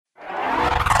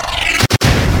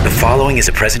The following is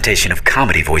a presentation of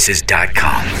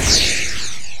ComedyVoices.com.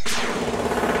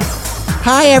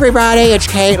 Hi, everybody. It's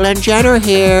Caitlyn Jenner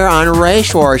here on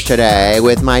Race Wars today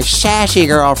with my sassy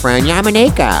girlfriend,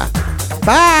 Yamanika.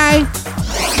 Bye.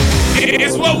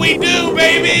 It's what we do,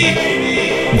 baby.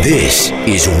 This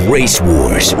is Race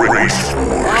Wars. I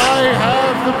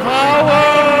have the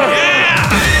power! Yeah!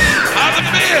 How's it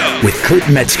feel? With Kurt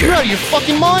Metzger. You're out of your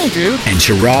fucking mind, dude. And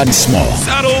Sherrod Small.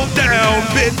 Settle down,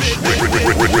 bitch.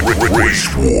 Race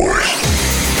Wars.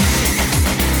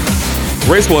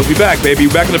 Race Wars, we back, baby.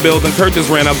 We back in the building. Kurt just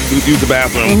ran up to use the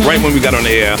bathroom right when we got on the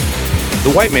air.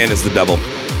 The white man is the devil.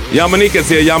 Yamanika's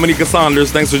here. Yamanika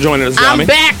Saunders. Thanks for joining us, Yami. I'm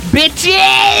back,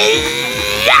 bitches!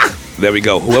 There we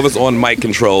go. Whoever's on mic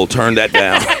control, turn that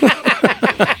down.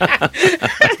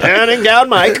 Turning down,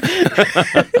 Mike.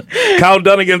 Kyle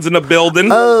Dunnigan's in the building.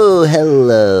 Oh,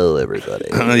 hello, everybody.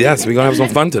 Yes, we're gonna have some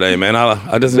fun today, man.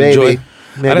 I just Maybe. enjoyed.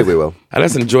 Maybe we will. I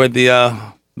just enjoyed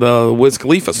the Wiz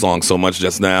Khalifa song so much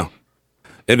just now.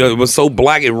 It was so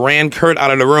black, it ran Kurt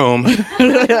out of the room.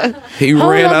 He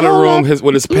ran out of the room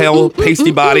with his pale,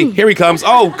 pasty body. Here he comes.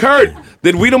 Oh, Kurt,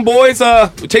 did We Them Boys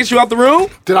chase you out the room?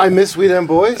 Did I miss We Them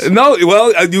Boys? No,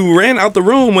 well, you ran out the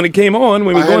room when it came on.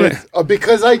 When we were going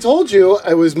because I told you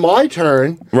it was my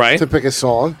turn to pick a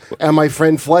song, and my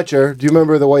friend Fletcher, do you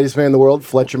remember the whitest man in the world,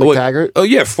 Fletcher McTaggart? Oh,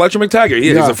 yeah, Fletcher McTaggart.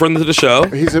 Yeah, he's a friend of the show.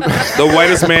 He's the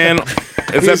whitest man.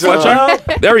 Is that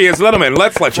Fletcher? There he is. Let him in.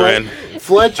 Let Fletcher in.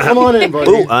 Fletch, come on in,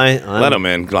 buddy. Ooh, Let him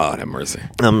in. God have mercy.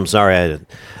 I'm sorry.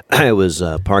 I was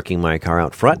parking my car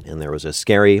out front, and there was a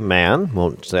scary man.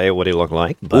 Won't say what he looked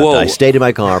like, but I stayed in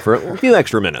my car for a few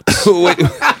extra minutes.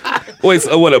 Wait,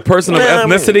 so what, a person of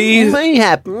ethnicity?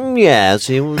 Yes,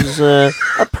 he was a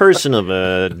person of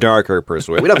a darker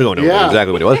persuasion. We don't have to go into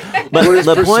exactly what he was.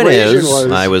 But the point is,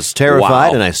 I was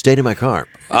terrified, and I stayed in my car.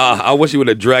 I wish he would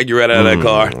have dragged you right out of that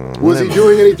car. Was he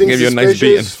doing anything Give you a suspicious, nice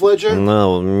beating. Fletcher?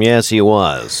 No, yes, he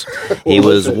was. He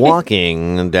was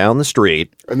walking down the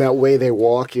street. And that way they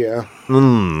walk, yeah.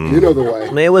 You know the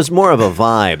way. It was more of a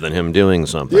vibe than him doing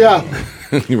something. Yeah.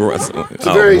 It's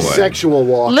a very sexual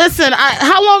walk. Listen,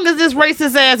 how long is this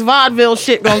racist ass vaudeville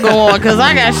shit gonna go on? Because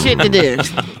I got shit to do.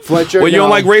 Fletcher, well, you don't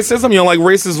like racism? You don't like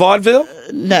racist vaudeville?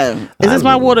 No. Is this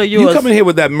my water or yours? You come in here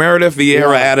with that Meredith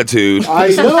Vieira attitude. I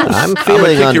know. I'm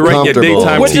feeling uncomfortable.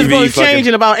 Which is going to change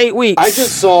in about 8 weeks. I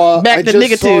just saw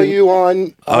you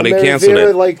on they Meredith canceled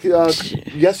Vieira, it. like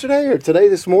yesterday or today,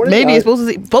 this morning. Maybe it's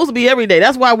supposed to be every day.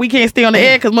 That's why we can't stay on the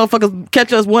air, because motherfuckers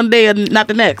catch us one day and not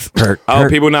the next. Kurt,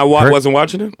 people not wasn't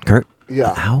watching it? Kurt?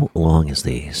 Yeah. How long is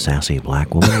the sassy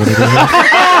black woman going to be here?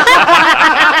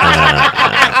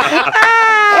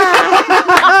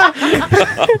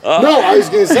 No, I was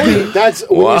going to say, that's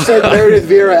when you said Meredith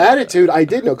Vieira attitude, I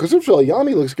did know. Because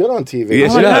Yami looks good on TV.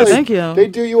 Yes, she does. Thank you. They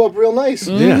do you up real nice.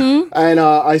 Yeah. And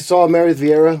I saw Meredith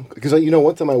Vieira, because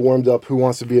one time I warmed up Who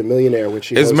Wants to Be a Millionaire when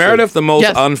she Is hosted. Meredith the most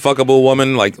unfuckable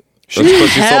woman? Like,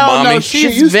 because she's so Hell mommy? no,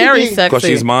 she's very sexy. Because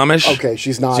she's momish? Okay,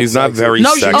 she's not She's not sexy. very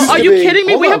No, sexy. are you kidding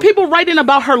me? We have people writing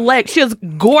about her legs. She has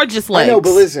gorgeous legs. I know,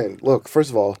 but listen, look,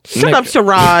 first of all. Shut up,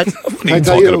 Sherrod. What are you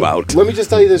talking about? Let me just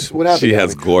tell you this, what happened. She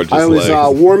has gorgeous I was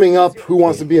legs. warming up Who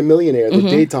Wants to Be a Millionaire, the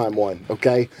daytime one,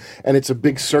 okay? And it's a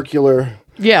big circular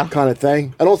kind of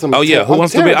thing. And also, Who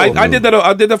Wants to Be? I did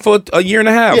that for a year and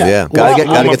a half. Yeah, gotta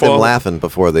get them laughing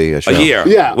before the show. A year.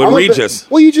 Yeah. With Regis.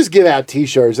 Well, you just give out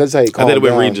T-shirts. That's how you call it. I did it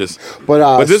with Regis.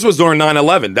 But this was during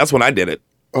 9/11. That's when I did it.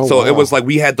 Oh, so wow. it was like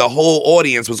we had the whole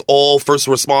audience was all first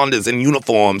responders in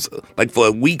uniforms. Like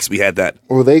for weeks we had that.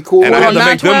 Were they cool? And I had to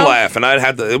make them 9/12? laugh, and I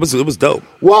had to. It was dope.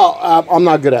 Well, I'm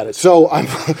not good at it. So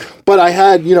but I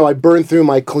had, I burned through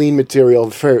my clean material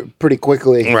pretty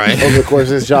quickly over the course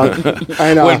of this job.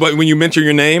 And, but when you mention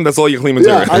your name, that's all your clean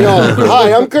material. Yeah, I know.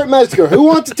 Hi, I'm Kurt Metzger. Who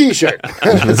wants a T-shirt?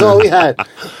 That's all we had.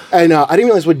 And I didn't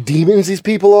realize what demons these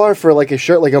people are for like a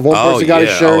shirt. Like if one person got a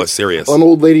shirt, it's serious. An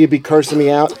old lady would be cursing me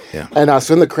out. Yeah. And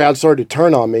so then the crowd started to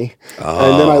turn on me.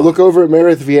 And then I look over at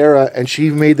Meredith Vieira, and she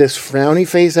made this frowny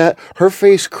face at her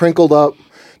face crinkled up.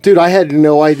 Dude, I had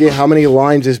no idea how many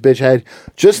lines this bitch had.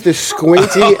 Just this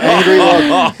squinty, angry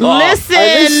look. Listen.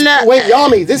 Wait,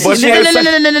 Yami, this is 10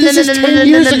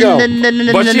 years ago.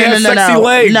 But she has sexy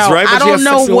legs, right? But I don't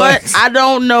know what. I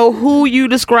don't know who you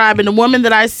describe. And the woman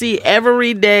that I see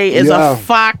every day is a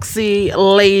foxy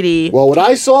lady. Well, what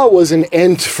I saw was an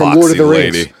Ent from Lord of the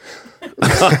Rings.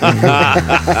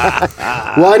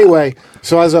 Well, anyway,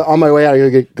 so I was on my way out, I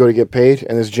go to get paid,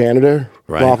 and this janitor,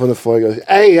 on the floor, he goes,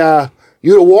 "Hey,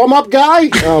 you the warm-up guy?"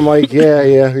 I'm like,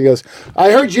 yeah. He goes,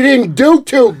 "I heard you didn't do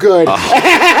too good."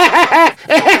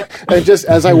 And just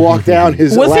as I walked down,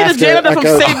 his was laughter he the janitor from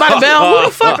echoed. Saved by the Bell? Who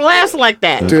the fuck laughs like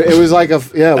that? Dude, it was like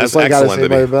it was like out of Saved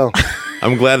by the Bell.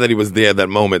 I'm glad that he was there at that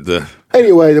moment.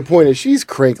 Anyway, the point is, she's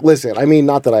crink. Listen, I mean,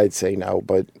 not that I'd say no,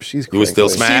 but she's crinkly. You would still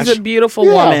smash? She's a beautiful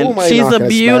Yeah, woman. who am I She's not a gonna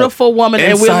beautiful woman,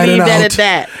 and we'll Inside leave and that out. at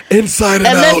that. Inside and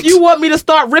Unless out. you want me to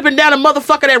start ripping down a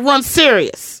motherfucker that runs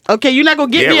serious. Okay, you're not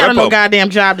going to get Yeah, me out of rip no 'em. goddamn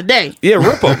job today. Yeah,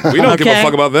 rip them. We don't give a Okay.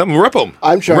 fuck about them. Rip them.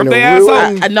 I'm trying rip to their ass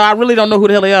ruin- out. No, I really don't know who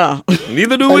the hell they are.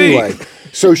 Neither do we. Anyway,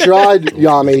 so Sharad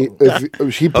Yami,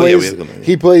 if he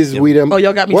plays, we Weedham. Oh,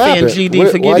 y'all got me What saying happened? GD.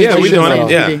 What- Forgive why me. is Yeah, my we shit doing not it. on?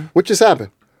 Yeah. What just happened?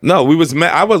 No, we was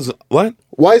I was what?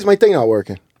 Why is my thing not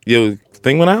working? Your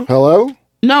thing went out? Hello?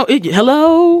 No,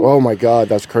 hello? Oh my God,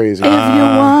 that's crazy. If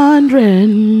you're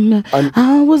wondering,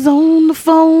 I was on the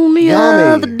phone the Yummy.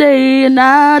 other day, and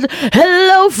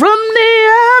hello from the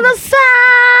other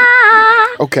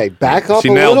side. Okay, back up She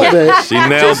a nailed little it. bit. She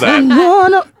nailed that.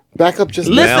 Wanna- Back up just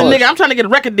a Listen, Nailed it. nigga, I'm trying to get a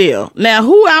record deal. Now,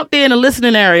 who out there in the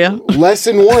listening area?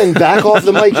 Lesson 1, back off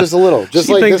the mic just a little. Just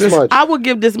She like thinks this this- much. I will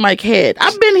give this mic head.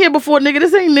 I've been here before, nigga.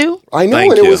 This ain't new. I know,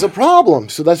 Thank and it you. was a problem.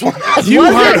 So that's why. You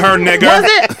Was heard it? her, nigga.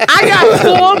 Was it? I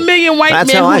got 4 million white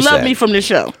That's men how who I love say me it. from this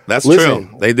show. That's Listen,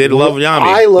 true. They did love Yami.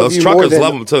 I love Those you more truckers than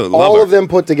love him too. Love all her. of them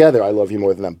put together. I love you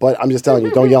more than them. But I'm just telling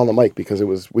you, don't yell on the mic because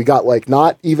we got like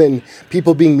not even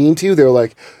people being mean to you. They're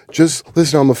like, just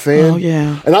listen, I'm a fan. Oh,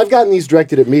 yeah. And I've gotten these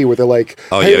directed at me where they're like,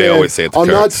 Oh, hey, yeah, they man, always say it to I'm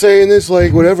Kurt. not saying this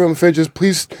like whatever. I'm a fan. Just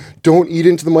please don't eat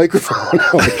into the microphone.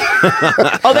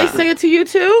 Oh, they say it to you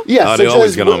too? Yeah, Oh, they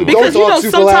always get on me. Because don't you know talk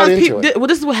super loud sometimes into people. it. Well,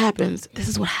 this is what happens.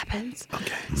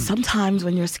 Okay. Sometimes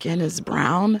when your skin is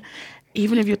brown,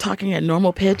 even if you're talking at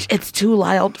normal pitch, it's too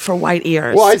loud for white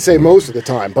ears. Well, I'd say most of the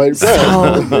time, but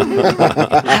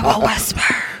I will whisper.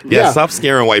 Yeah, stop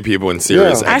scaring white people in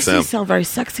Sirius Yeah. I actually XM. sound very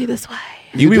sexy this way.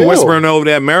 You be do. whispering over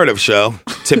that Meredith show,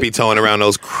 tippy-toeing around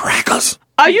those crackers.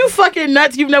 Are you fucking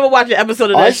nuts? You've never watched an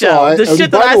episode of that I show. saw it. The And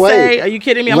shit by that I the way, say, are you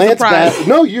kidding me? I'm Lance surprised. Bass,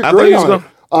 no, you're I thought great he was on gonna- it.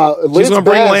 She's Lance going to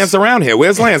bring Bass, Lance around here.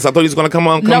 Where's Lance? I thought he was going to come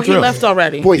on. No, Come he through. left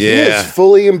already. Boy, he Yeah. has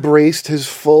fully embraced his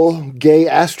full gay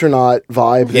astronaut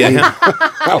vibe. that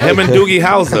Yeah. Him and Doogie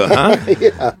Howser, huh?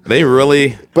 Yeah. They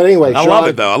really. But anyway, I love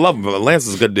it though. I love him. Lance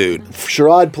is a good dude.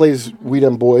 Sherrod plays We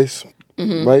Dem Boys,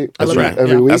 right? That's right.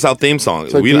 Every week. That's our theme song.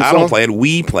 So We, theme I don't song? play it.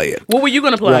 We play it. What were you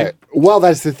going to play? Right. Well,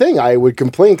 that's the thing. I would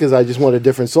complain because I just want a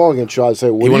different song, and Sherrod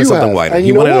said, "What He do wanted you something have?" whiter. And He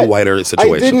you know wanted a what? whiter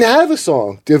situation. I didn't have a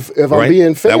song. If I'm Right?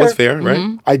 being fair, That was fair,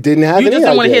 right? I didn't have You any just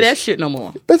don't want to hear ideas. that shit no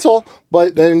more. That's all.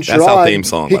 But then That's our Sherrod, theme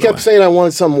song, he by the kept way. saying I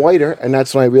wanted something whiter, and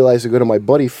that's when I realized to go to my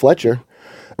buddy Fletcher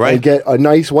Right. and get a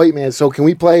nice white man. So can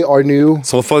we play our new?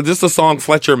 So for just a song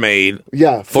Fletcher made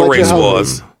Yeah, for Fletcher Race Howard.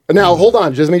 Wars. Now hold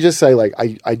on, let me just say, like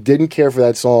I didn't care for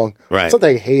that song. Right. It's not that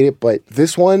I hate it, but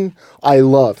this one I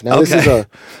love. Now this Okay. is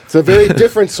it's a very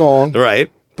different song, Right.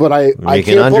 but I You can't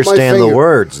can put my understand the finger-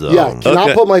 words, though. Yeah, cannot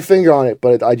Okay. put my finger on it,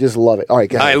 but I just love it. All right,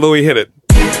 go All ahead. right, Louis, hit it.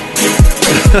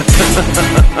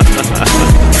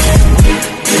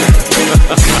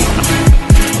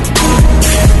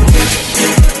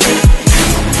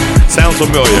 Sounds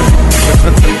familiar.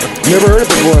 Never heard it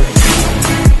before.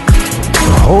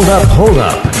 Hold up, hold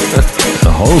up.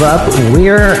 Hold up,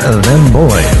 we're them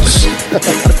boys.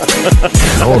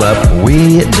 Hold up,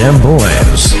 we them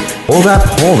boys. Hold up,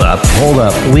 hold up, hold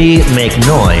up, we make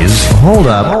noise. Hold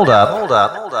up, hold up, hold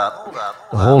up, hold up, hold up.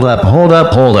 Hold up, hold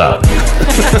up, hold up.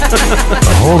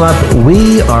 Hold up,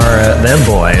 we are them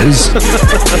boys.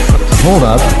 Hold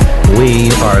up,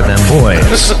 we are them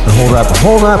boys. Hold up,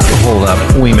 hold up, hold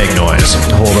up, we make noise.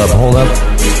 Hold up, hold up.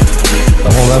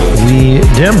 Hold up, we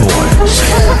dim boys.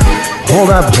 Hold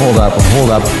up, hold up, hold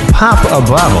up, pop a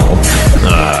bottle.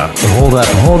 Hold up,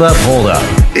 hold up, hold up.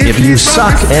 If you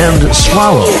suck and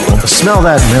swallow, smell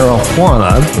that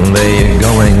marijuana. They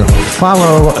going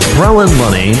follow, throwing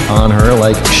money on her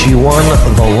like she won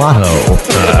the lotto.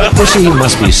 Pussy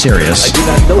must be serious.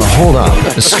 Hold up.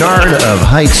 Scarred of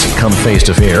heights come face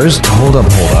to fears. Hold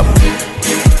up, hold up.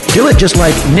 Do it just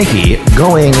like Nikki,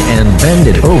 going and bend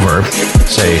it over.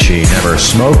 Say she never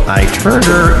smoked. I turned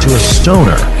her to a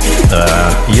stoner.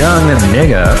 Young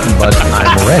nigga, but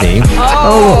I'm ready.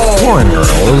 Oh, foreign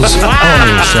girls, call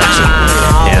me sexy.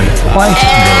 And white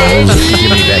girls,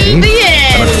 give me Becky.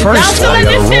 But first, I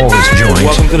gotta roll this joint.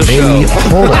 Welcome to the Baby, show.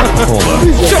 hold up, hold up.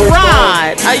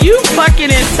 Sherrod, are you fucking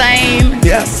insane?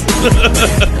 Yes.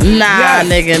 Nah,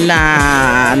 nigga,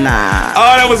 nah.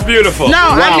 Oh, that was beautiful. No,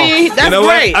 I mean, that's You know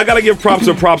great. what? I gotta give props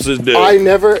to props is due. I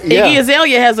never. Yeah, Iggy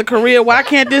Azalea has a career. Why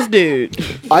can't this dude?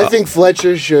 I think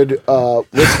Fletcher should.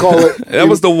 Let's call it. That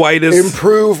was the whitest.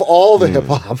 Improve all the hip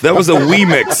hop. That was a wee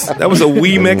mix. That was a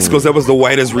wee mix because that was the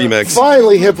whitest remix.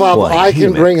 Finally, hip hop What I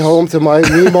can remix? bring home to my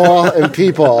Meemaw and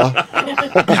Peepaw.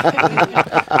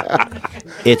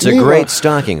 It's a great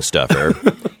stocking stuffer.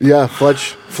 Yeah,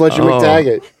 Fletcher Oh.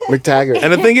 McTaggart. McTaggart.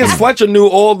 And the thing is, Fletcher knew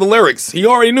all the lyrics. He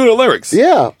already knew the lyrics.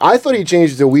 Yeah, I thought he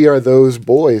changed it to "We Are Those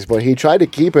Boys," but he tried to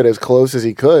keep it as close as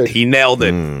he could He nailed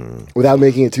it. without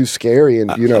making it too scary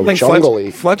and I think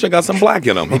jungly. Fletcher got some black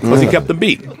in him because he kept the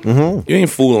beat. You ain't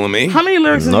fooling me. How many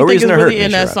lyrics do No you think is reason to hurt really me,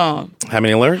 in that Sherrod. song? How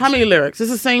many lyrics? How many lyrics?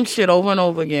 It's the same shit over and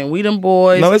over again. We them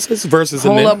boys. No, it's verses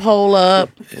in hold there. up, hold up.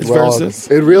 It's Well, verses.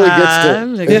 it really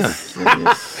gets to.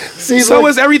 Yeah. See, So look,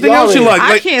 is everything else you Yanni,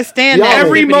 like. I can't stand that.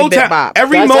 Every hippity Motown, bop.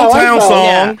 every That's how I Motown felt. song.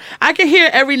 Yeah. I can hear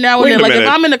every now and Wait then. a Like if minute.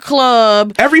 I'm in a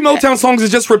club. Every Motown song is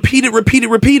just repeated.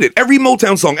 Every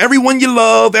Motown song, every One You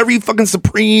Love, every fucking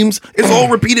Supremes, it's all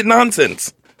repeated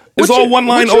nonsense. It's all one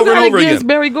line what you over and got over against again.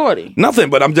 Barry Gordy. Nothing,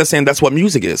 but I'm just saying that's what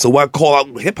music is. So why call out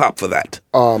hip hop for that?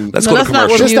 Let's No, go to that's not commercial.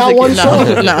 what just that music one is.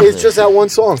 song. No. It's just that one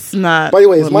song. It's not By the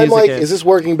way, is what my music mic? is. Is this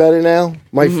working better now?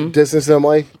 My distance to the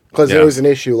mic, because Yeah. there was an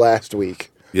issue last week.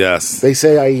 Yes. They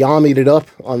say I yammied it up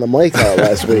on the mic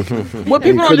last week. What people don't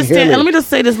couldn't hear understand, me. and let me just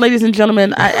say this, ladies and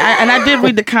gentlemen, I did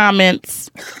read the comments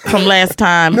from last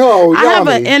time. No, I have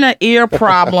an Yami. inner ear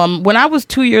problem. When I was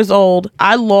 2 years old,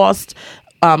 I lost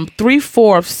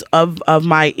 3/4 of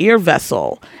my ear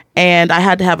vessel, and I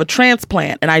had to have a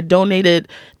transplant, and I donated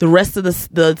the rest of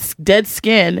the dead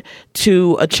skin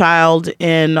to a child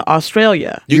in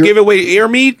Australia. You give away ear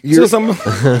meat to some?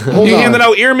 You handed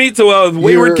out ear meat to wayward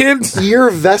Your kids?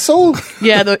 Ear vessel?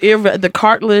 Yeah, the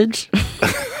cartilage.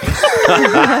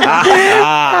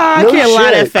 I No can't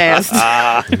lie that shit. fast.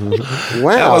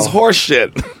 Wow. That was horse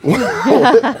shit.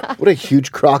 What a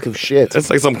huge crock of shit. It's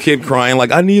like some kid crying,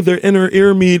 like, I need their inner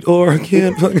ear meat or I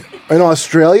can't. In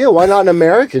Australia? Why not an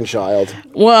American child?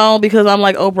 Well, because I'm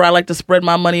like Oprah, I like to spread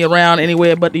my money around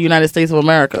anywhere but the United States of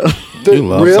America. You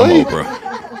love really? some Oprah.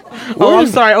 Oh, I'm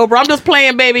sorry, Oprah. I'm just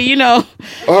playing, baby. You know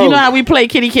how we play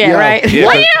kitty cat, Yeah. right?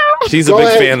 Yeah. She's a Go big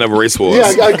ahead. fan of Race Wars.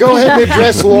 Yeah, go ahead and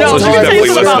address Lauren. No, So let she's me tell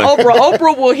you definitely something about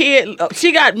Oprah. Oprah will hear.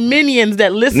 She got minions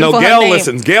that listen No, for her Gail name.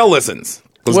 listens. Gail listens.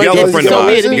 Because Well, Gail's a it's friend so of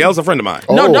mine. weird. Gail's a friend of mine.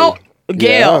 No, Oh, don't.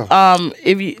 Gail, yeah.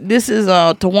 if you, this is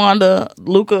Tawanda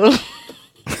Luca.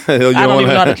 I don't even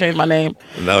know how to change my name.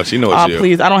 No, she knows you.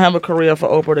 Please, I don't have a career for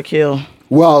Oprah to kill.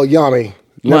 Well, Yami,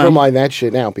 never What? mind that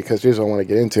shit now, because here's what I want to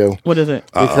get into. What is it?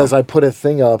 Because I put a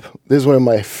thing up. This is one of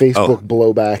my Facebook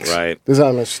blowbacks. Right. This is how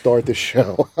I'm going to start the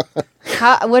show.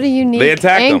 What a unique They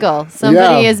attacked him. angle.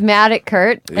 Somebody Yeah. is mad at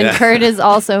Kurt, and Yeah. Kurt is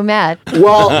also mad.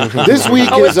 Well, this week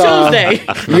Oh, is it's Tuesday.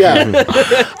 Yeah,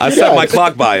 I set Yeah, my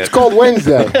clock by it. it's called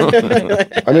Wednesday.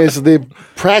 I mean, it's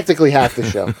practically half the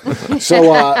show.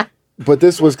 So, but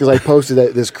this was because I posted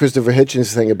this Christopher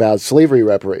Hitchens thing about slavery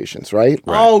reparations, right?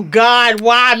 Oh God,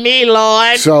 why me,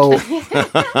 Lord? So,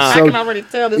 I can already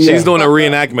tell this. She's doing a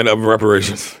reenactment of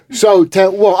reparations.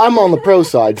 well, I'm on the pro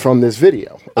side from this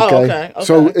video. Okay. Oh, okay, okay.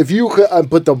 So if you could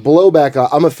put the blowback on,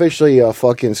 I'm officially a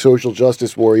fucking social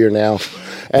justice warrior now,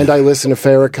 and I listen to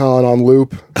Farrakhan on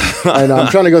loop, and I'm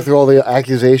trying to go through all the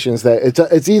accusations that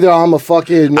it's either I'm a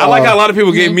fucking. I like how a lot of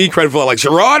people gave me credit for it. Like,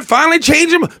 Sherrod finally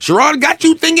changed him. Sherrod got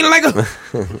you thinking like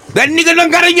that nigga done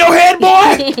got in your head,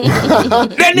 boy.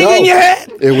 That nigga in your head.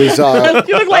 It was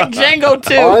You look like Django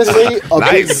too. honestly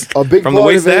Nice. a big From the part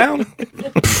waist of it. down?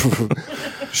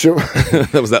 Sure.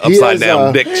 That was the He upside has,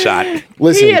 down dick shot.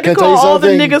 Listen, He had can to I tell you call all the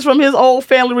something? niggas from his old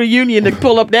family reunion to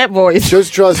pull up that voice.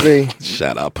 Just trust me,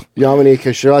 Shut up. Yamanika,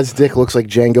 Sherrod's dick looks like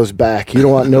Django's back. You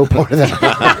don't want no part of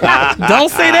that. Don't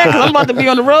say that because I'm about to be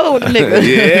on the road with the nigga.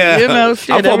 Yeah. You know,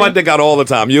 shit. I pull my dick out all the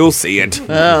time. You'll see it.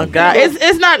 Oh God,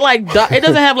 it's not like it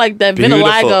doesn't have like that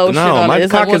vitiligo shit No, on my it.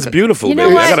 It's cock like is beautiful, You know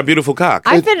baby. what? I got a beautiful cock.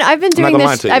 I've been not doing gonna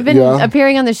lie this. to you. I've been Yeah.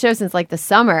 appearing on the show since like the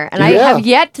summer, and I Yeah. have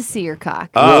yet to see your cock.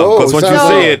 Oh, because once you so-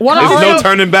 see it, What there's I'm no saying-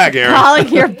 turning back, Aaron. Calling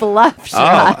your bluff, Oh,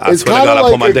 Sherrod. I It's swear to kinda God, I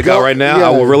pull like my a dick out right now. yeah.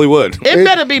 I really would. It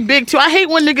better be big too. I hate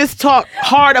when niggas talk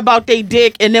hard about their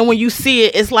dick, and then when you see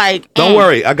it, it's like Don't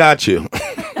worry, I got you.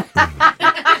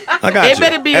 I got It you.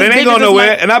 better be and as it big ain't going as it's nowhere,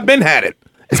 like- and I've been had it.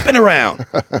 It's been around.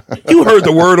 You heard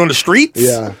the word on the streets.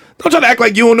 Yeah. Don't try to act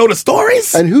like you don't know the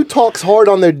stories. And who talks hard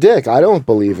on their dick? I don't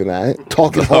believe in that.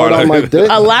 Talking hard Hard on my on- dick.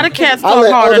 a lot of cats I talk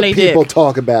let hard other on their dick. people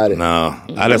talk about it. No,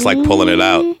 I just like pulling it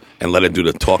out and let it do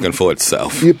the talking for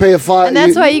itself. You pay a fine. And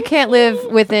that's why you can't live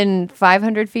within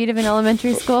 500 feet of an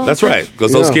elementary school. That's right,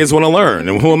 because those Yeah. kids want to learn,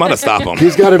 and who am I to stop them?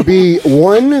 He's got to be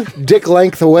one dick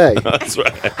length away. That's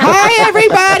right. Hi,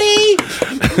 everybody.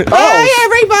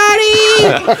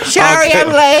 Hi, everybody. Sorry I'm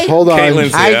late. Hold on.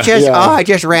 Caitlin's here. I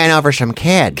just ran over some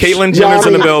kids. Caitlyn Jenner's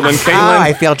in the Yami. building. Oh,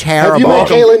 I Caitlyn, feel Have you met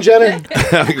terrible. Caitlyn Jenner?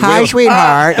 Hi,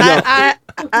 sweetheart.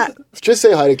 Just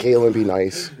say hi to Caitlyn. Be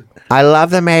nice. I love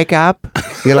the makeup.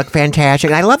 You look fantastic.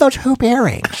 And I love those hoop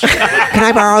earrings. Can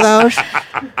I borrow those?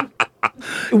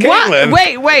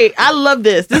 Caitlin. Wait. I love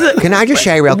this. Can I just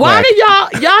say real quick? Why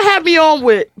do y'all have me on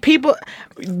with people?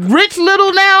 Rich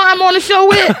Little now I'm on the show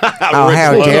with. Oh,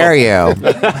 how dare you?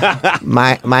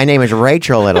 My name is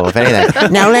Rachel Little, if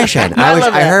anything. Now listen,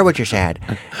 I heard what you said.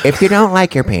 If you don't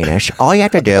like your penis, all you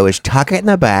have to do is tuck it in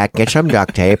the back, get some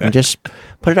duct tape, and just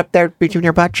put it up there between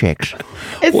your butt cheeks.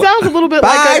 It sounds a little bit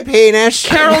Bye, like penis.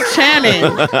 Carol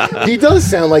Channing. He does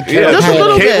sound like Carol Just a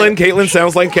little Channing. bit. Caitlin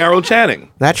sounds like Carol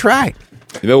Channing. That's right.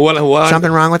 You know what? Something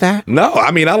wrong with that? No,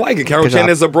 I mean I like it. Carol Channing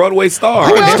is a Broadway star.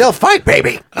 I can still fight,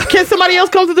 baby. Can somebody else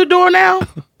come to the door now?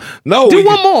 No, Do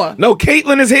one more. No,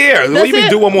 Caitlin is here. What do you mean it?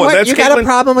 do one more? What, That's you Caitlin. got a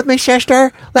problem with me,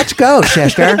 sister? Let's go,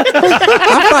 sister.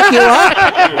 I'll fuck you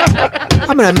up.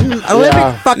 I'm an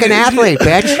Olympic fucking athlete,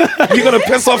 bitch. You gonna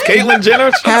piss off Caitlyn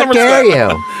Jenner? Show How some dare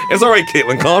respect. you? It's all right,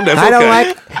 Caitlin. Calm down. It's I don't okay.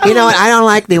 like, you know what? I don't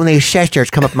like when these sisters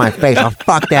come up my face. I'll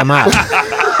fuck them up.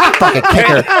 Fucking kick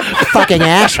her fucking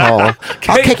asshole.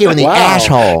 I'll kick you in the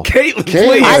asshole. Caitlin,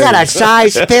 please. I got a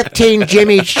size 15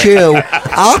 Jimmy Choo.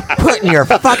 I'll put in your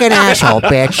fucking asshole,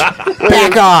 bitch.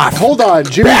 Back off. Hold on,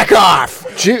 Jimmy. Back off.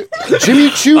 Jimmy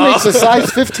Choo makes a size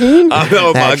 15? I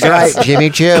know, That's my right, God. Jimmy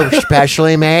Choo,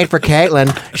 specially made for Caitlin.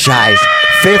 Size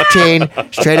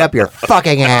 15, straight up your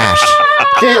fucking ass.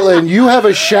 Caitlin, you have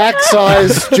a Shaq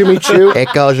size Jimmy Choo? It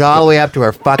goes all the way up to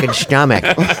her fucking stomach.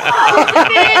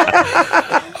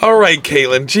 All right,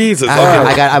 Caitlin. Jesus.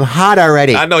 I'm hot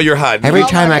already. I know you're hot. Every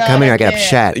time I come in here, I get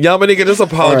upset. Yamanika, just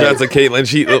apologize to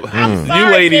Caitlin. You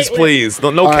ladies, please.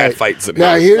 No All cat right. fights in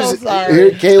Now, here.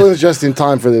 here, Caitlin's just in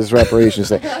time for this reparations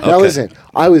thing. Now, listen,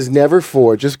 I was never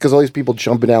for, just because all these people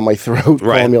jumping down my throat,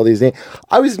 calling me all these names,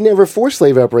 I was never for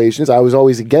slave reparations. I was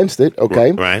always against it,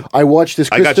 okay? Right. I watched this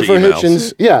I got your Christopher emails.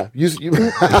 Hitchens. Yeah.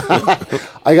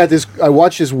 I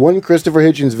watched this one Christopher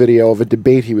Hitchens video of a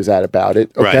debate he was at about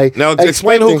it, okay? Right. Now,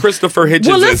 explain who Christopher Hitchens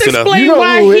Well, let's is. to the- explain You know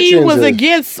why who he Hitchens was is.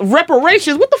 against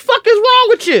reparations. What the fuck is wrong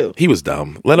with you? He was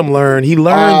dumb. Let him learn. He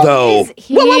learned, though.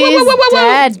 He's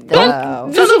dead,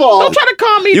 though. First of all, Don't try to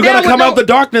calm me You down. gotta come with out the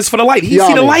darkness for the light. He see the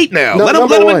Yummy. light now. No, let him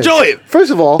number one. enjoy it.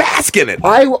 First of all, Bask in it.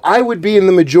 I would be in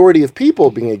the majority of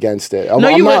people being against it. No,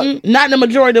 I'm you not- wouldn't. Not in the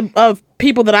majority of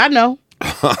people that I know.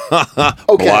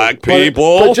 Okay, Black but-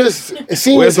 people. But just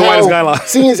seeing Where's as, the whitest guy how, alive?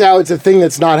 seeing as how it's a thing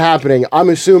that's not happening, I'm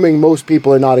assuming most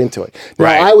people are not into it. Now,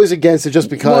 Right. I was against it just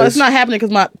because. Well, it's not happening because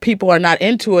my people are not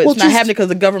into it. Well, It's not just- happening because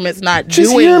the government's not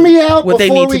Just doing hear me out what they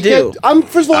before need we to do. get.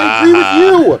 First of all, I agree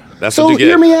with you. That's so what you get.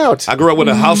 hear me out. I grew up with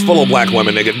a house full of black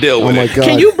women. They could deal with Oh my it. God.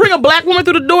 Can you bring a black woman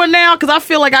through the door now? Because I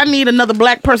feel like I need another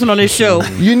black person on this show.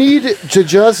 You need to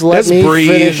just let Let's me breathe.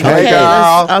 finish. my Hey,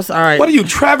 thought. I'm sorry. What are you,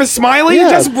 Travis Smiley? Yeah.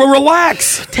 Just relax.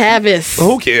 Tavis.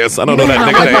 Who cares? I don't know that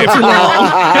nigga name.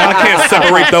 I can't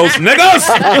separate those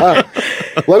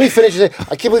niggas. Let me finish it.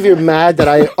 I can't believe you're mad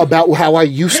about how I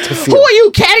used to feel. Who are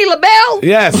you, Caddy LaBelle?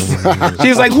 Yes.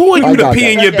 She's like, who are I you to got pee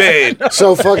that. in your bed?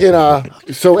 So fucking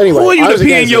So anyway, Who are I you to was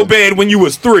pee in against your it. bed when you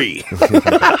was 3?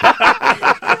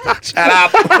 Shut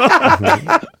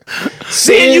up.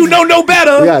 Seeing you know no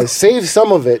better. Yeah, save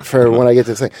some of it for when I get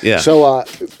to the thing. Yeah. So,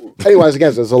 anyways, again,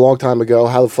 this was a long time ago.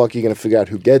 How the fuck are you going to figure out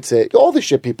who gets it? All the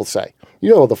shit people say. You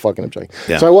know what the fucking I'm saying.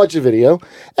 Yeah. So I watched the video,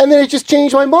 and then it just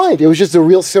changed my mind. It was just a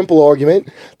real simple argument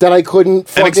that I couldn't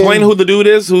fucking... And explain who the dude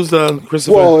is. Who's the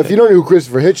Christopher? Well, if you don't know who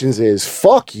Christopher Hitchens is,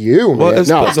 fuck you, man. Well, it's-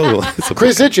 no, it's a-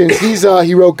 Chris Hitchens,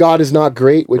 he wrote God Is Not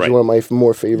Great, which is Right. one of my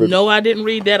more favorite... No, I didn't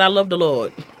read that. I love the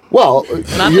Lord. Well, And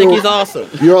I think he's awesome.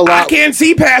 You're a I lot... can't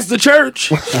see past the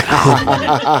church.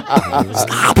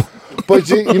 But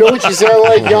you know what you sound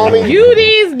like, Yami? You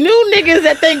these new niggas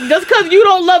that think just because you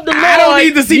don't love the Lord, I don't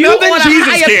need to see you nothing on a Jesus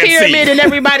higher can't pyramid see. than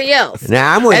everybody else.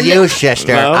 Now, I'm with And you, then-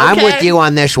 sister. No. I'm Okay. with you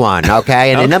on this one,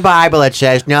 okay? And in the Bible, it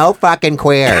says no fucking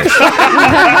queers.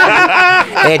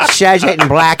 It says it in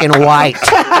black and white.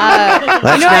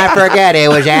 Let's not forget, it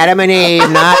was Adam and Eve,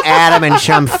 not Adam and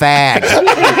some fag.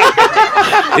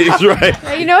 He's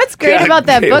right. You know what's great God, about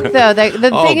that Caitlin. book, though? The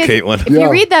Oh, thing is, Caitlin. if Yeah.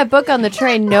 you read that book on the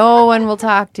train, no one will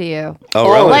talk to you.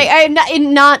 Oh, really? Like,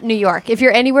 not New York. If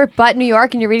you're anywhere but New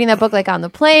York and you're reading that book, like on the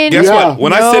plane, Guess Yeah. what?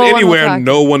 When I No sit one will anywhere, talk.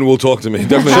 no one will talk to me.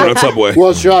 Definitely not on subway.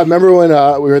 Well, sure. I remember when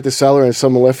we were at the cellar and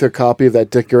someone left their copy of that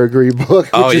Dick Gregory book, which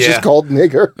Oh, is yeah. just called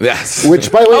Nigger. Yes.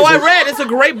 Which, by the way, Oh, is I a- read. It's a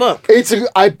great book.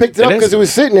 I picked it up It because is. it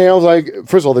was sitting there. I was like,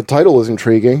 first of all, the title was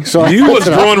intriguing. So I You picked was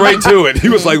it up. drawn right to it. He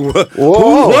was like, "What? Whoa.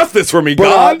 Who left this for me, But,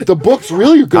 Bond? The book's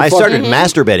really good. I started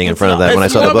masturbating in front of that when I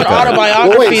saw the book. It's more of an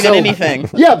autobiography than anything.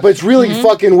 Yeah, but it's really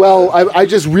fucking well. I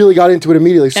just really got into it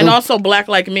immediately. So, And also, Black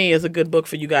Like Me is a good book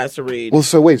for you guys to read. well,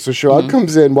 so Sherrod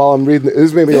comes in while I'm reading.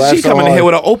 This made me laugh. She so coming in hard. here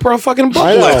with an Oprah fucking book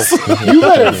I know. list. You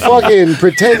better fucking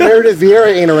pretend Meredith Vieira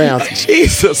ain't around.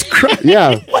 Jesus Christ.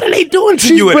 Yeah. What are they doing to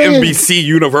She's you at bringing- NBC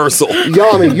Universal?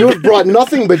 Yami, you have brought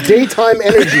nothing but daytime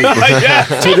energy Yeah.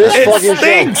 to this It fucking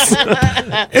stinks.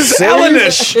 show. It's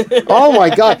Ellenish. Oh my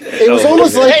god! It was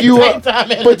almost like you.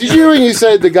 But did you hear when you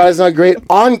said the guy's not great?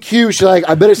 On cue, she's like,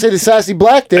 "I better say the sassy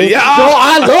black thing." Yeah. No,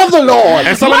 I love the Lord.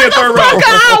 And somebody in third row. Motherfucker,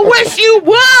 I wish you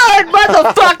would,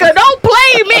 motherfucker. Don't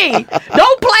play me.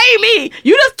 Don't play me.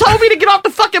 You just told me to get off the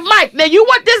fucking mic. Now, you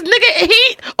want this nigga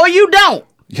heat or you don't?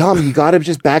 Yami, you gotta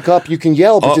just back up. You can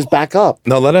yell, but just back up.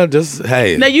 No, let her just,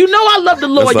 hey. Now, you know I love the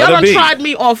Lord. Just let Y'all it done be. tried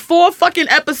me on 4 fucking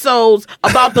episodes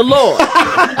about the Lord.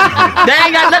 That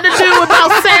ain't got nothing to do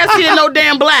about sassy and no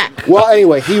damn black. Well,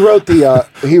 anyway, he wrote the.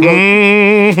 He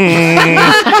wrote.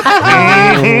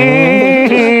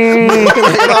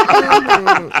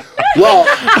 Well,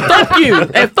 Fuck you.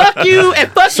 And fuck you.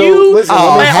 And fuck So, you. listen, and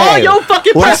let me- all hey. your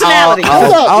fucking What- personalities.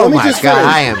 Hold up, Oh let me my just god,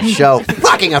 finish. I am so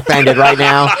fucking offended right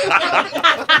now.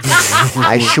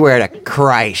 I swear to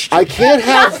Christ. I can't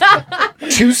have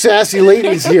 2 sassy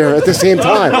ladies here at the same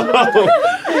time.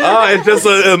 It's just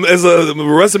a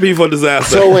recipe for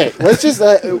disaster. So wait, let's just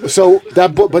so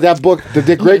that book, the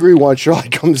Dick Gregory one, Sherlock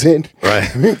comes in.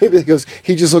 Right. Maybe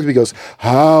he just looked at me, and goes,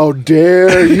 "How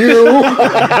dare you!"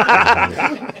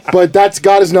 But that's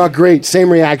God is not great. Same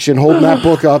reaction, holding that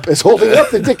book up as holding up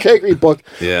the Dick Gregory book.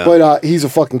 Yeah. But he's a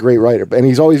fucking great writer, and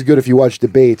he's always good if you watch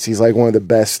debates. He's like one of the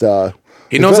best.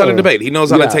 he knows how to debate. He knows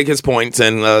how to take his points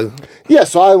and. Yeah.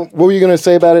 So what were you going to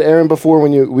say about it, Aaron? Before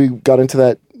we got into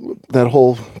that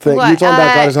whole thing, What? you were talking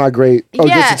about God is not great. Oh,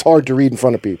 yeah. yes, it's hard to read in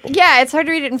front of people. Yeah, it's hard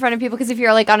to read it in front of people because if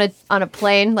you're like on a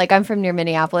plane, like I'm from near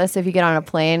Minneapolis, if you get on a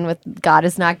plane with God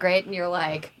is not great and you're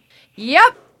like,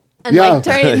 yep. And Yeah.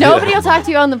 like nobody will talk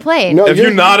to you on the plane. No, If you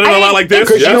nodded a lot like this,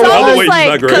 because yeah, you know all what? the way Like,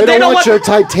 not They great. they don't don't want your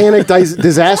Titanic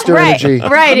disaster Right, energy.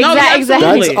 right, No,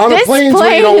 exactly. That's on the This planes where you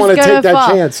plane don't want is to take gonna that fall.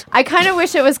 chance. I kind of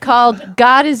wish it was called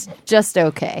God is just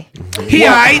okay. He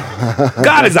aight.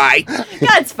 God is aight.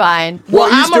 That's fine. Well,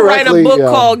 Well, he's I'm gonna write a directly, book yeah.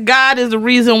 called "God is the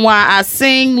Reason Why I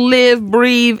Sing, Live,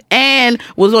 Breathe, and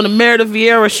was on the Meredith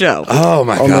Vieira show." Oh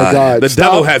my Oh my God. The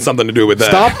Stop. devil had something to do with that.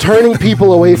 Stop turning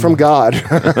people away from God.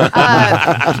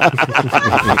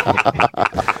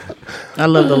 I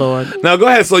love the Lord. Now go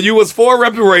ahead. So you was for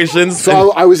reparations.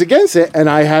 So I was against it, and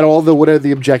I had all the what are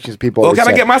the objections people. well, always can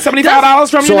I say. get my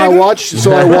 $75 from you? So I nigga? watched.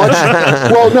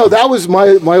 Well, no, that was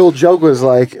my old joke was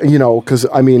like, because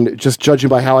I mean, just judging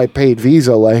by how I paid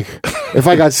Visa, like if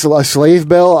I got a slave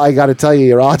bill, I got to tell you,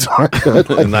 your odds aren't good.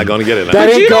 Like, I'm not gonna get it. That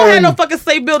Now. ain't You don't going- have no fucking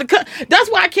slave bill to cut. That's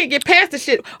why I can't get past the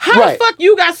shit. How Right. the fuck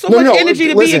you got so much energy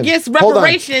to listen, be against hold on.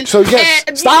 reparations? So yes,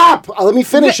 and- stop. Let me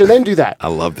finish and then do that. I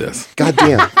love this. God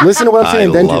damn. Listen to what I'm saying,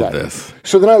 I then love do that. this.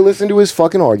 So then I listened to his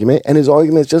fucking argument, and his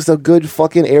argument is just a good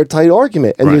fucking airtight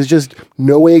argument. And Right. there's just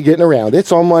no way of getting around it.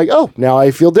 So I'm like, oh, now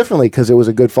I feel differently because it was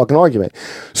a good fucking argument.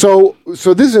 So this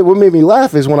is what made me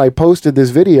laugh is when I posted this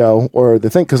video or the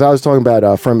thing, because I was talking about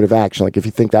affirmative action. Like, if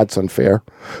you think that's unfair,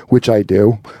 which I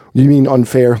do, you mean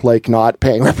unfair, like not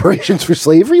paying reparations for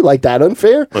slavery? Like that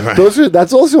unfair?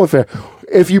 That's also unfair.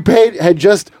 If you had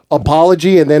just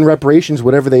apology and then reparations,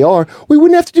 whatever they are, we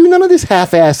wouldn't have to do none of this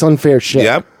half-ass unfair shit.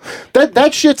 Yep.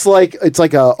 That shit's like it's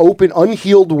like a open,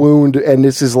 unhealed wound, and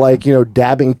this is like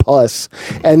dabbing pus.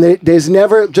 And there's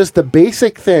never just the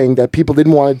basic thing that people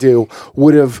didn't want to do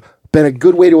would have been a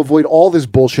good way to avoid all this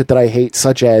bullshit that I hate,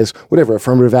 such as whatever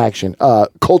affirmative action,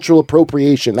 cultural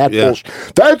appropriation. Bullshit.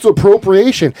 That's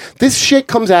appropriation. This shit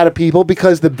comes out of people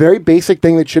because the very basic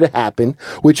thing that should have happened,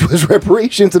 which was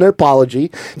reparations and an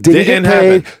apology, didn't get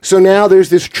paid. happen. So now there's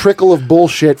this trickle of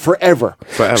bullshit forever.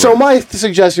 So my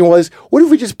suggestion was, what if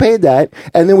we just paid that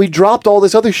and then we dropped all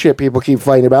this other shit people keep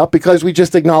fighting about because we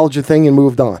just acknowledged the thing and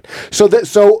moved on. So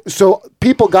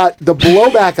people got the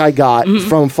blowback I got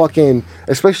from fucking,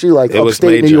 especially like It was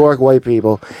upstate New major. York white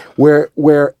people, where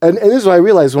and this is what I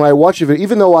realized when I watched it.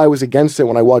 Even though I was against it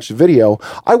when I watched the video,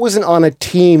 I wasn't on a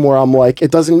team where I'm like,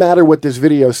 it doesn't matter what this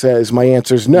video says. My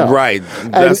answer's no. Right.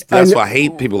 That's why I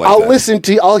hate people like I'll that. listen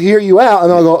to, I'll hear you out,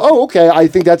 and I'll go, oh, okay. I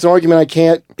think that's an argument I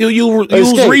can't. You use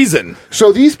escape. reason.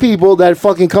 So these people that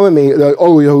fucking come at me, like,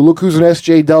 oh, look who's an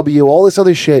SJW, all this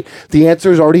other shit. The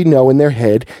answer is already no in their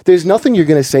head. There's nothing you're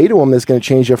going to say to them that's going to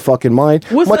change their fucking mind.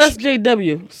 What's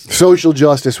SJW? Social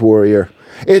justice warrior.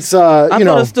 It's I you thought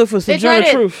know. it stood for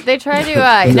Sojourner Truth. They try to.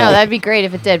 No, that'd be great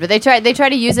if it did. But they try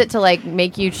to use it to like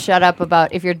make you shut up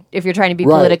about if you're trying to be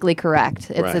Right. politically correct.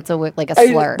 It's like a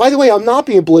Hey, slur. by the way, I'm not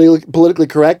being politically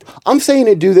correct. I'm saying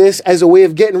to do this as a way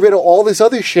of getting rid of all this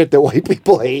other shit that white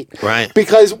people hate. Right.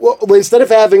 Because instead of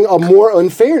having a more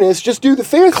unfairness, just do the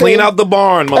fair thing. Clean out the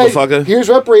barn, Hey, motherfucker. here's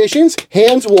reparations,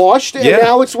 hands washed, and Yeah.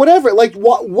 now it's whatever. Like,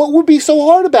 what would be so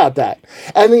hard about that?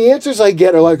 And the answers I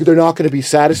get are like, they're not going to be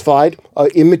satisfied,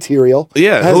 immaterial.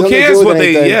 Yeah, Has who nothing to do cares with what they-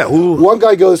 anything. yeah, who- One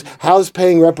guy goes, how's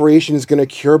paying reparations going to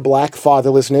cure black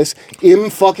fatherlessness?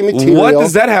 Fucking material. What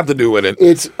does that have to do with it?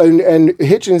 It's and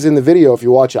Hitchens in the video. If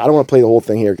you watch it, I don't want to play the whole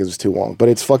thing here because it's too long. But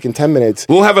it's fucking 10 minutes.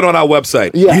 We'll have it on our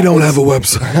website. Yeah, we don't have a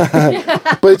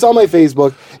website. But it's on my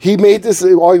Facebook. He made this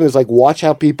argument. It's like, watch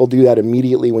how people do that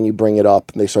immediately when you bring it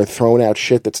up, and they start throwing out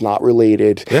shit that's not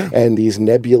related, and these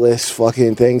nebulous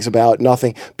fucking things about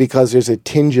nothing because there's a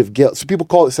tinge of guilt. So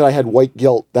people said I had white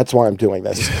guilt. That's why I'm doing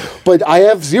this. But I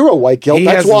have zero white guilt. He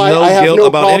That's has why no I have guilt no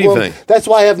about problem. anything. That's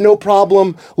why I have no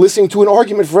problem listening to an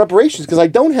argument for reparations because I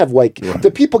don't have white guilt. Right.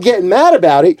 The people getting mad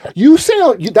about it,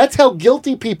 that's how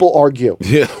guilty people argue.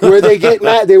 Yeah. Where they get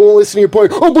mad, they won't listen to your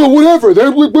point. Oh, but whatever.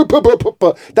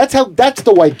 That's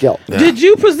the white guilt. Did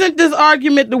you present this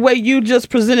argument the way you just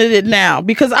presented it now?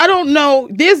 Because I don't know.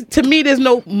 To me, there's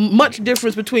no much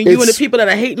difference between you and the people that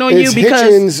are hating on you. It's Because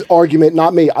Hitchens' argument,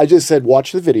 not me. I just said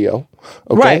watch the video.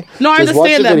 Okay? right? No, I Just watch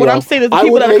understand the that. What video. I'm saying is the I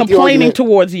people that wouldn't are make the complaining argument-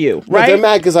 towards you, But right? they're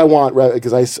mad because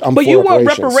I'm But for you want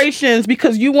reparations. reparations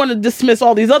because you want to dismiss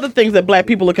all these other things that black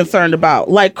people are concerned about,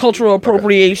 like cultural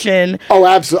appropriation. Oh,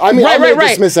 absolutely. I mean, Right, I may right.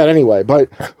 dismiss that anyway, but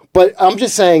I'm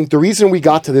just saying the reason we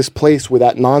got to this place where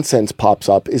that nonsense pops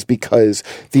up is because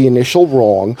the initial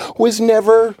wrong was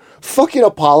never fucking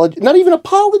not even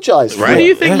apologized for. What do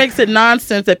you think makes it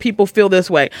nonsense that people feel this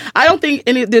way? I don't think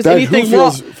there's That anything who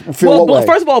wrong. feel what way?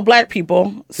 First of all, black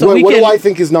people. So what do I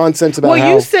think is nonsense about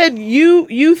how? you said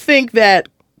you think that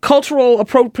cultural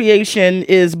appropriation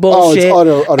is Oh, bullshit. it's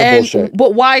utter and, bullshit.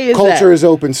 But why is culture that? is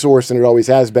open source and it always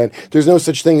has been. There's no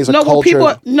such thing as a culture.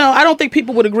 I don't think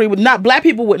people would agree with. Not black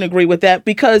people wouldn't agree with that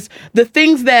because the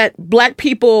things that black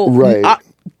people Right.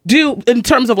 do in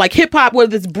terms of like hip hop,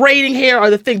 whether it's braiding hair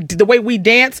or the way we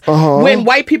dance, when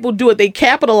white people do it, they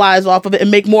capitalize off of it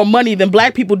and make more money than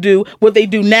black people do what they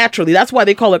do naturally. That's why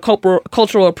they call it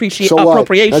cultural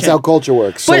appropriation. That's how culture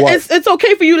works. But it's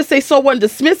okay for you to say so what and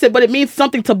dismiss it, but it means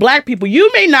something to black people.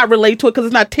 You may not relate to it because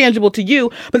it's not tangible to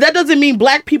you, but that doesn't mean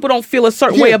black people don't feel a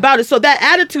certain way about it. So that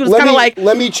attitude is kind of like,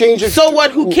 let me change it. So what?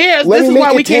 Who cares? Let This me is make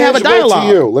why it we can't have a tangible to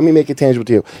dialogue. you. Let me make it tangible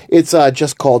to you. It's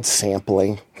just called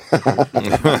sampling.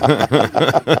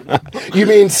 You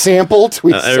mean sampled?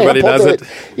 We Everybody sampled does it?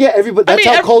 Yeah, everybody. That's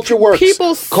how culture works.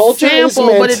 People culture sample, is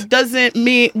meant, but it doesn't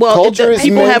mean Culture is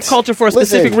people meant- have culture for a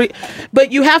specific reason.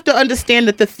 But you have to understand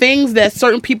that the things that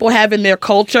certain people have in their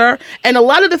culture, and a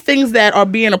lot of the things that are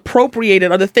being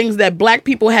appropriated, are the things that black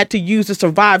people had to use to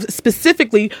survive,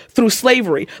 specifically through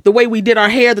slavery. The way we did our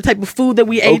hair, the type of food that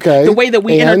we ate, Okay. the way that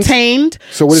we And? entertained.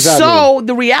 So what does that So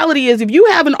the reality is, if you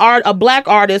have a black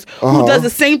artist who does the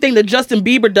same thing that Justin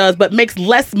Bieber does, but makes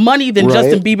less money than Right.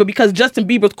 Justin Bieber because Justin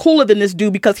Bieber's cooler than this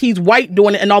dude because he's white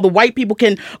doing it, and all the white people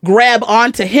can grab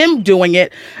onto him doing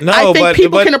it. No, I think but-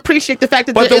 people but- can appreciate the fact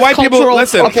that but there the is white people- cultural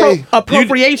listen,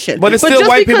 appropriation. but it's still just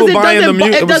white because people buying the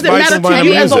it doesn't buying matter to the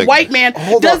you as a music. white man.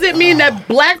 Doesn't mean that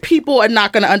black people are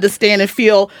not going to understand and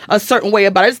feel a certain way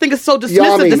about it. I just think it's so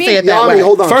dismissive to say it that way.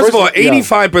 hold on. First of all,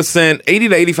 85%, 80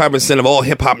 to 85% of all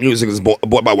hip hop music is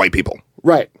bought by white people.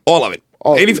 Right. All of it.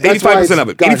 Oh, 85% of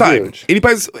it. got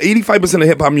 85% of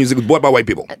hip hop music is bought by white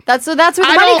people. That's where the I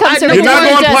money don't- comes I from. know You're not it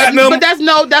going does, platinum. But that's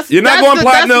You're not that's going the-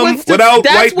 platinum that's what without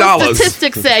that's white what dollars.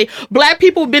 Statistics say black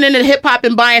people have been into hip hop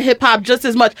and buying hip hop just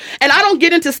as much. And I don't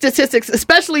get into statistics,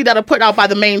 especially that are put out by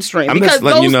the mainstream, I'm because just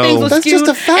letting those you know. things are That's skewed.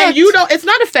 just a fact. And you don't. It's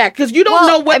not a fact because you don't Well,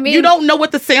 know what I mean- you don't know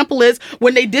what the sample is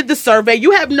when they did the survey.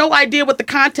 You have no idea what the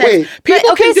context. Wait. People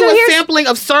But, okay, can do so a here's- sampling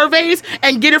of surveys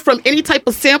and get it from any type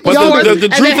of sample But the- source, the and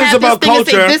truth then is have about this thing and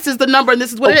say, culture. this is the number and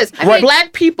this is what it is. Right.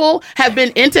 Black people have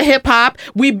been into hip hop.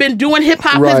 We've been doing hip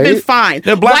hop. Has been Right. fine.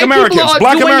 They're black White people Americans. are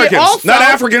Black doing it Americans. also. Not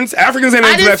Africans. Africans ain't I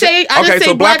into didn't that say. shit. I didn't say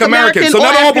so black Americans. So or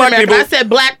not all black African people. American. I said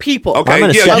black people. Okay, I'm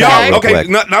gonna yeah, step young, out real okay,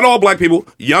 quick. not all black people.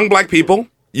 Young black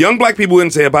people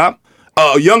into hip hop.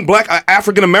 young black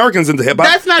African Americans into hip hop.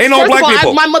 That's not ain't true. no black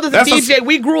people. My mother's a DJ.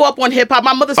 We grew up on hip hop.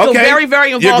 My mother's still Okay. very, very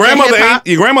involved Your grandmother in hip hop. ain't.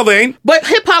 Your grandmother ain't. But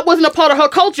hip hop wasn't a part of her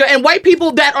culture, and white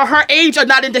people that are her age are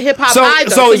not into hip hop either.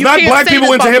 So it's you not can't black say people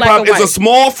this into about hip black hop. and It's a white.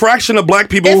 small fraction of black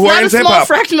people who are into It's hip not a small hop.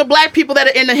 fraction of black people that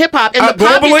are into hip hop, and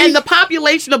globally? and the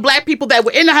population of black people that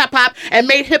were into hip hop and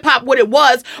made hip hop what it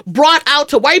was brought out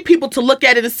to white people to look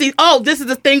at it and see, oh, this is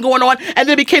a thing going on, and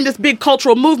then it became this big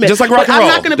cultural movement. Just like rock and roll. I'm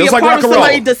not going to be Just a like part rock of and roll.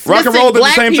 somebody Rock and roll dismissing did the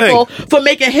black same people thing. for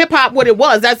making hip hop what it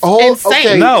was. That's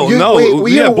insane. okay.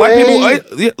 Black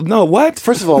people. No, what?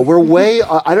 First of all, we're way.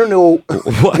 I don't know.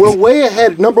 We're way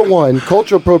ahead. Number one,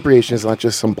 cultural appropriation is not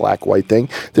just some black-white thing.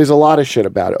 There's a lot of shit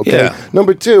about it. Okay. Yeah.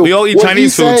 Number two, We all eat what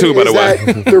Chinese he food said too, by is the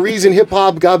way. that the reason hip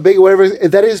hop got big, whatever,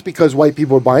 that is because white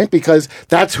people were buying it, because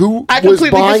that's who I was completely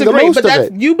buying the disagree, most but of that's,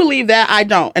 it. you believe that, I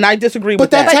don't, and I disagree But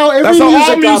with that. that's how every That's how all music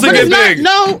got music But get big. it's big.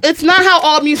 not. No, it's not how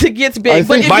all music gets I big.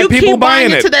 But think if white you people keep buying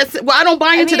buying into it. that, well, I don't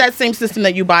buy into mean- that same system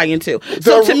that you buy into.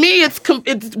 So to me, it's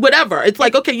whatever. It's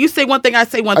like, okay, you say one thing, I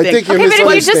say one I thing. think you're Okay, but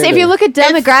if you look at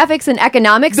misunderstanding. demographics and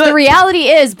economics, the reality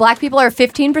is black people are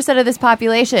 15% of this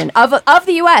population of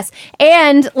the U.S.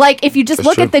 And like, if you just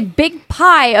look at the big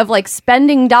pie of like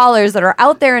spending dollars that are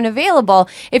out there and available,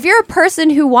 if you're a person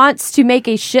who wants to make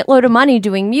a shitload of money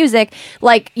doing music,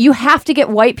 like you have to get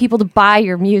white people to buy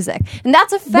your music, and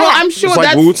that's a fact. Well, I'm sure Just like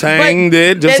that's Wu-Tang but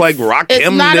did, just it's- like Rakim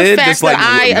it's not did, a fact just like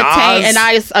that I Nas. attain and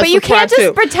I But you can't just subscribe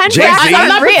to. pretend Jay-Z. facts I'm aren't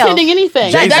not real. pretending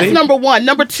anything. Jay-Z. That's number one.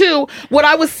 Number two, what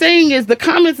I was saying is the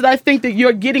comments that I think that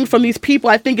you're getting from these people,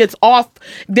 I think it's off.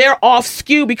 They're off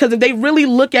skew, because if they really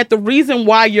look at the reason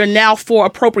why you're now for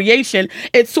appropriation,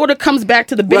 it sort of comes back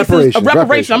to the basis of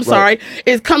reparation. I'm sorry.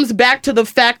 It comes back to the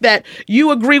fact that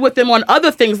you agree with them on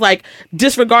other things like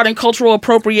disregarding cultural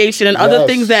appropriation and other Yes.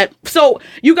 things that. So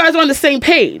you guys are on the same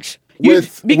page.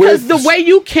 With The way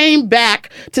you came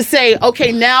back to say,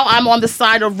 okay, now I'm on the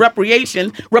side of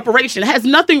reparation has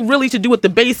nothing really to do with the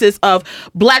basis of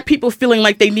black people feeling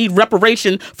like they need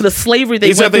reparation for the slavery they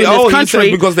went through in this country. He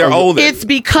said because they're older. It's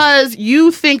because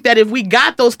you think that if we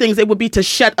got those things, it would be to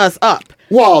shut us up.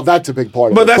 Well, that's a big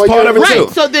part of it. But that's part of it, Right. too.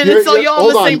 So then, you're on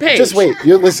hold the same page. Just wait.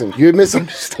 You're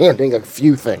misunderstanding a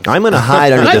few things. I'm going to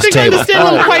hide under I this think I table. understand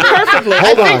them quite perfectly.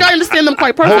 Hold I think on. I understand them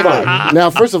quite Hold perfectly. on. Now,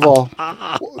 first of all,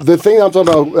 the thing I'm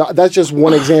talking about, that's just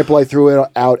one example I threw it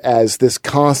out as this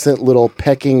constant little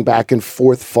pecking back and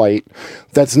forth fight.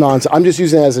 That's nonsense. I'm just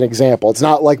using it as an example. It's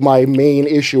not like my main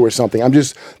issue or something.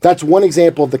 That's one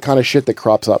example of the kind of shit that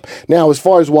crops up. Now, as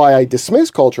far as why I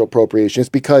dismiss cultural appropriation, it's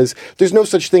because there's no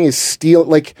such thing as steal.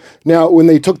 Like, now, when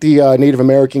they took the Native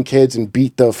American kids and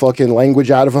beat the fucking language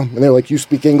out of them, and they're like, you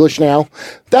speak English now?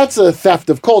 That's a theft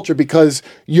of culture, because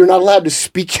you're not allowed to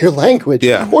speak your language.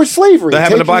 Yeah. Or slavery. That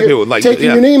happened to black people. Like, taking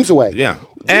yeah. your names away. Yeah.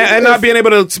 And not being able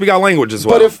to speak our language as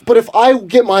well. But if I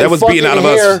get my That was fucking beaten out of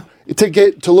us. hair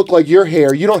to look like your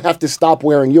hair, you don't have to stop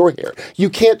wearing your hair. You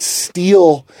can't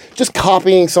steal just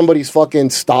copying somebody's fucking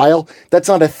style. That's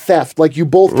not a theft. Like, you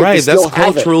both get to still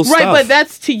have it. Right, but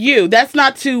that's to you. That's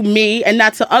not to me and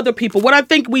not to other people. What I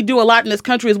think we do a lot in this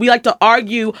country is we like to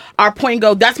argue our point and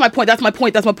go, that's my point, that's my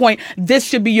point, that's my point. This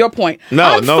should be your point. I'm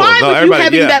fine with you everybody,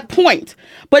 having yeah. that point.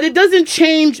 But it doesn't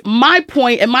change my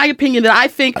point and my opinion that I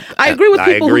think, I agree with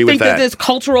people who think that there's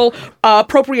cultural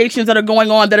appropriations that are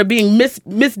going on that are being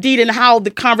misdeed in how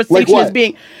the conversation Like what? is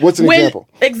being. What's an example?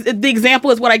 The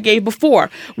example is what I gave before.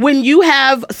 When you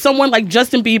have someone like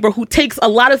Justin Bieber who takes a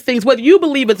lot of things, whether you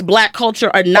believe it's black culture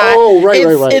or not,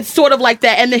 it's sort of like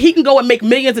that. And then he can go and make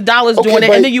millions of dollars doing it.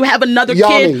 And then you have another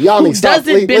kid who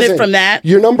doesn't benefit from that.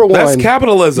 You're number one. That's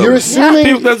capitalism. You're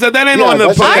assuming that ain't on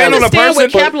the I understand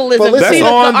what capitalism is. That's See,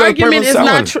 on the argument is selling.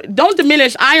 not true. Don't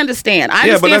diminish. I understand. I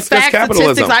Yeah, but understand that's facts,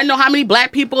 capitalism. statistics. I know how many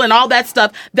black people and all that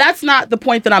stuff. That's not the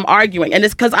point that I'm arguing. And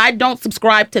it's because I don't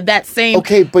subscribe to that same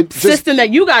system that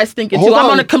you guys think into. I'm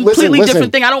on a completely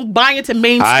different thing. I don't buy into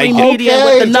mainstream media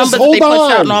with the numbers that they push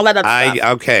out and all that other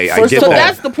stuff. I get so that.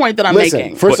 that's the point that I'm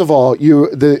making. First of all,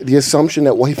 the assumption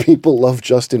that white people love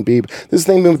Justin Bieber. This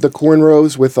thing with the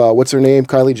cornrows with what's her name?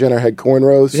 Kylie Jenner had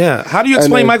cornrows. Yeah. How do you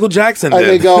explain Michael Jackson? And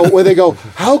they go,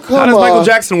 how come? How does Michael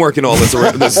Jackson work in all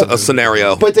this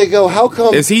scenario? But they go, how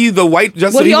come? Is he the white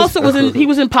Justin? Well, he also was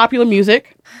in popular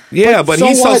music. Yeah, but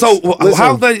he's so. Listen.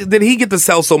 How did he get to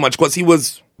sell so much? Because he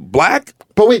was black?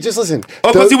 But wait, just listen.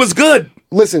 Oh, because he was good.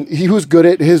 Listen, he was good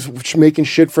at making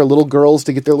shit for little girls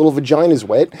to get their little vaginas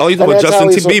wet. Oh, you're talking about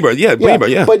Justin Bieber. Yeah, Bieber,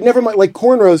 yeah. But never mind, like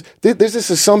cornrows, there's this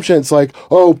assumption, it's like,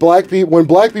 oh, when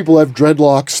black people have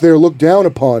dreadlocks, they're looked down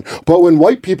upon. But when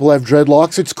white people have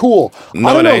dreadlocks, it's cool. No,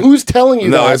 I don't know who's telling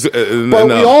you that. But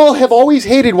we all have always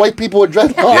hated white people with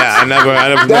dreadlocks. Yeah, I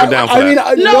never down for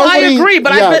that. I agree,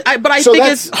 but I think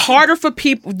it's harder for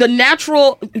people. The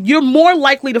natural, you're more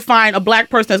likely to find a black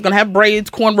person that's going to have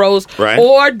braids, cornrows,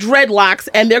 or dreadlocks,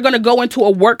 and they're going to go into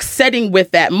a work setting with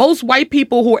that. Most white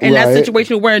people who are in that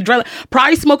situation wearing dreadlocks,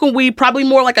 probably smoking weed, probably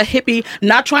more like a hippie,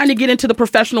 not trying to get into the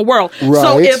professional world. Right.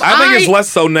 So if I think it's less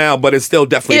so now, but it's still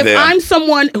definitely there. If I'm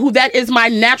someone who that is my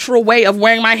natural way of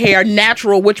wearing my hair,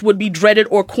 natural, which would be dreaded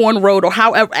or cornrowed or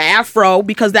however afro,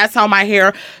 because that's how my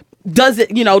hair does it,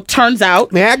 turns out.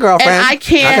 Yeah, girlfriend. And I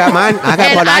can't. I got mine. I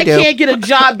got what I do. Can't get a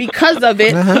job because of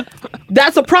it.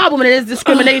 That's a problem, and it is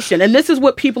discrimination. And this is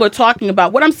what people are talking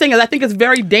about. What I'm saying is, I think it's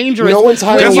very dangerous. No one's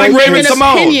hiring. Just like Raven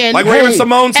Simone. Raven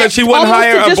Simone said she wouldn't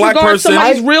hire a black person.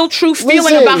 Somebody's real true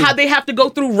feeling about how they have to go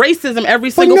through racism every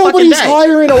single fucking day. But nobody's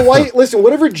hiring a white. Listen,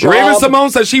 whatever job. Raven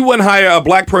Simone said she wouldn't hire a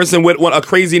black person with a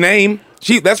crazy name.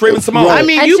 That's Raven Simone. I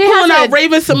mean, you pulling out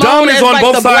Raven Simone Dumb is as on like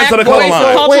both the sides black of the color voice,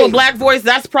 line. cultural black voice.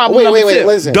 That's problem number two.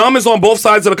 Listen. Dumb is on both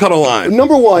sides of the color line.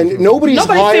 Number one, nobody's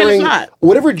hiring. Not.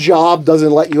 Whatever job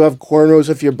doesn't let you have cornrows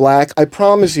if you're black, I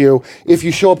promise you, if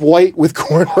you show up white with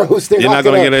cornrows, you're not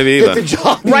going to get it either. Get the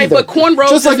job right, either. but cornrows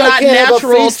Just is not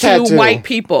natural to tattoo. white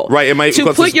people. Right, it might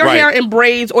to put your hair in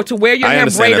braids or to wear your hair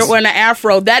braided or in an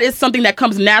afro. That is something that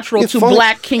comes natural to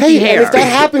black kinky hair. And if that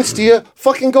happens to you,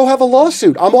 fucking go have a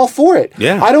lawsuit. I'm all for it.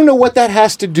 Yeah. I don't know what that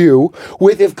has to do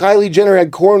with if Kylie Jenner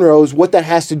had cornrows, what that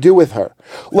has to do with her.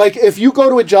 Like, if you go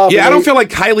to a job... Yeah, I don't feel like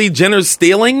Kylie Jenner's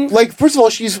stealing. Like, first of all,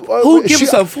 she's... Who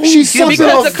gives a... Because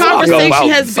the conversation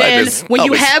has been, when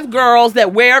you have girls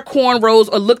that wear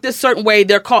cornrows or look this certain way,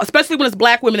 they're called, especially when it's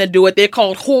black women that do it, they're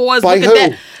called whores. By look who? At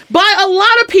that. By a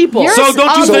lot of people. So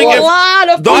don't you think... A lot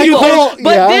of people.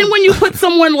 But then when you put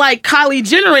someone like Kylie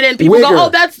Jenner in it, and people go, oh,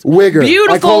 that's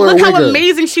beautiful. Look how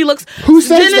amazing she looks. Who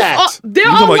says that? There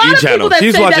are a lot of people that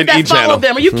say that follow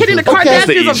them. Are you kidding? The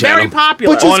Kardashians are very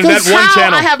popular. On that one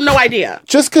channel. I have no idea.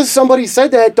 Just because somebody said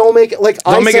that, don't make it like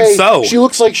don't make it so. She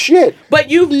looks like shit.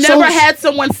 But you've never had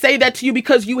someone say that to you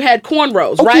because you had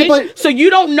cornrows, right? So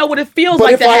you don't know what it feels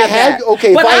like to have that.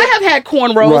 But I have had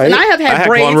cornrows and I have had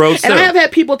braids and I have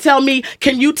had people tell me,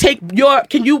 can you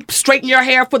straighten your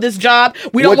hair for this job?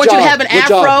 We don't want you to have an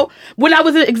afro. When I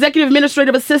was an executive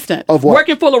administrative assistant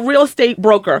working for a real estate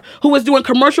broker who was doing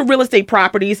commercial real estate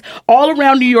properties all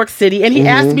around New York City, and he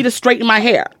asked me to straighten my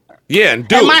hair. Yeah, and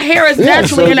my hair is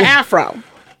naturally an afro.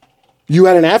 You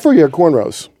had an afro or you had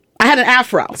cornrows? I had an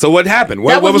afro. So what happened?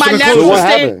 That was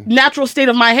my natural state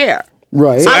of my hair.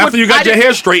 Right. So after you got your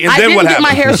hair straightened, then what happened?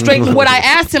 I didn't get my hair straightened. What I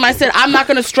asked him, I said, I'm not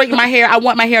going to straighten my hair. I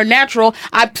want my hair natural.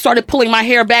 I started pulling my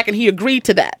hair back, and he agreed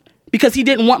to that. Because he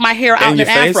didn't want my hair out in an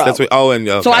afro. That's what,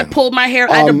 okay. So I pulled my hair.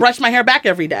 I had to brush my hair back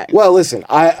every day. Well, listen,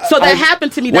 So that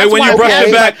happened to me. That's when you brushed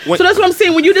it back. So that's what I'm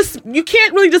saying. When you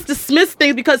can't really just dismiss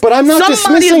things because I'm not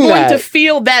somebody is going to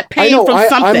feel that pain from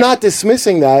something. I'm not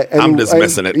dismissing that. I'm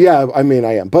dismissing it. Yeah, I mean,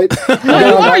 I am. But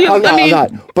I'm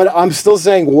not. But I'm still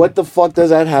saying, what the fuck does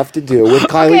that have to do with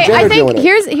Kylie Jenner doing it?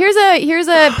 Here's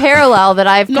a parallel that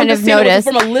I've kind of noticed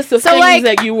from a list of things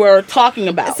that you were talking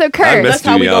about. So Kurt, that's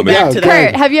how we go back to that.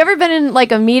 Kurt, have you ever been in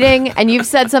like a meeting and you've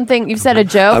said a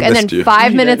joke, and then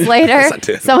 5 minutes later,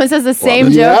 someone says the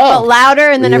same joke but louder,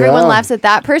 and then everyone laughs at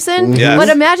that person? Yes. But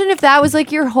imagine if that was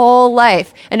like your whole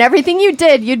life, and everything you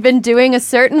did, you'd been doing a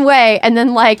certain way, and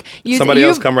then like somebody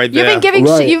else come right there.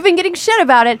 You've been getting shit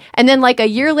about it, and then like a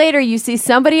year later, you see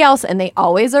somebody else, and they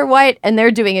always are white, and they're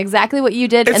doing exactly what you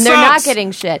did, and they're not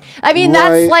getting shit. I mean,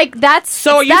 that's.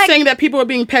 So are you saying that people are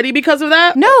being petty because of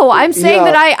that? No, I'm saying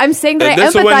that I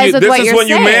empathize with what you're saying. This is when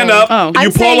you man up.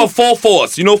 You pull a Full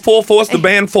Force. You know Full Force, the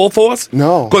band Full Force?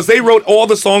 No. Because they wrote all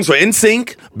the songs for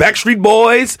NSYNC, Backstreet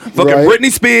Boys, fucking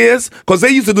Britney Spears, because they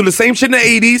used to do the same shit in the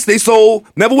 80s. They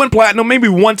never went platinum, maybe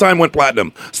one time went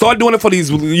platinum. Started doing it for these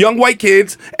young white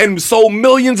kids and sold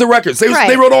millions of records.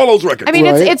 They wrote all those records. I mean,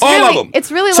 it's all really, of them. It's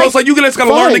really so it's like you just got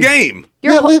to learn the game.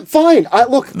 Fine.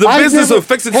 The business will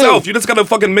fix itself. You just got to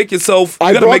fucking make yourself.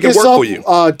 You got to make it work for you.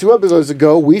 2 episodes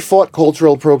ago, we fought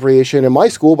cultural appropriation in my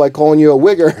school by calling you a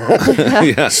wigger.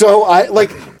 So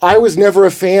I was never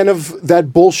a fan of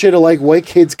that bullshit of like white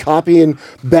kids copying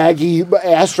baggy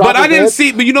ass. But I didn't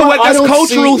see. But you know what? That's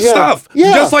cultural stuff.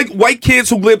 Yeah. Just like white kids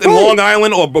who lived in Long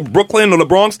Island or Brooklyn or the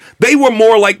Bronx, they were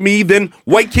more like me than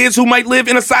white kids who might live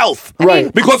in the South.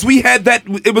 Right. Because we had that.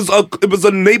 It was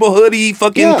a neighborhoody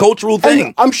fucking cultural thing.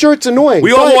 And I'm sure it's annoying.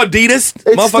 We all wore Adidas.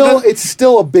 It's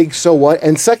still a big so what.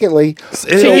 And secondly,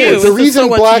 the reason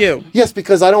black. Yes,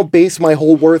 because I don't base my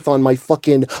whole worth on my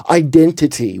fucking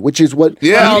identity, which is what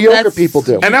mediocre people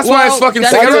do. And that's why it's fucking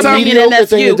that's every a time mediocre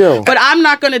thing to do. But I'm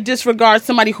not going to disregard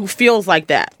somebody who feels like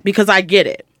that because I get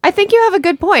it. I think you have a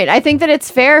good point. I think that it's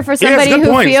fair for it's a somebody good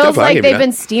who point. feels Steph, I like give they've you been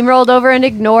steamrolled over and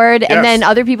ignored, Yes. and then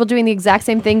other people doing the exact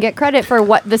same thing get credit for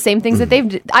what the same things that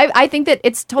they've. I think that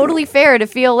it's totally fair to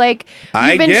feel like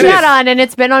I you've been get shat it. on and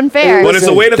it's been unfair. But it's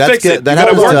a way to fix it. You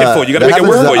gotta work it for you. You gotta make it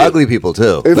work for you. Ugly people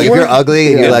too. If Like if we're- you're ugly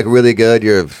and you're like really good,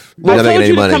 you're not making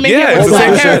any money. Yeah, it's the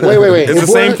same thing. Wait. It's If the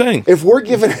same we're- thing. If we're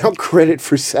giving out credit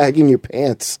for sagging your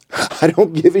pants, I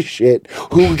don't give a shit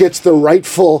who gets the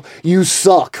rightful "you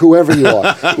suck," whoever you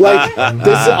are. Like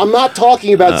this, I'm not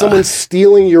talking about someone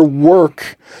stealing your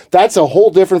work. That's a whole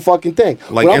different fucking thing.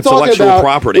 Like what I'm talking intellectual about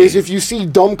property. is if you see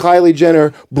dumb Kylie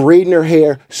Jenner braiding her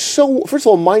hair. So first of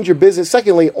all, mind your business.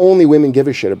 Secondly, only women give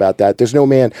a shit about that. There's no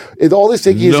man. All this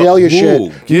Iggy Azalea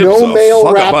shit. No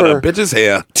male rapper. About a bitch's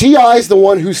hair. T.I.'s the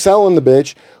one who's selling the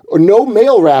bitch. Or no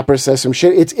male rapper says some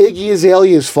shit. It's Iggy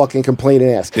Azalea's fucking complaining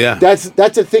ass. Yeah. That's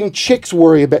a thing chicks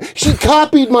worry about. She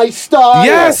copied my style.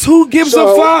 Yes, who gives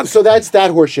a fuck? So that's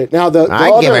that horse shit. Now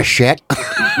I give a shit.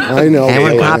 I know.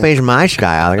 Anyone Caitlin. copies my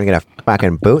style, they're gonna get a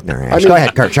fucking boot in their ass. I mean- Go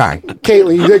ahead, Kurt. Sorry.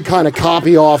 Caitlin, you did kind of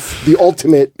copy off the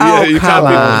ultimate. Oh, you come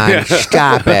copied- on. Yeah.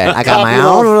 Stop it. I got my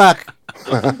Copy own look.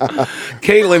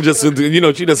 Caitlyn just,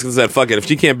 she just said, fuck it. If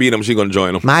she can't beat him, she's going to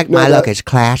join him. My look is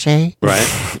classy.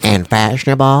 Right. And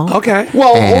fashionable. Okay.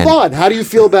 Well, And- hold on. How do you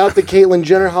feel about the Caitlyn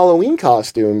Jenner Halloween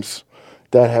costumes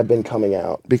that have been coming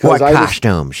out? What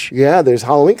costumes? Yeah, there's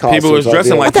Halloween costumes. People was out dressing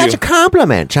there. like But that's you. a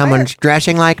compliment. Someone's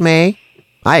dressing like me.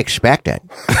 I expect it.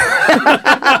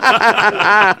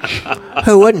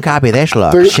 Who wouldn't copy this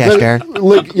look, sister?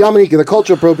 Look, Yamanika, the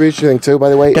cultural appropriation thing too, by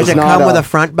the way, Does is it not come with a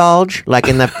front bulge? Like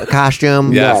in the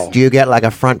costume? Yes. Do you get like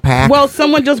a front pack? Well,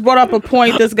 someone just brought up a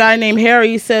point. This guy named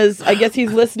Harry says, I guess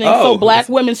he's listening. Oh. So black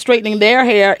women straightening their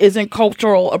hair isn't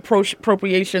cultural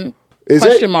appropriation? Is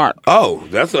Question it? mark. Oh,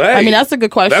 that's I mean, that's a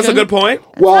good question. That's a good point.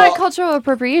 It's not cultural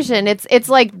appropriation. It's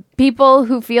like people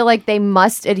who feel like they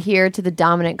must adhere to the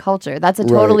dominant culture. That's a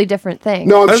totally different thing.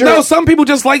 No, I'm sure. No, some people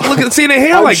just like seeing their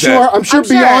hair I'm like sure. that. I'm sure I'm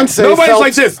sure. Beyonce. Nobody's felt,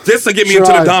 like this. This will get me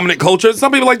into the dominant culture.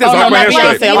 Some people like this. Oh, I no, have my hair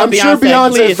not straight. Beyonce. I love I'm sure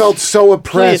Beyonce please. felt so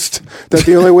oppressed that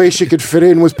the only way she could fit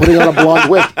in was putting on a blonde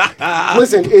wig.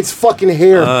 Listen, it's fucking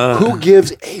hair. Who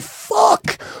gives a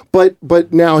fuck?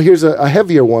 But now here's a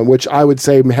heavier one, which I would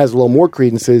say has a little more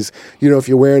credence. Is if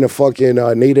you're wearing a fucking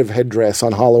native headdress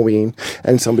on Halloween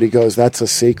and somebody goes, "That's a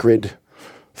sacred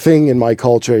thing in my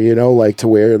culture," like to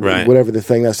wear whatever the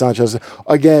thing. That's not just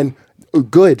again.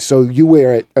 Good, so you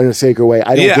wear it in a sacred way.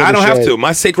 I don't. Yeah, give I a don't have shit. to.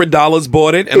 My sacred dollars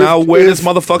bought it, and If- I'll wear this if-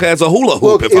 motherfucker as a hula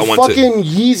hoop Look, if I want to. fucking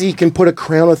Yeezy can put a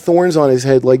crown of thorns on his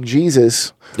head like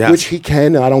Jesus, Yes. which he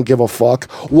can, and I don't give a fuck.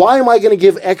 Why am I going to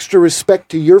give extra respect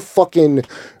to your fucking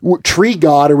tree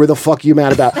god or where the fuck you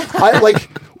mad about?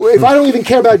 If I don't even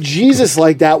care about Jesus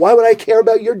like that, why would I care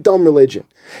about your dumb religion?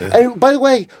 And by the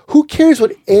way, who cares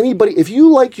what anybody, if you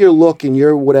like your look and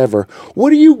your whatever, what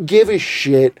do you give a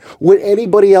shit what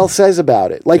anybody else says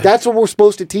about it? Like, that's what we're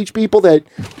supposed to teach people, that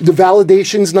the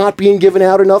validation's not being given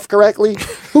out enough correctly?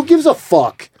 Who gives a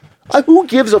fuck? Who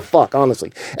gives a fuck,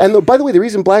 honestly? And by the way, the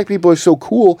reason black people are so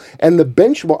cool, and the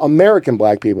benchmark, American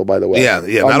black people, by the way. Yeah,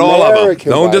 not all of them.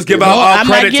 American Don't black just give people. out all I'm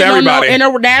not credit to getting on no everybody.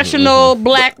 international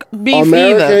black beef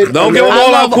American- either. Don't give them I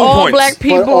all love our cool all points. black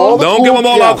people. all the Don't give them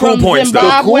all our cool From points, though. The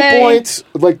cool Zimbabwe. points,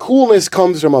 like coolness,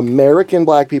 comes from American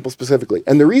black people specifically.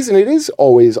 And the reason it is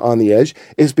always on the edge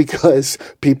is because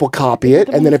people copy it,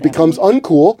 and then it becomes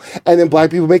uncool, and then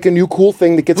black people make a new cool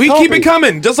thing that gets We copied. keep it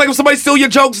coming. Just like if somebody steal your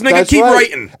jokes, nigga, That's keep right.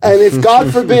 writing. And if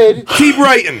God forbid, Keep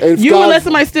writing. if You God, will let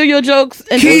somebody steal your jokes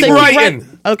and Keep just say, writing.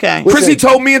 Okay. Chrissy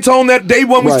told me and Tone that day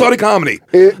one we Right. started comedy.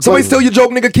 but- Somebody steal your joke,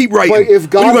 nigga, keep writing. but if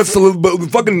God- What, you gonna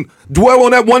fucking dwell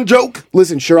on that one joke?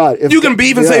 listen, Sherrod, if You can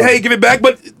beef and say, hey, give it back,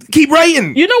 but keep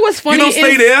writing. You know what's funny don't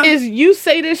stay there. is you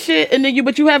say this shit and then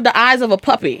you have the eyes of a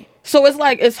puppy. So it's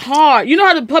like it's hard. You know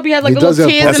how the puppy has like He a does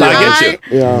little have tears in the puppy. That's eye?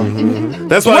 how I get yeah.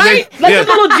 That's why I Right? think. Like the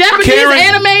little Japanese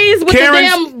animes with the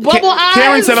damn bubble eyes.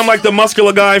 Karen said I'm like the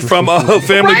muscular guy from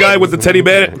Family Right? Guy with the teddy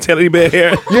bear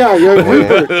hair. Yeah,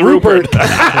 Rupert.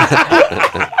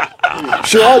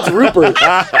 Sherrod's Rupert.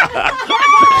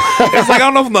 It's like,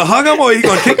 I don't know if I'm going to hug him or he's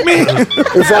going to kick me.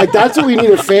 In fact, that's what we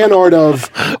need a fan art of.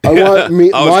 I want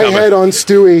my head on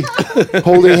Stewie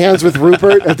holding hands with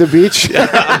Rupert at the beach.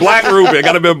 Black Rupert.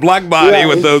 Got to be a black body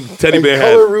with the teddy bear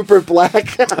head. Color Rupert black.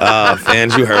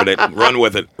 Fans, you heard it. Run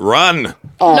with it. Run.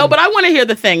 No, but I want to hear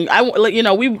the thing.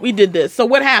 We did this. So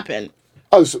what happened?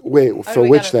 Oh, so wait, for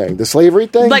which thing? The slavery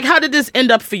thing? Like, how did this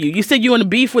end up for you? You said you were in a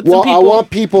beef with some people. I want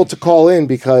people to call in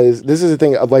because this is the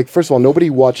thing. Like, first of all, nobody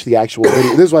watched the actual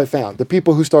video. This is what I found. The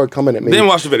people who started coming at me didn't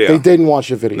watch the video. They didn't watch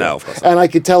the video. No, of course not. And I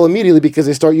could tell immediately because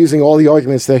they start using all the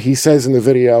arguments that he says in the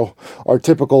video are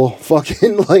typical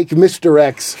fucking like Mr.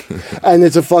 X, and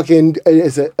it's a fucking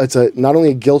it's a not only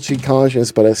a guilty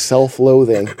conscience but a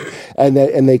self-loathing, and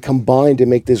they combine to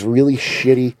make this really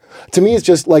shitty. To me, it's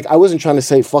just like I wasn't trying to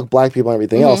say fuck black people and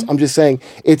everything else. I'm just saying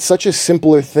it's such a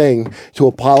simpler thing to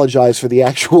apologize for the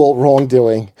actual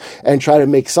wrongdoing and try to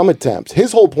make some attempt.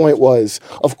 His whole point was,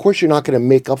 of course, you're not going to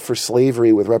make up for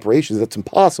slavery with reparations. That's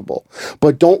impossible.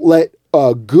 But don't let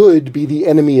good be the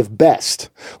enemy of best.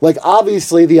 Like,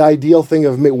 obviously, the ideal thing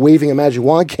of waving a magic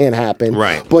wand can't happen.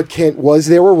 Right. But was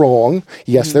there a wrong?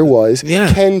 Yes, there was.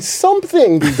 Yeah. Can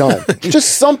something be done?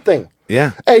 Just something.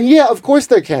 Yeah. And yeah, of course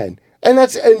there can. And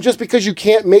just because you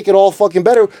can't make it all fucking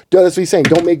better, that's what he's saying.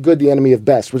 Don't make good the enemy of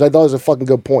best, which I thought was a fucking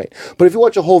good point. But if you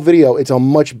watch a whole video, it's a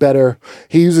much better.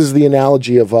 He uses the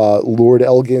analogy of Lord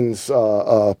Elgin's.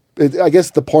 I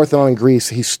guess the Parthenon in Greece,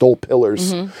 he stole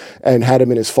pillars and had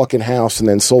them in his fucking house and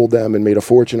then sold them and made a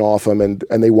fortune off them and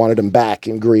they wanted them back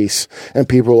in Greece. And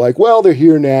people were like, well, they're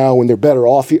here now and they're better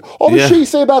off. All the shit you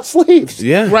say about slaves.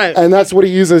 Yeah. Right. And that's what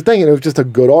he used as a thing. And it was just a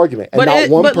good argument. And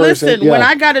but listen, when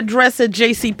I got a dress at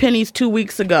JCPenney's 2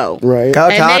 weeks ago. Right. Go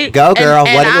girl.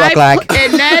 What did it look like?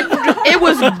 And that, it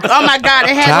was, oh my God,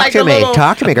 it had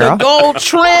Talk to me, girl. The gold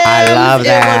trim. I love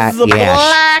that. It was the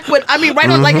black with, right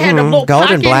on, like it had a little gold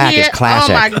pocket and black here. is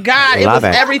classic. Oh my God, it was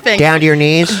everything. Down to your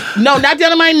knees? No, not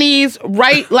down to my knees.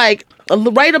 Right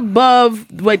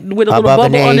above, with a little above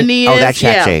bubble on the knee. Oh, that's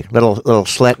sexy. Little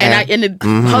slit there. And it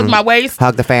hugged my waist.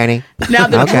 Hug the fanny. Now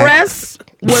the dress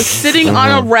was sitting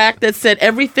on a rack that said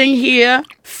everything here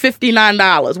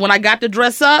 $59. When I got the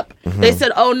dress up, they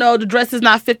said, "Oh no, the dress is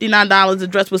not $59. The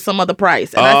dress was some other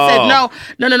price." And I said,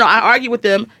 "No." I argued with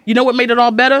them. You know what made it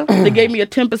all better? They gave me a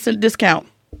 10% discount.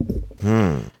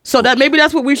 So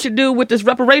that's what we should do with this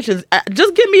reparations.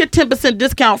 Just give me a 10%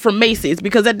 discount from Macy's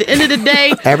because at the end of the day,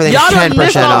 y'all don't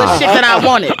miss all the shit that I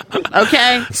wanted.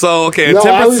 Okay. So a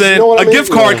 10%, a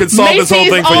gift card could solve Macy's this whole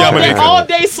thing for Yamanika. All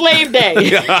day slave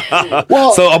day.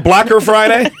 Well, so a Blacker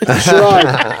Friday.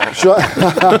 Sure.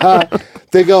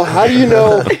 They go, how do you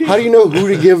know who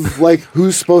to give, like,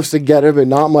 who's supposed to get him and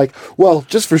not? I'm like, well,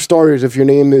 just for starters, if your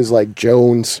name is like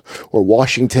Jones or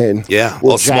Washington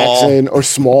or Jackson or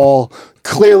Small,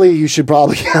 clearly you should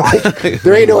probably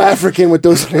there ain't no African with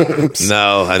those names.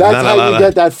 No. That's how you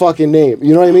get that fucking name.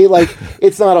 You know what I mean? Like,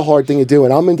 it's not a hard thing to do.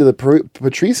 And I'm into the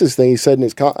Patrice's thing he said in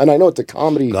his, and I know it's a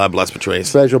comedy. God bless Patrice.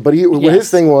 Special. But what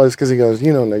his thing was, because he goes,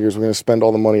 niggers, we're going to spend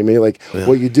all the money on me. Like,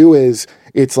 what you do is,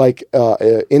 it's like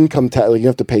income tax. Like you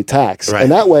have to pay tax, and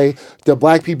that way, the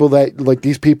black people that like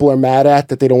these people are mad at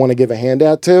that they don't want to give a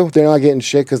handout to, they're not getting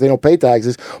shit because they don't pay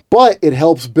taxes. But it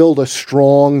helps build a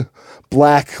strong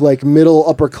black, like middle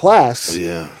upper class.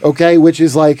 Yeah. Okay, which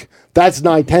is like that's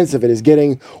 9/10 of it is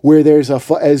getting where there's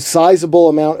as sizable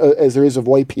amount as there is of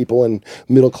white people in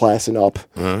middle class and up.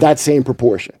 That same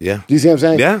proportion. Yeah. Do you see what I'm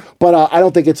saying? Yeah. But I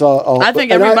don't think it's I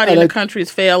think everybody in the country is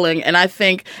failing, and I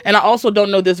also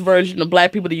don't know this version of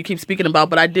black people that you keep speaking about.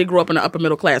 But I did grow up in an upper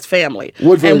middle class family.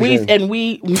 What version? And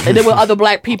there were other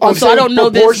black people, so I don't know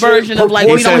this version of like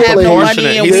we don't have no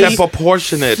money and he said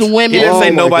proportionate. Swimming. He didn't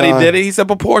say nobody did it. He said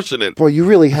proportionate. Boy, you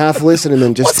really half listen and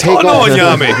then just What's take going off. on,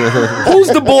 Yami? Who's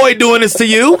the boy doing this to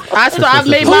you? I've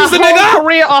made my whole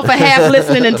career off of half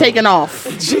listening and taking off.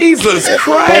 Jesus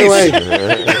Christ! By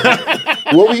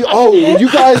the way,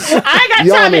 you guys? I ain't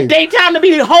got time in daytime to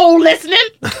be whole listening.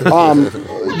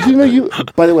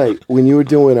 By the way, when you were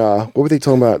doing what were they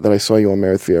talking about that I saw you on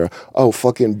Meredith Vieira? Oh,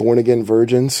 fucking born again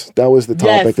virgins. That was the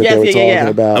topic that they were talking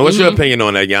about. And what's your opinion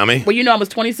on that, Yami? Well, I was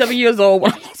 27 years old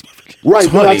when I lost my virginity.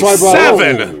 Right, no, that's why I brought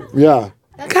it up. Yeah.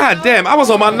 God damn, I was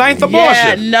on my 9th abortion.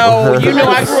 Yeah, no, I grew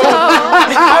up.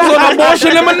 I was on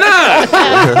abortion number 9.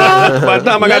 By the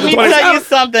time I got to 27. Let me tell you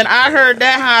something. I heard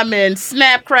that hymen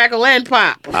snap, crackle, and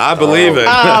pop. I believe it.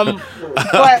 But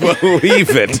I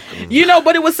believe it.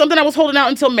 But it was something I was holding out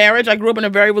until marriage. I grew up in a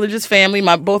very religious family.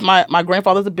 My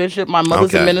grandfather's a bishop, my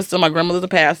mother's a minister, my grandmother's a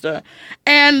pastor,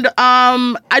 and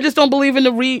I just don't believe in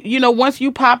the once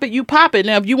you pop it, you pop it.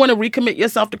 Now, if you want to recommit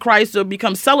yourself to Christ or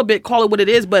become celibate, call it what it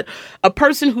is. But a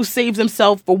person who saves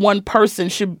himself for one person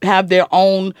should have their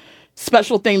own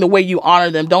special thing, the way you honor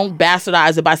them. Don't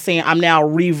bastardize it by saying I'm now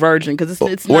re-virgin, because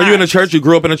it's not. Were you in a church? You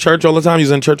grew up in a church all the time? You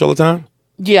was in church all the time?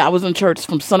 Yeah, I was in church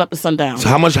from sun up to sundown. So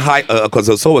how much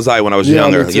because so was I when I was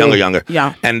younger.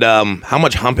 Yeah. And how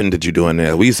much humping did you do in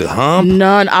there? We used to hump?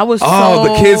 None. I was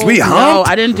the kids, we humped?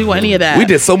 No, I didn't do any of that. We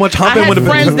did so much humping. I had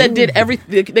friends that did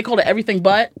everything. They called it everything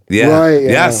but. Yeah. Right, yeah.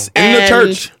 Yes. In the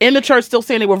church. In the church, still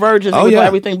saying they were virgins. They would do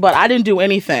everything but. I didn't do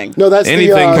anything. No, that's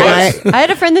anything but. I had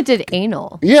a friend that did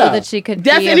anal. Yeah. So that she could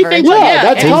That's be anything a but. virgin. Yeah,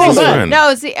 that's common.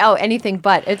 No, anything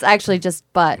but. It's actually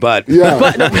just butt. But. Yeah.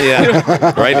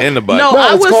 Yeah. Right in the butt. No,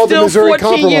 I it's was called the still Missouri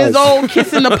 14 years Compromise. old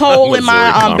kissing the pole in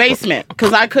my Missouri basement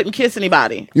because I couldn't kiss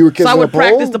anybody. You were kissing so I would a pole?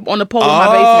 practice on the pole in my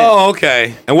basement. Oh,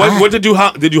 okay. And what did you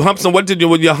hump? Did you hump some? What did you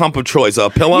with your hump of choice? A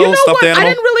pillow, You know stuffed what? animal? I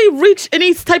didn't really reach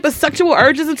any type of sexual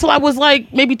urges until I was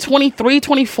like maybe 23,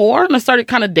 24, and I started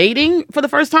kind of dating for the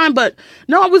first time. But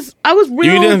no, I was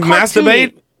real. You didn't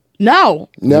cartoony. masturbate? No.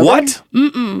 Never? What?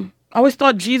 I always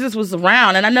thought Jesus was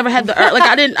around, and I never had the like.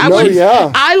 I didn't.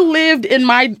 I lived in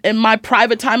my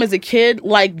private time as a kid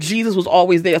like Jesus was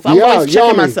always there. So I'm always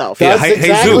checking myself. That's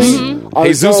exactly. Jesus. I was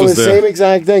Jesus telling was the there. same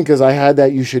exact thing because I had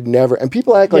that. You should never. And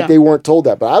people act like they weren't told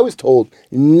that, but I was told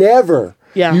never.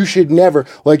 Yeah. You should never.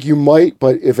 Like you might,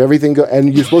 but if everything go,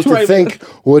 and you're supposed to Right. think,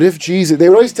 what if Jesus? They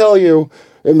would always tell you.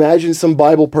 Imagine some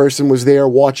Bible person was there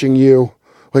watching you.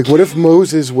 Like, what if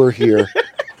Moses were here?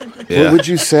 What would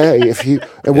you say if he?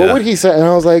 And what would he say? And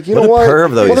I was like, you know what?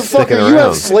 Perv, though, he's Motherfucker, sticking you have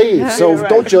around. slaves, so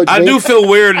don't judge me. I do feel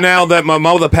weird now that my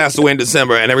mother passed away in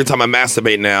December, and every time I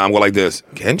masturbate now, I'm going like this.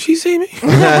 Can she see me?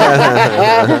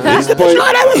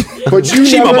 But you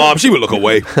She never, my mom. She would look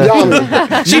away.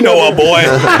 Yeah, She know her boy.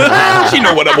 She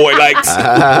know what a boy likes.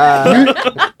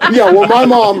 well, my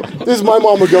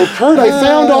mom, would go, Kurt, I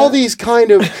found all these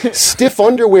kind of stiff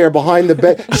underwear behind the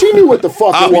bed. She knew what the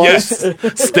fuck it was.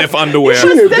 Yes. Stiff underwear.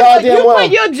 She knew goddamn You well.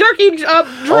 put your jerky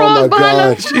Oh drawers my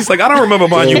behind God. She's like, I don't remember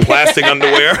buying you plastic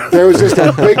underwear. There was just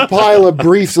a big pile of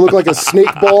briefs that looked like a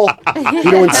snake ball. You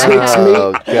know when snakes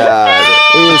Oh, meet? God.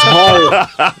 It was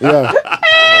hard.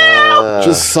 Yeah.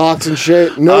 Just socks and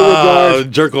shit. No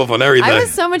regard. Jerk off on everything. I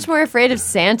was so much more afraid of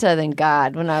Santa than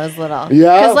God when I was little.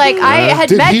 Yeah? Because, like, I had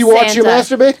Did met he watch Santa. you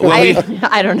masturbate?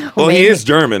 I don't know. Well, he maybe. is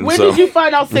German, When so. did you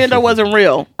find out Santa wasn't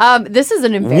real? This is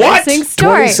an embarrassing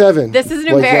story. 27. This is an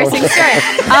Like, embarrassing story.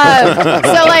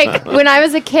 So, like, when I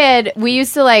was a kid, we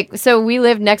used to, like, so we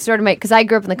lived next door to because I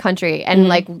grew up in the country and,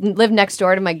 like, lived next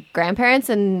door to my grandparents,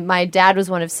 and my dad was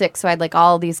one of 6, so I had, like,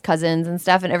 all these cousins and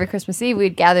stuff, and every Christmas Eve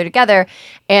we'd gather together,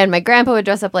 and my grandpa would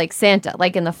dress up like Santa,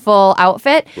 like in the full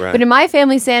outfit. Right. But in my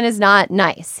family, Santa's not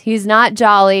nice. He's not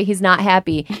jolly. He's not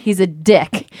happy. He's a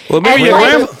dick. Well, maybe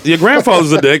And, your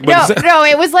grandfather's a dick, but no,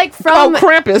 it was like from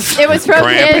Krampus. It was from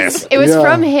Krampus. Yeah.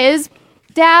 from his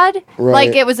dad. Right.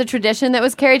 Like it was a tradition that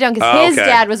was carried down because Oh, his okay.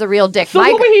 dad was a real dick. So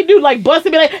what would he do? Like bust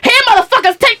and be like, "Hey,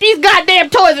 motherfuckers, take these goddamn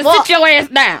toys and sit your ass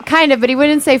down." Kind of, but he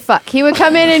wouldn't say fuck. He would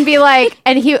come in and be like,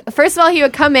 and he first of all he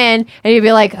would come in and he'd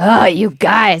be like, "Oh, you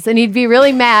guys," and he'd be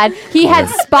really mad. He had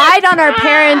spied on our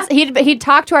parents. He'd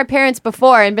talked to our parents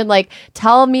before and been like,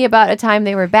 "Tell me about a time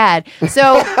they were bad."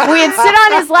 So we'd sit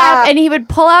on his lap and he would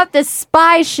pull out this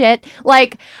spy shit.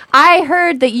 Like, I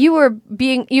heard that you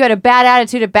had a bad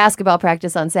attitude at basketball practice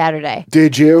on Saturday.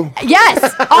 Did you?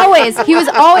 Yes, always. He was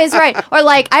always right. Or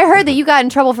like, I heard that you got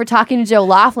in trouble for talking to Joe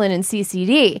Laughlin in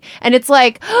CCD, and it's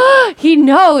like, he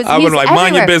knows. I would He's like,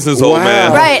 mind your everywhere. business, old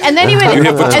man. Right, and then he would, You're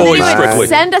here for and then toys he would strictly.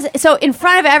 send us. So in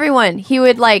front of everyone, he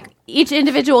would like each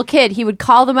individual kid. He would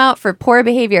call them out for poor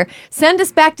behavior, send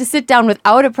us back to sit down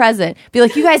without a present, be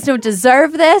like, "You guys don't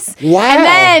deserve this." Wow. And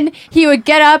then he would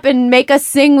get up and make us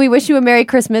sing "We Wish You a Merry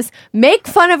Christmas," make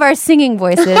fun of our singing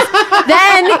voices.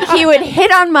 Then he would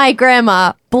hit on my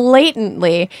grandma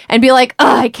blatantly and be like,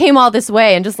 "Oh, I came all this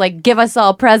way," and just like give us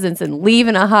all presents and leave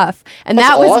in a huff. And That's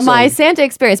that was awesome. my Santa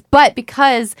experience. But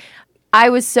because I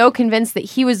was so convinced that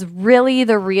he was really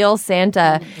the real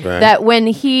Santa that when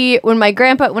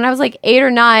I was like 8 or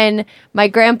 9, my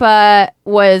grandpa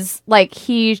was like,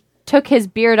 he took his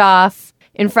beard off.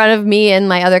 in front of me and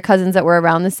my other cousins that were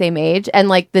around the same age. And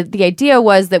like the idea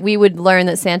was that we would learn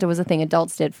that Santa was a thing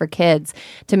adults did for kids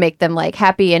to make them like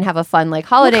happy and have a fun like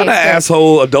holiday. What kind of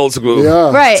asshole adults will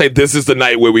Right. say this is the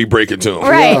night where we break it to them?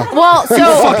 Right. Well, so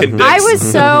Fucking dicks. I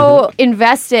was so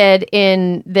invested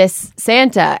in this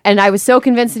Santa, and I was so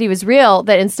convinced that he was real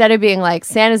that instead of being like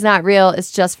Santa's not real,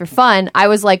 it's just for fun, I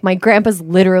was like, my grandpa's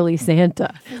literally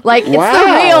Santa. Like it's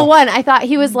the real one. I thought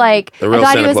he was like The real I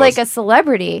thought Santa he was Claus. like a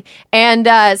celebrity, and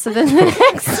so then the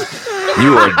next.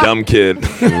 You are a dumb kid.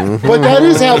 But that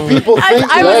is how people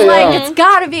think. I was like, it's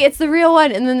gotta be, it's the real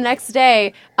one. And then the next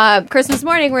day, Christmas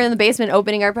morning, we're in the basement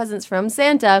opening our presents from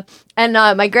Santa, and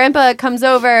my grandpa comes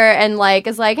over and like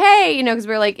is like, hey, you know, because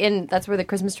we're like that's where the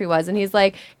Christmas tree was, and he's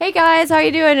like, hey guys, how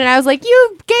you doing? And I was like,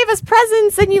 you gave us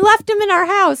presents and you left them in our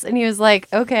house, and he was like,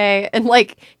 okay, and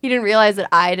like he didn't realize that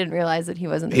I didn't realize that he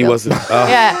wasn't. He real. wasn't.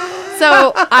 Yeah.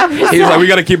 So I was He was like, we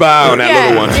got to keep an eye on that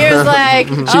little one. He was like,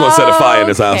 She gonna set a fire in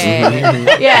this house.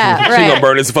 Yeah, right. She gonna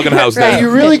burn this fucking house Right. down. You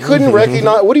really couldn't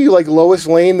recognize. What are you like, Lois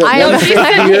Lane? That I know, never she 50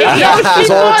 said- years? no, That's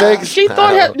all it takes. She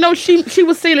thought she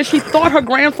was saying that she thought her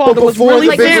grandfather was before really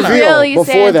the big Santa. reveal. Really Before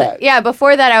Santa. that. Yeah,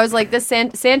 before that, I was like, this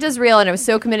Santa's real, and I was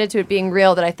so committed to it being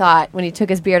real that I thought when he took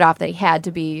his beard off that he had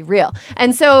to be real.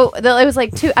 And so it was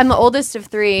like I'm the oldest of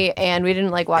three, and we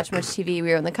didn't like watch much TV. We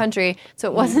were in the country, so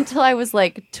it wasn't until I was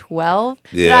like 12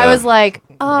 Yeah. that I was like,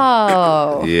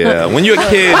 oh, Yeah, when you're a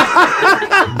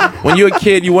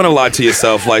kid, you want to lie to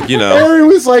yourself, like, you know. Aaron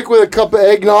was like with a cup of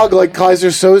eggnog, like Kaiser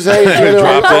Soze. And you're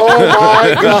like, Dropped it.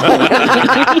 oh my god!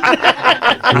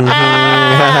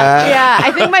 yeah.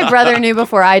 I think my brother knew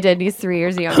before I did. He's 3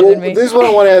 years younger Well, than me. this is what I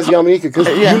want to ask Yamanika, because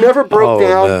you never broke Oh,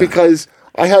 down man. because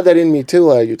I had that in me too.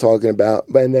 You're talking about,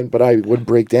 but I would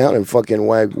break down and fucking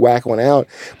whack one out.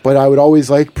 But I would always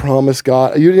like promise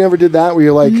God. You never did that where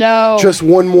you're like, No. just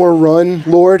one more run,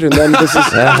 Lord, and then this is,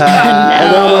 and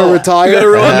then I'm gonna retire. You got a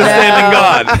real understanding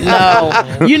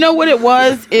God. No, you know what it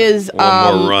was is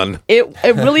One more run. It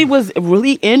really was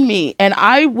really in me, and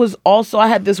I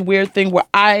had this weird thing where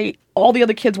all the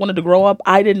other kids wanted to grow up.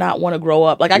 I did not want to grow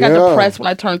up. Like I got depressed when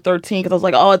I turned 13 because I was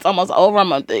like, oh, it's almost over.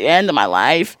 I'm at the end of my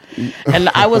life, and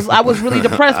I was really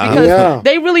depressed because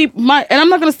they really and I'm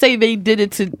not gonna say they did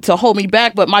it to hold me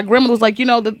back, but my grandmother was like, you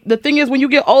know, the thing is when you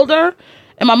get older.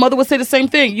 And my mother would say the same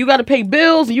thing. You got to pay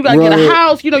bills and you got to get a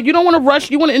house. You know, you don't want to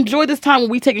rush. You want to enjoy this time when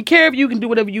we taking care of you. You can do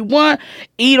whatever you want,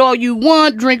 eat all you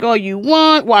want, drink all you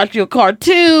want, watch your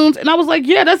cartoons. And I was like,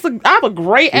 yeah, I have a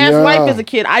great ass life as a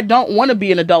kid. I don't want to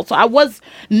be an adult. So I was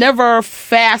never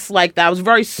fast like that. I was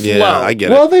very slow. Yeah, I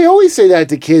get Well, it. they always say that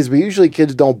to kids, but usually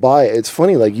kids don't buy it. It's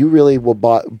funny, like you really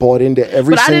bought into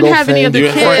every But I single didn't have thing. any other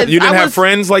kids. You didn't I have was-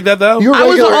 friends like that, though? You're I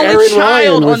was the regular only Aaron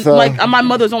child, Ryan with, like my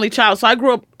mother's only child. So I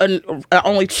grew up an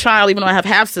only child, even though I have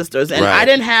half sisters, and Right. I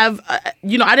didn't have, I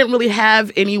didn't really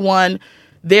have anyone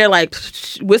there like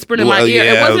whispering in my Well, ear.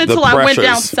 It yeah, wasn't the until I went down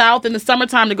pressures. south in the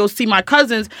summertime to go see my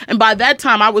cousins, and by that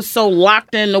time I was so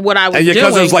locked into what I was And your doing.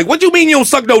 cousin was like, what you mean you don't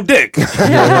suck no dick?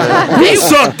 You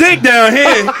suck dick down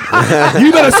here.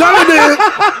 You better suck a dick.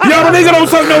 Y'all nigga don't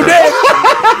suck no dick.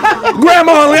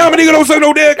 Grandma, y'all nigga don't suck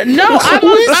no dick. No, I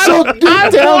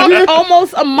walked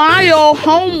almost a mile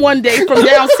home one day from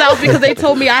down south because they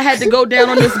told me I had to go down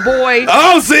on this boy.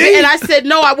 Oh, see? And I said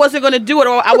no, I wasn't going to do it,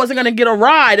 or I wasn't going to get a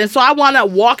ride. And so I wound up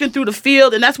walking through the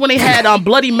field, and that's when they had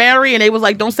Bloody Mary, and they was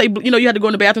like, don't say, you had to go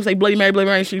in the bathroom and say Bloody Mary,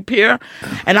 and she appear.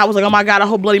 And I was like, oh my God, I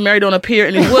hope Bloody Mary don't appear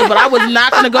in his wood. But I was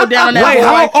not going to go down on that Wait, boy.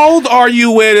 how old are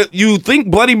you when you think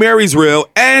Bloody Mary's real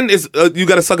and you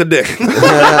got to suck a dick?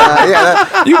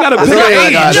 You got to pick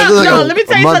an age. No, let me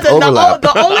tell you something.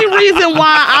 The only reason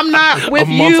why I'm not with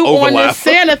A month you on overlap. this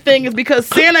Santa thing is because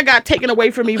Santa got taken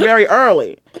away from me very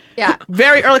early. Yeah.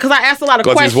 Very early, because I asked a lot of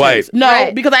 'Cause questions. he's white. No,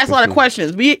 Right. because I asked a lot of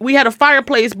questions. We had a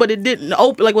fireplace, but it didn't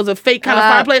open, like it was a fake kind of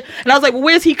fireplace. And I was like, well,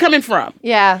 where's he coming from?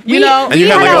 Yeah. You know? And you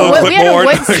had, like, a little we had a clipboard.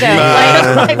 wood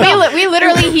stove. Like, we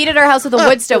literally heated our house with a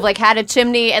wood stove, like had a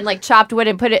chimney and like chopped wood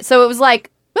and put it. So it was like,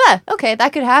 okay,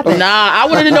 that could happen. Nah, I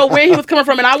wanted to know where he was coming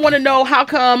from, and I want to know how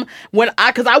come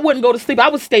because I wouldn't go to sleep. I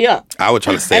would stay up. I would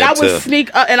try to stay And I up, would too.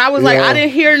 sneak up, and I was like, I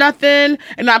didn't hear nothing,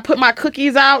 and I put my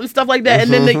cookies out and stuff like that.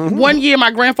 And then one year,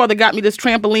 my grandfather got me this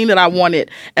trampoline that I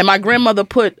wanted, and my grandmother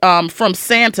put from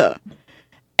Santa.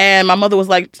 And my mother was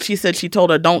like, she told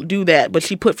her, don't do that. But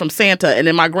she put from Santa. And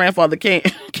then my grandfather came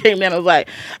down and was like,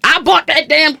 I bought that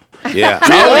damn Yeah.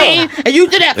 trampoline. And you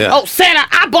did that. Yeah. Oh, Santa,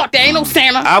 I bought that. Ain't no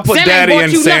Santa. I'll put Santa ain't Daddy bought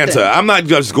and you Santa. nothing. I'm not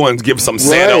just going to give some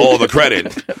Santa Right. all the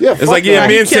credit. Yeah, It's fuck like, yeah, that.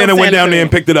 me He and killed Santa went Santa down too. there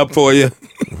and picked it up for you.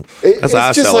 That's how I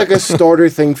It's just felt. like a starter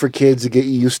thing for kids to get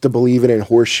you used to believing in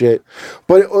horse shit.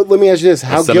 But let me ask you this: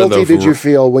 how said it guilty though did for- you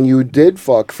feel when you did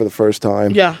fuck for the first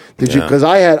time? Yeah. Did you? Yeah. Because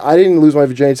I didn't lose my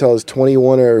virginity until I was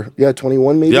 21 or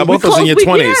 21 maybe. Yeah, both of us in your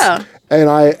 20s. Yeah.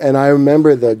 And I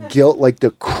remember the guilt, like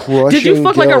the crushing. Did you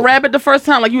fuck like a guilt. rabbit the first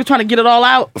time? Like you were trying to get it all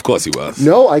out? Of course he was.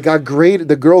 No, I got graded.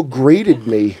 The girl graded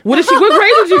me. What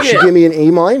grade did you She get? gave me an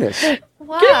A-.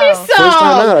 Wow. Give me some. First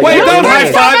time out, I Wait, got don't it.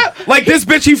 high five. Like this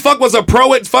bitch he fucked was a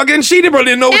pro at fucking. She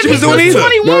didn't know what And she was he doing was either.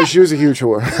 21. No, she was a huge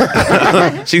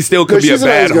whore. She still could No, be a she's a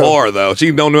bad nice girl. whore though.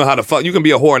 She don't know how to fuck. You can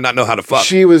be a whore and not know how to fuck.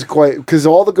 She was quite, because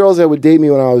all the girls that would date me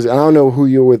when I don't know who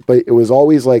you were with, but it was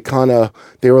always like kind of,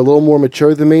 they were a little more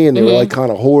mature than me, and they were like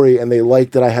kind of hoary, and they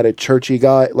liked that I had a churchy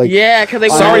guy. Like, Yeah, because they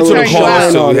Sorry wanted to the turn you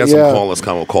callers out. too. We had some Yeah. callers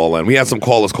call in. We had some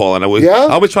callers call in. I Yeah?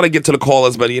 always try to get to the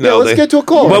callers, but you know, let's get to a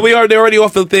call. But they're already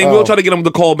off the thing. Oh. We'll try to get them to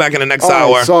call back in the next all right,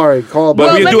 hour. sorry, call But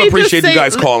back. we let do me just appreciate you say-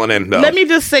 guys calling in, though. Let me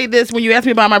just say this: when you asked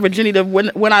me about my virginity,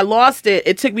 when I lost it,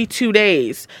 it took me 2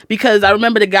 days because I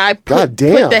remember the guy God put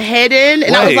damn. the head in,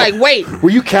 and I was Wait. like, "Wait, Were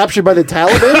you captured by the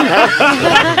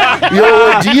Taliban?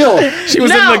 Your ordeal. She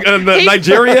was No, in he-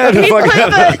 Nigeria. He put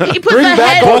the Bring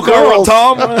back head. all Boko girls.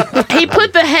 Haram. He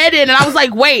put the head in, and I was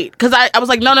like, "Wait," because I was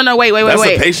like, "No, wait, That's a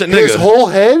wait." patient His nigga. whole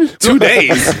head? 2 days.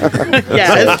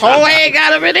 Yeah, his whole head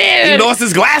got him in He there. lost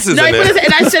his glasses No, in he put his, there.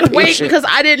 and I said, "Wait," because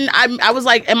I was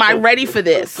like, "Am I ready for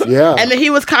this?" Yeah. And then he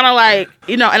was kind of like,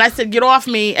 and I said, "Get off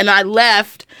me," and I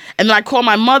left. And then I called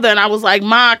my mother, and I was like,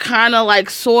 "Ma, kind of like,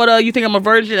 sorta. You think I'm a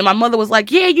virgin?" And my mother was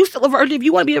like, "Yeah, you still a virgin if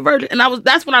you want to be a virgin." And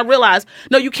that's when I realized,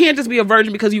 no, you can't just be a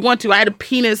virgin because you want to. I had a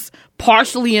penis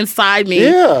partially inside me.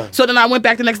 Yeah. So then I went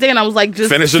back the next day, and I was like, just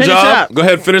Finish the it job. up. Go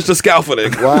ahead, finish the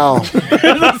scaffolding. Wow.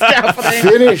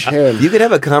 Finish him. You could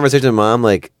have a conversation with mom,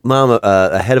 like, Mom,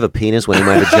 a head of a penis went in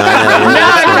my vagina.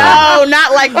 No,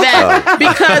 not like that.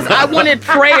 Because I wanted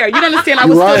prayer. You don't understand? I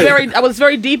was Right. I was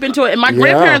very deep into it, and my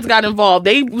grandparents got involved.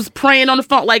 They was praying on the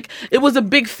phone, like it was a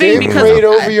big thing. They because prayed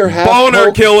over your half Boner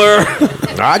pope. killer.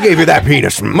 I gave you that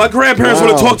penis. My grandparents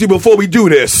want to talk to you before we do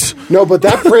this. No, but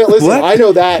that prayer, listen, What? I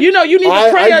know that. You know, you need to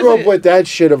pray I grew as up with that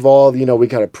shit of all, we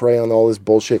got to pray on all this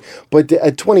bullshit. But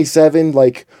at 27,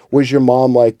 like, was your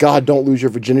mom like, God, don't lose your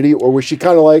virginity? Or was she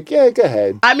kind of like, yeah, go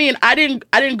ahead? I mean, I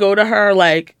didn't go to her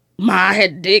like, Ma, I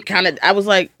had dick kind of. I was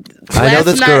like, I know last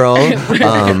this night- girl.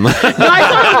 No,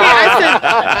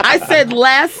 I said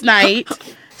last night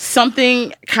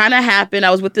something kind of happened. I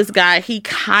was with this guy. He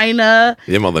kind of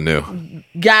Your mother knew.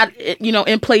 got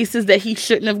in places that he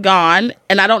shouldn't have gone,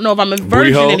 and I don't know if I'm a Booty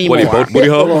virgin hole? anymore. Booty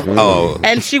hole? Oh.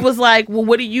 And she was like, "Well,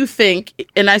 what do you think?"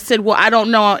 And I said, "Well, I don't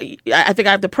know. I think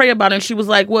I have to pray about it." And she was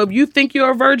like, "Well, if you think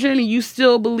you're a virgin and you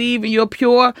still believe and you're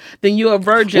pure, then you're a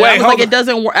virgin." Wait, I was hold like, on. "It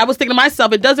doesn't work." I was thinking to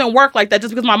myself, "It doesn't work like that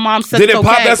just because my mom said Did it's it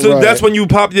pop? okay." That's when you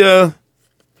popped your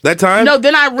that time? No,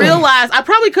 then I realized I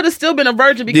probably could have still been a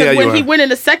virgin because Yeah, you when he were. went in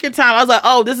the second time, I was like,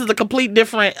 "Oh, this is a complete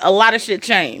different. A lot of shit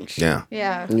changed." Yeah.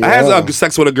 Yeah. I had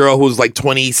sex with a girl who was like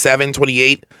 27,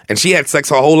 28, and she had sex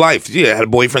her whole life. She had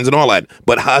boyfriends and all that.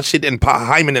 But her shit didn't pop.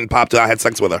 Hymen didn't pop till I had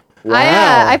sex with her.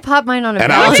 I popped mine on a And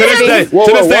balance to this beam. day,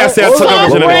 I say I took her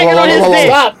virginity.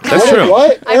 Stop. That's true.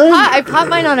 What? Aaron? I popped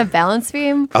mine on a balance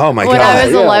beam. Oh, my when God. I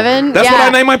was Yeah. 11. That's yeah. what I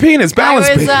named my penis. Balance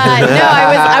I was, beam.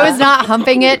 I was not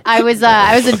humping it. I was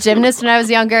a gymnast when I was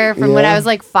younger. From when I was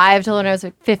like 5 till when I was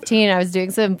like 15, I was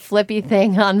doing some flippy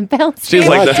thing on the balance She's beam.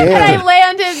 like God that. damn. And I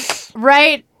landed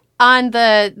right on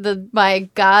my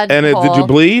god. And did you hole.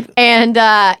 bleed? And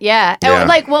yeah. Yeah. And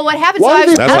like, well, what happened? Why So I was,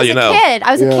 did- That's I how was you a know. kid.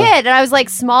 I was a Yeah. kid, and I was like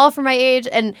small for my age,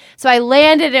 and so I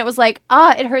landed, and it was like,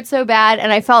 it hurt so bad,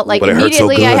 and I felt like But it hurt so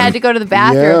immediately I good. had to go to the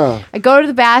bathroom. Yeah. I go to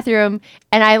the bathroom,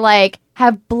 and I like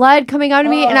have blood coming out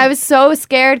of me, and I was so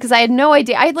scared because I had no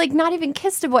idea. I had like not even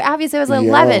kissed a boy. Obviously, I was like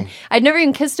 11. I'd never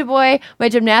even kissed a boy. My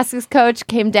gymnastics coach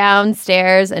came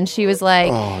downstairs, and she was like,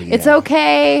 "It's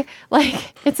okay, like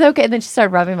it's okay." And then she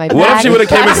started rubbing my back. What if she would have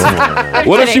came I'm in?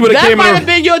 What if she kidding. would have That came might in? have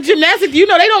been your gymnastics. You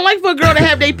know, they don't like for a girl to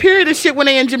have their period and shit when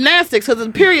they in gymnastics because the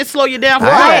period slow you down for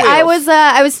I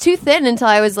was too thin until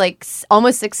I was like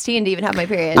almost 16 to even have my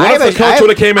period. What if I the coach have- would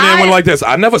have came in and went like this?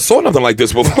 I never saw nothing like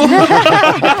this before.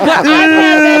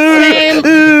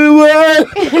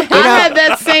 I had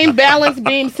that same balance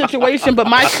beam situation, but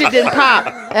my shit didn't pop.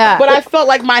 Yeah. But I felt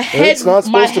like my head, It's not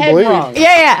my supposed to head bleed. wrong.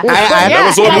 Yeah. I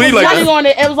never saw it I bleed was like running that. on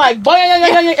it. It was like,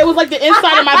 boing, it was like the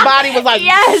inside of my body was like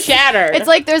Yes. shattered. It's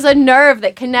like there's a nerve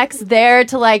that connects there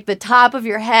to like the top of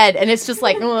your head, and it's just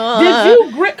like. Did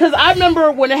you grip? Because I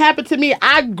remember when it happened to me,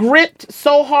 I gripped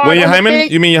so hard. When your on the hymen?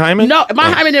 thing. You mean your hymen? No,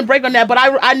 my hymen didn't break on that, but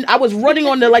I was running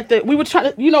on the we were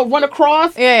trying to run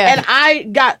across, Yeah. and I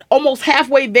got almost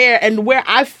halfway there, and where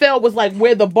I fell was like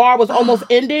where the bar was almost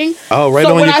ending. Oh, right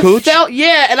so on when your I cooch? Felt,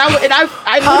 yeah, and I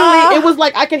literally, it was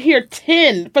like I could hear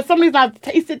tin. For some reason, I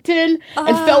tasted tin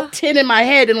and felt tin in my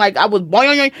head, and like I was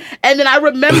boing. And then I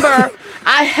remember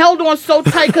I held on so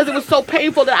tight because it was so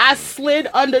painful that I slid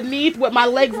underneath with my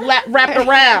legs wrapped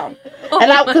around.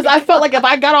 And because I felt like if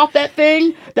I got off that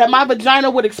thing, that my vagina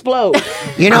would explode.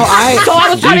 You know, So I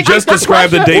was trying You to just keep the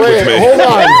described the pressure. date with me. Hold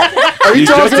on. Are you You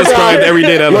just talking described about every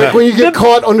day that I've like had. when you get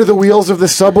caught under the wheels of the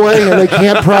subway and they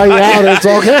can't pry you out? It's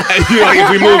okay. You're like, if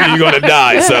we move you, you're gonna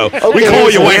die. So we call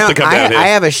your wife to come down here. I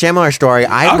have a similar story.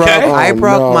 I Okay.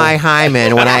 broke my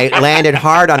hymen when I landed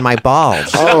hard on my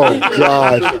balls. Oh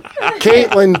God,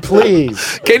 Caitlin,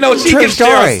 please. Okay, no, she True can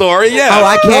share a story. Yeah. Oh,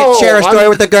 I can't share a story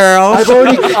with the girls.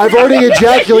 I've already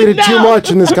ejaculated too much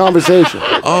in this conversation.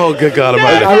 Oh, good God I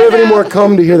Almighty. don't have any more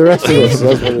cum to hear the rest of this.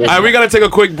 That's what it is. All right, we gotta take a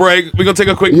quick break. We're gonna take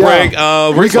a quick break.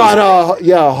 We got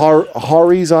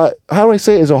Hari Zayed. How do I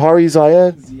say it? Is it Hari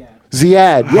Zayed?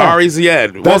 Ziad. Yeah. Hari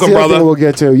Ziad. That's Welcome, the other brother. thing we'll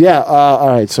get to. Yeah. All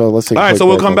right. So let's take. All right, so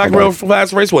we'll come back real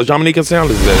fast. Race Wars. Dominique and Sound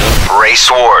is there. Race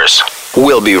Wars.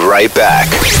 We'll be right back.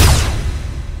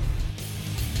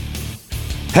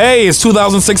 Hey, it's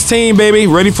 2016, baby.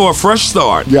 Ready for a fresh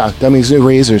start. Yeah, that means new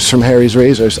razors from Harry's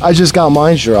Razors. I just got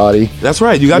mine, Girardi. That's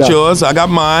right. You got Yeah. yours. I got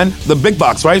mine. The big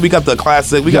box, right? We got the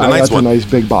classic. We got a nice I got one. the nice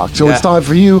big box. So Yeah. it's time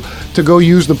for you to go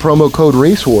use the promo code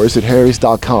RaceWars at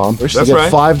harrys.com. To That's get right.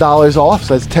 $5 off.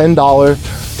 So that's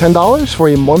 $10 for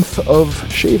a month of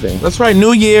shaving. That's right.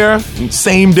 New year,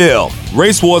 same deal.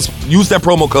 Race Wars. Use that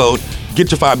promo code. Get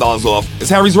your $5 off. It's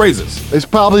Harry's Razors. It's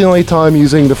probably the only time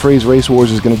using the phrase Race Wars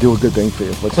is going to do a good thing for you.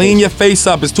 Let's Clean face your face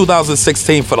up. It's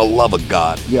 2016 for the love of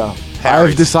God. it. Yeah.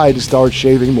 Harry's. I've decided to start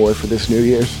shaving more for this New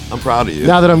Year's. I'm proud of you.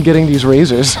 Now that I'm getting these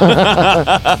razors.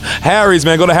 Harry's,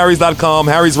 man. Go to harrys.com.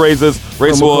 Harry's Razors.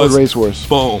 Race Promo code Wars. Race Wars.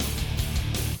 Boom.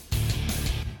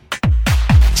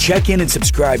 Check in and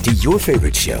subscribe to your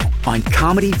favorite show on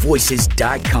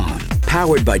comedyvoices.com.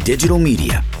 Powered by digital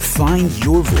media. Find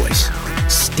your voice.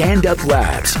 Stand Up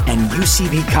Labs and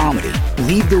UCB Comedy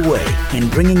lead the way in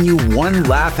bringing you one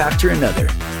laugh after another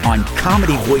on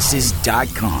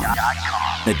comedyvoices.com.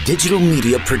 The digital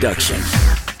media production.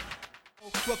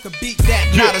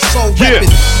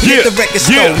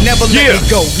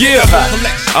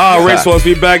 Race Wars,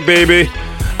 be back, baby.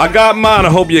 I got mine. I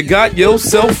hope you got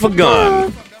yourself a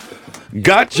gun.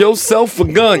 Got yourself a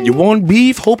gun. You want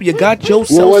beef? Hope you got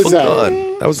yourself What was a that?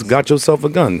 gun. That was Got Yourself a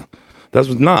Gun. That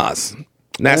was Nas.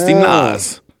 Nasty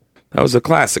Nas. That was a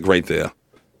classic right there.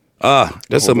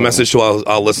 That's a message to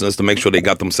our listeners to make sure they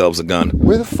got themselves a gun.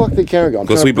 Where the fuck did Karen go?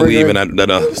 Because we believe in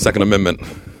that Second Amendment.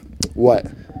 What?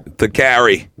 To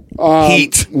carry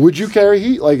heat. Would you carry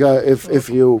heat? Like if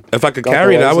you... If I could got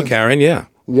carry the it, I would license? carry it, yeah.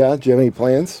 Yeah, do you have any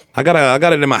plans? I got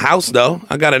it in my house, though.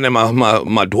 I got it in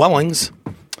my dwellings.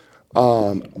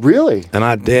 Really? And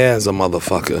I dare as a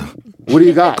motherfucker. What do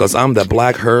you got? Because I'm the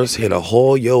black hearse here to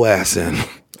haul your ass in.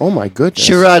 Oh my goodness.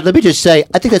 Sherrod, let me just say,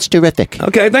 I think that's terrific.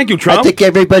 Okay, thank you, Trump. I think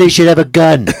everybody should have a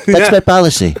gun. That's Yeah. my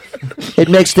policy. It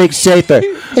makes things safer.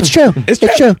 It's true. It's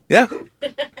true. Yeah.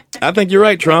 I think you're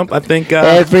right, Trump. I think...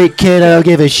 Every kid, I don't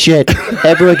give a shit.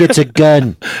 Everyone gets a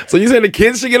gun. So you saying the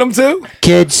kids should get them too?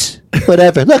 Kids,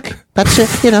 whatever. Look, that's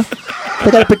it, you know. They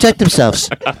gotta protect themselves.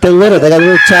 They're little. They got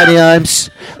little tiny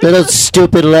arms, little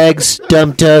stupid legs,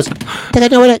 dumb toes. They got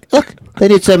nowhere to... Look, they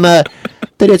need some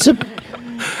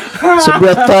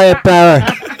real firepower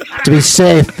to be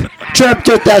safe. Trump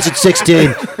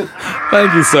 2016.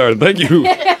 Thank you, sir. Thank you.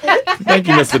 Thank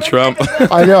you, Mr. Trump.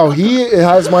 I know. He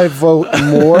has my vote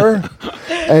more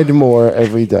and more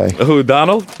every day. Who,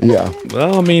 Donald? Yeah.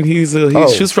 Well, I mean, he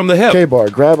shoots from the hip. K-Bar,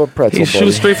 grab a pretzel, He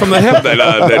shoots straight from the hip,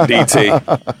 that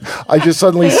DT. I just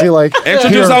suddenly see like...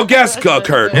 Introduce our guest,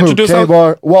 Kurt. Who, Introduce our...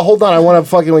 K-Bar? Well, hold on. I want to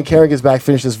fucking, when Karen gets back,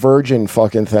 finish this virgin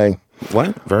fucking thing.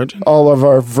 What? Virgin? All of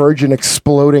our virgin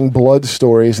exploding blood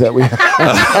stories that we have.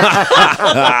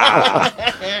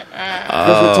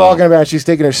 Because we're talking about she's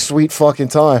taking her sweet fucking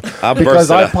time.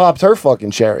 Because I popped her fucking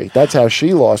cherry. That's how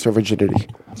she lost her virginity.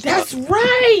 That's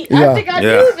right. Yeah. I think I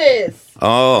Yeah. knew this.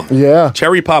 Oh. Yeah.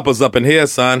 Cherry Popper's up in here,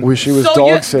 son. Where she was So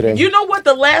dog sitting. You know what?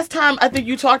 The last time I think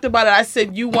you talked about it, I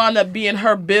said you wound up being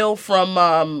her Bill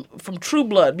from True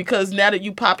Blood because now that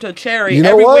you popped her cherry, You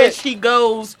know everywhere what? she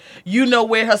goes, you know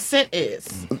where her scent is.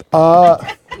 Uh,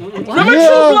 Remember yeah.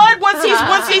 True Blood?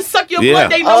 Once he suck your Yeah.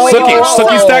 blood, they know where you are.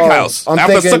 Sookie Stackhouse. I'm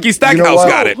After thinking, Sookie Stackhouse you know what?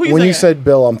 got it. Who you When you thinking? said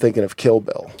Bill, I'm thinking of Kill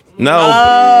Bill. No.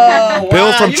 Oh, Bill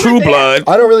wow. from You True were there. Blood.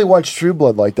 I don't really watch True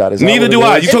Blood like that. Is that Neither what do it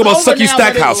I. is? You talking It's about over Sookie now,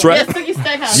 Stackhouse, but right? Yeah, Sookie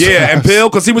Stackhouse. Yeah, and Bill,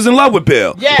 because he was in love with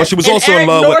Bill. Yes, But she was and also in Eric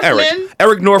love with Northman. Eric.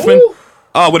 Eric Northman.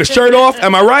 Ooh. With his shirt off.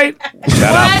 Am I right? Shut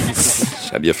up.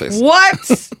 at your face.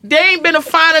 What? They ain't been a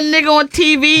finer nigga on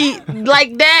TV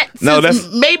like that since No, that's-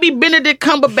 maybe Benedict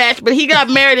Cumberbatch, but he got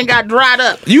married and got dried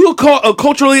up. You call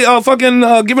culturally fucking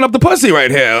giving up the pussy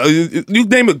right here. You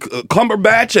name it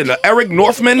Cumberbatch and Eric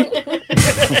Northman.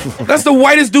 That's the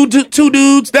whitest dude. Two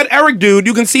dudes. That Eric dude,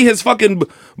 you can see his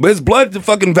blood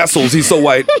fucking vessels. He's so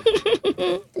white.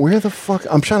 Where the fuck?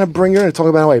 I'm trying to bring her in to talk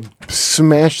about how I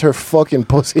smashed her fucking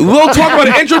pussy. We'll talk about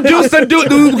it. Introduce that dude.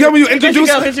 Can you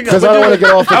introduce? Because I don't want to get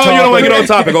off the topic. Oh, you don't want to get off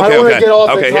topic. Okay, I don't want to get off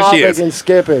okay, the here she topic is. and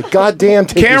skip it. Goddamn,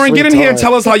 take Karen, your get in sweet here and time.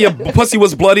 tell us how your pussy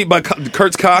was bloodied by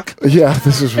Kurt's cock. Yeah,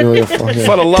 this is really a fun.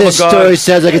 For the love This of God. story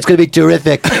sounds like it's going to be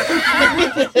terrific.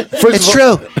 It's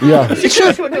true. Yeah. It's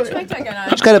true.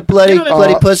 She's got a bloody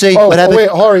pussy. Oh, What happened? wait,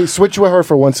 Hari, switch with her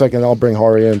for 1 second. I'll bring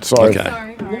Hari in. Sorry. Okay.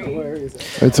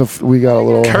 We got a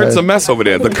little. Kurt's a ahead. mess over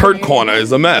there. The Kurt corner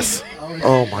is a mess.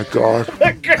 Oh my god.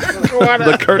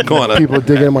 The Kurt corner. People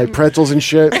digging in my pretzels and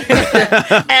shit. And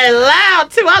loud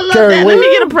too. I love Karen, that. wait. Let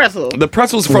me get a pretzel. The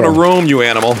pretzels for the room, you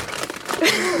animal.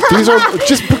 These are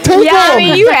just take Yeah, I them.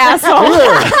 mean, you asshole.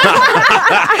 Here.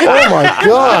 Oh my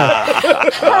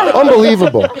god.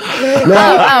 Unbelievable.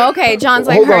 Now, Oh, okay. John's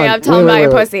like, Hold hurry on. up, tell him Wait, about your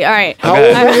wait. pussy. All right. how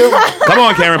old are you? Come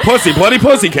on, Karen. Pussy. Bloody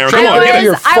pussy, Karen. Come Trey, on. look Get at it.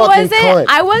 your fucking cunt.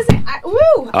 I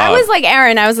was like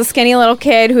Aaron. I was a skinny little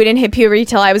kid who didn't hit puberty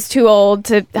till I was too old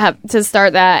to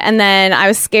start that, and then I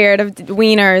was scared of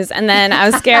wieners, and then I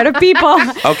was scared of people.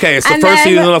 Okay, it's the And first then-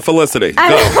 season of Felicity.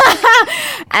 Go.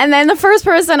 And then the first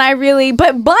person I really,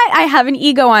 but I have an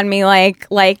ego on me,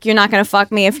 like you're not gonna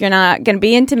fuck me if you're not gonna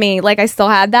be into me. Like I still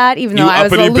had that, even though You I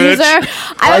was a uppity loser.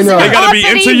 bitch. I was know. an They gotta be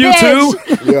uppity into you bitch.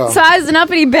 too? Yeah. So I was an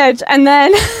uppity bitch, and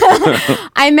then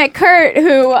I met Kurt,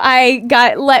 who I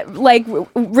got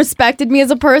respected me as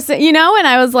a person, you know, and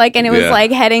I was like, and it was Yeah.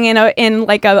 like heading in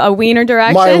a wiener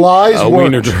direction. My lies A work.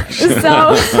 wiener direction.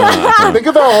 So Think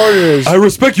of how hard it is. I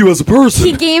respect you as a person.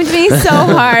 he gamed me so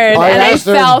hard, I and I asked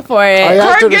her- fell for it. I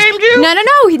asked her Kurt to- gamed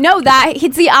you? No, that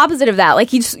it's the opposite of that. Like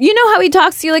he's, you know how he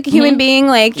talks to you like a human being,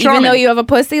 like even Charming. though you have a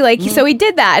pussy, like so he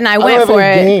did that, and I I don't went have for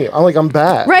any it. game. I'm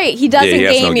bad. Right, he doesn't he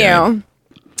has game no you. game.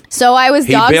 So I was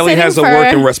He dog barely sitting has a for.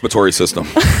 working respiratory system.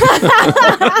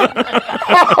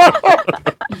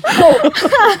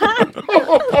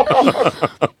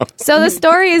 So the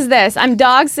story is this: I'm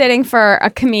dog sitting for a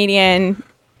comedian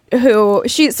who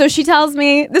she tells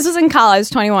me this was in college,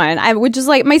 21. I would just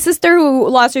like my sister who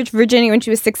lost her virginity when she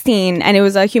was 16, and it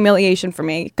was a humiliation for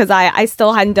me because I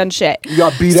still hadn't done shit. You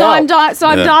got beat so out. I'm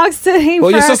dog sitting.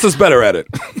 Well, for, your sister's better at it.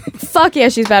 Fuck yeah,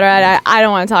 she's better at it. I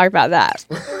don't want to talk about that.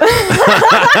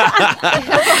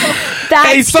 That's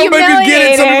Hey, some people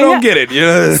get it, some humiliating. don't get it.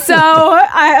 Yeah.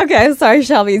 So okay, sorry,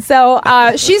 Shelby. So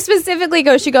she specifically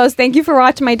goes, thank you for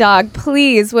watching my dog.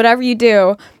 Please, whatever you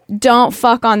do, don't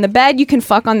fuck on the bed. You can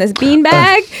fuck on this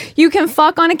beanbag. You can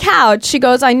fuck on a couch. She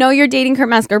goes, I know you're dating Kurt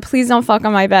Metzger. Please don't fuck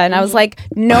on my bed. And I was like,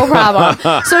 no problem.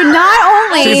 So not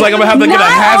only She's like, I'm gonna have to get a not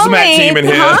hazmat only- teame in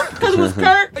here. Huh? Because it was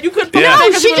Kurt. You couldn't. Yeah.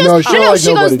 No, she just No, she don't like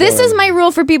she nobody goes, this doing is it. my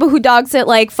rule for people who dog sit,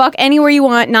 like fuck anywhere you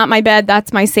want, not my bed.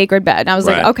 That's my sacred bed. And I was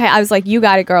Right. like, okay. I was like, you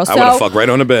got it, girl. I would have So fucked right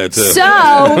on the bed, too. so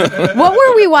what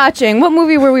were we watching? What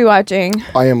movie were we watching?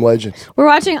 I am legend. We're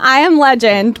watching I Am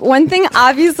Legend. One thing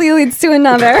obviously leads to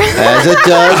another. As it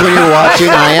does when you're watching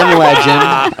I Am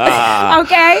Legend.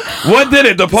 Okay. What did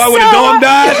it? The part where the So- dog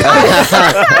died?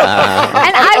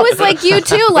 And I was like you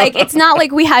too. Like it's not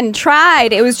like we hadn't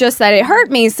tried. It was just that it hurt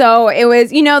me. So it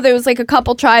was, you know, there was like a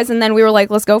couple tries and then we were like,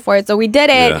 let's go for it. So we did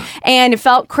it Yeah. and it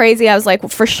felt crazy. I was like,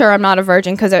 for sure I'm not a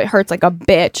virgin because it hurts like a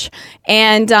bitch.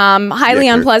 And highly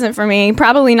Yeah, Kurt. unpleasant for me.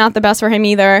 Probably not the best for him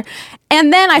either.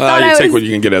 And then I thought you I take was what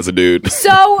you can get as a dude.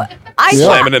 so I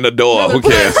Slamming in the door. Who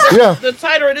cares? Yeah. The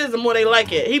tighter it is, the more they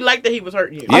like it. He liked that he was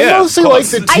hurting you. I Yeah, mostly of like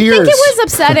course. the I tears. think it was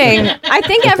upsetting. I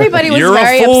think everybody was You're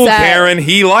very a fool, upset. Karen.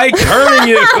 He liked hurting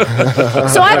you.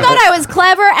 So I thought I was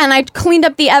clever and I cleaned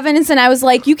up the evidence and I was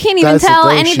like, you can't even That's the tell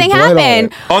thing, anything she bled on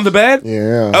happened. it. On the bed?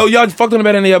 Yeah. Oh, y'all fucked on the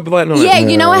bed and they had blood on it. Yeah,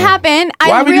 you know what happened? Why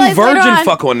I would you realized later virgin on,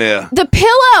 fuck on there? the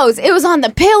pillows. It was on the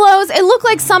pillows. It looked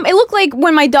like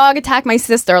when my dog attacked my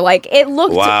sister. Like it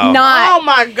looked Wow. not. Oh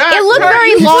my God! It looked Kurt, very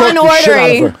you- Law Fuck and the shit out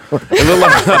Ordery. of her. It looked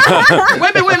like,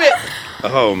 Wait a minute.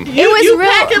 It was You real.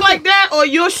 packing like that, or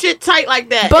your shit tight like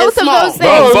that? Both and of small? those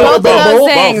things. Both of those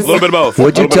both. things. A little bit of both.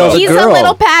 What'd you A little bit tell of the He's girl? a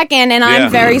little packing and Yeah.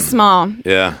 I'm very small. both.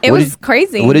 Yeah. It What was did-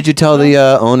 crazy. What did you tell the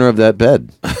owner of that bed?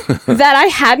 that I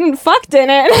hadn't fucked in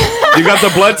it. You got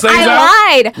the blood stains out?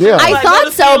 I lied. Yeah. I Like, thought no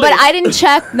so, but feelings. I didn't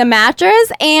check the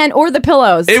mattress or the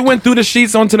pillows. It went through the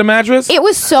sheets onto the mattress? It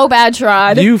was so bad,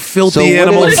 Sherrod. You filthy So what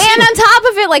animal. is- And on top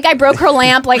of it, like I broke her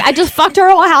lamp. Like I just fucked her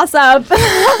whole house up What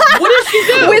did she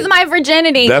do? with my virginity.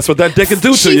 virginity. That's what that dick can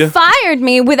do to She you. fired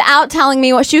me without telling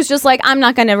me what. She was just like, I'm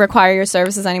not going to require your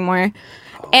services anymore.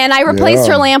 And I replaced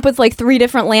her lamp with like 3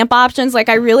 different lamp options. Like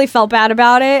I really felt bad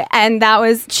about it, and that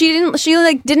was she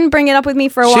didn't bring it up with me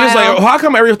for a while. She was like, "How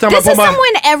come every time this I put is someone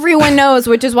everyone knows,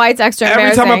 which is why it's extra every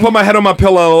embarrassing. time I put my head on my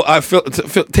pillow, I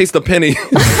taste a penny.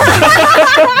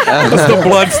 That's the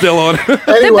blood still on it.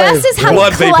 The best is how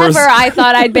Blood clever vapors. I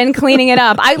thought I'd been cleaning it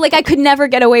up. I could never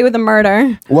get away with a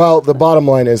murder. Well, the bottom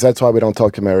line is that's why we don't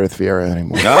talk to Meredith Vieira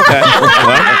anymore. Okay, well,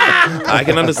 I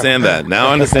can understand that. Now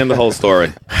I understand the whole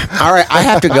story. All right, I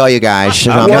have to go, you guys.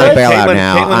 I'm going to bail out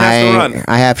now. Caitlin has to run.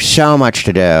 I have so much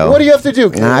to do. What do you have to do,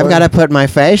 Caitlin? I've got to put my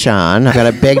face on. I've got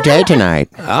a big day tonight.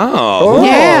 Oh.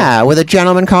 Yeah, with a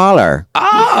gentleman caller.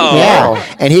 Oh.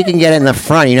 Yeah, and he can get in the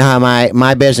front. You know how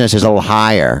my business is a little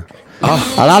higher.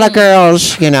 Oh. A lot of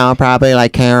girls, probably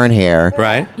like Karen here.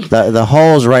 Right. The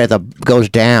hole's right at goes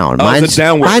down. Oh, it's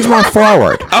downward. Mine's more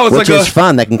forward, Oh, it's which like is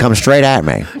fun. They can come straight at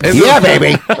me. Yeah,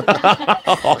 baby.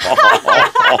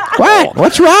 What?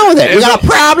 What's wrong with it? You got a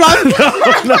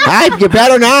problem? You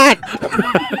better not.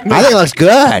 I think it looks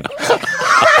good.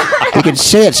 You can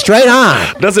see it straight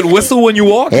on. Does it whistle when you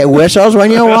walk? It whistles when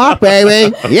you walk,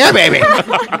 baby. Yeah, baby.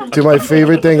 Dude, my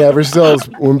favorite thing ever still is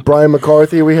when Brian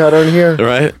McCarthy we had on here.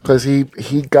 Right. Because he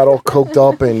got all coked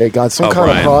up and they got some kind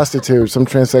Brian. of prostitute, some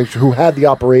transsexual who had the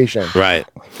operation. Right.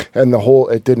 And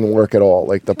it didn't work at all,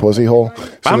 like the pussy hole. So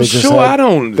I'm they just sure I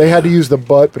don't- They had to use the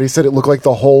butt, but he said it looked like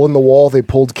the hole in the wall they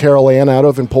pulled Carol Ann out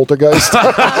of in Poltergeist.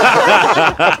 Thanks,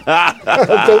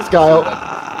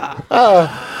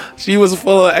 Kyle. She was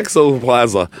full of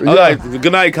ectoplasm. All right.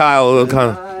 Good night, Kyle. All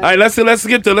right, let's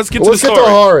get to the story. Let's get to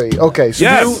Hari. Okay, so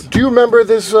Yes. do you remember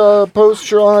this post,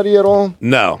 Sherlotti, at all?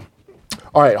 No.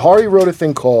 All right, Hari wrote a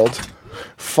thing called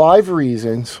 5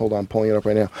 Reasons. Hold on, I'm pulling it up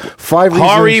right now. 5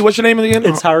 Reasons. Hari, what's your name again?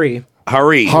 It's Hari.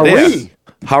 Hari. Hari. Yes.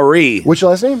 Hari. What's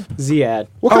your last name? Ziad.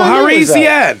 What kind of Hari name is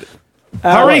that? Ziad.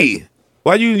 Hari.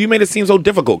 Why you made it seem so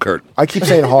difficult, Kurt? I keep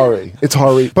saying Hari. It's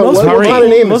Hari. But Most, what kind of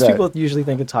name most is that? people usually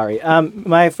think it's Hari.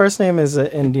 My first name is an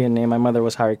Indian name. My mother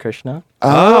was Hari Krishna.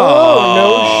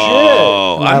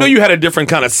 Oh, I knew you had a different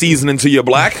kind of seasoning to your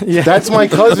black. Yeah. That's my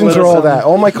cousins are all that.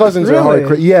 All my cousins are Hari Really?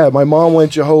 Krishna. Yeah, my mom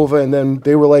went Jehovah, and then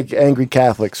they were like angry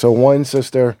Catholics. So one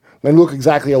sister, they look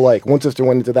exactly alike. One sister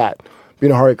went into that,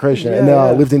 being a Hare Krishna,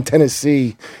 and lived in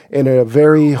Tennessee in a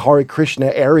very Hare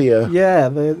Krishna area. Yeah,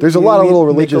 There's a lot of little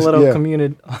religious. Make a little yeah.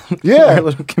 community. Yeah. a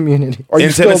little community. Are you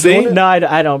In still Tennessee? doing it? No,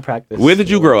 I don't practice. Where did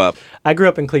you grow up? I grew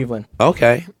up in Cleveland.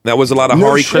 Okay. There was a lot of No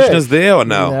Hari shit. Krishnas there or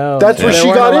no? No, That's where there she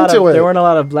weren't got a lot into of- it. There weren't a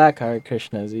lot of black Hare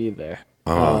Krishnas either.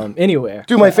 Anywhere.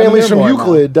 Dude, my But, I mean, family's there from are more now.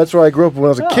 Euclid. That's where I grew up when I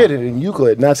was a kid, in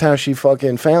Euclid, and that's how she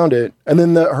fucking found it. And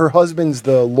then her husband's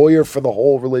the lawyer for the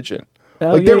whole religion.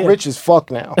 Oh, Like, they're yeah. rich as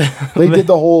fuck now. They did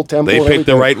the whole temple. They and picked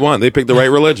the everything. right one. They picked the right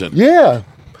religion. Yeah. All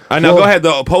right, now Well- go ahead.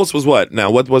 The post was what?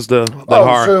 Now, what was the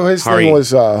So his Hari? thing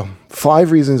was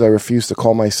 5 reasons I refuse to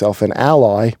call myself an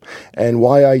ally and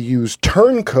why I use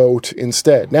turncoat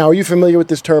instead. Now, are you familiar with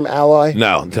this term ally?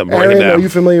 No, break it Aaron, down. are you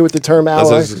familiar with the term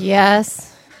ally? This is- Yes.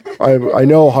 I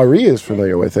know Hari is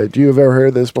familiar with it. Do you have ever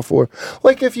heard this before?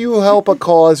 Like if you help a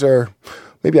cause, or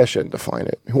maybe I shouldn't define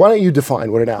it. Why don't you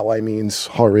define what an ally means,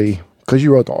 Hari? Because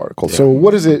you wrote the article. So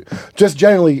what is it, just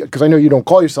generally, because I know you don't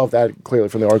call yourself that clearly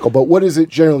from the article, but what is it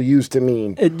generally used to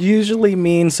mean? It usually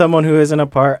means someone who isn't a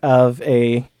part of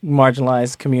a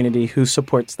marginalized community who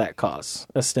supports that cause,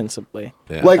 ostensibly.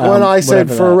 Yeah. Like when I said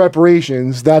whatever for that-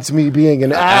 reparations, that's me being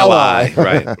an ally.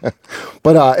 Right.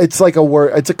 But it's like a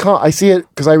word. It's I see it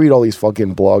because I read all these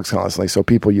fucking blogs constantly, so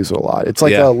people use it a lot. It's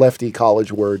like Yeah. a lefty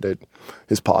college word that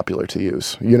is popular to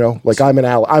use. You know, like I'm an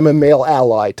ally. I'm a male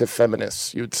ally to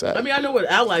feminists. You'd say. I mean, I know what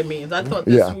ally means. I thought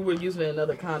this Yeah. we were using it in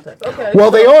another context. Okay. Well,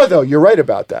 they are though. You're right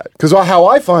about that. Because how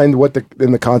I find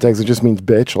in the context, it just means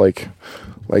bitch. Like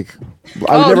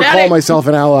I would never now call they- myself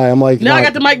an ally. I'm like, Now I not-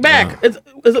 got the mic back. Is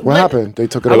it What happened? They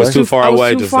took it I away. was too far I was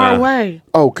away too just far now. away.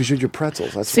 Oh, because you're your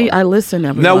pretzels. That's See, why. I listen.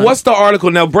 Everyone. Now, what's the article?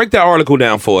 Now, break that article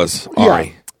down for us,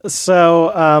 Ari.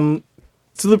 So,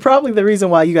 probably the reason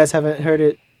why you guys haven't heard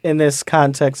it in this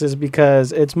context is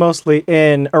because it's mostly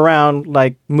around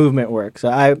like movement work. So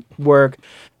I work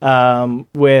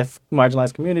with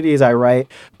marginalized communities. I write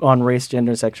on race,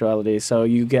 gender, and sexuality. So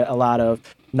you get a lot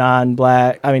of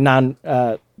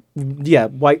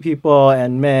white people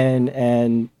and men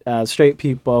and straight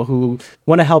people who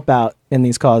want to help out in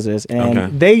these causes, and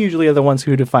Okay. they usually are the ones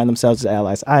who define themselves as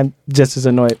allies. I'm just as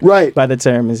annoyed by the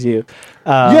term as you.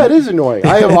 Yeah, it is annoying.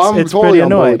 I'm it's totally pretty on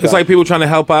board annoying. with It's that. like people trying to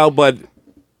help out, but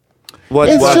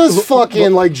It's just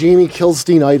fucking like Jamie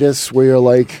Kilsteinitis, where you're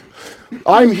like,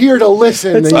 I'm here to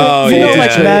listen. It's like,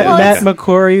 like Matt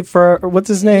McCrory what's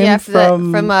his name? Yeah,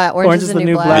 from Orange is the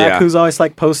New Black. Who's always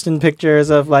like posting pictures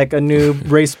of like a new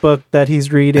race book that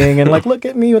he's reading and like, look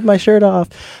at me with my shirt off,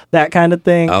 that kind of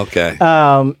thing. Okay.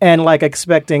 And like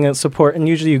expecting support, and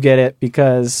usually you get it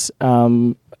because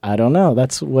I don't know.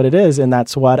 That's what it is, and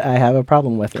that's what I have a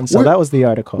problem with. And so that was the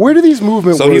article. Where do these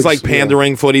movement So words, he's like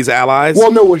pandering for these allies?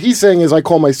 Well, no, what he's saying is I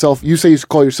call myself, you say you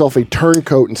call yourself a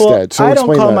turncoat instead. Well, So I don't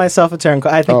explain call that. myself a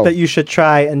turncoat. I think that you should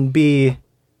try and be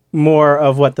more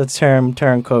of what the term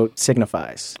turncoat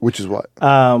signifies. Which is what?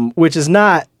 Which is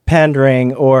not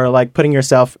pandering or like putting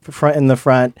yourself in the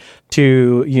front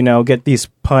to, you know, get these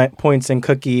points and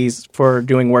cookies for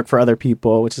doing work for other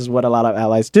people, which is what a lot of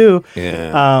allies do.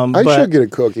 Yeah. I should get a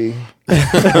cookie.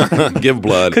 Give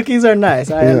blood. Cookies are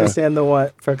nice. I understand the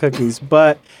want for cookies,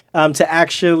 but to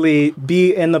actually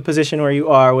be in the position where you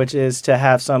are, which is to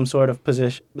have some sort of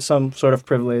position, some sort of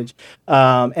privilege,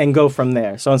 and go from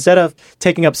there. So instead of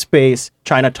taking up space,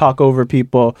 trying to talk over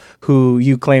people who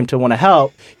you claim to want to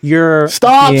help, you're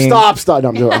stop. No,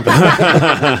 I'm doing.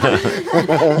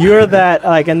 You're that,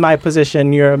 like in my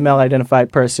position, you're a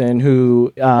male-identified person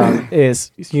who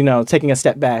is, you know, taking a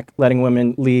step back, letting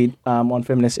women lead on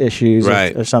feminist issues,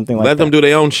 right, or something like that. Let them do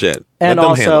their own shit. And Let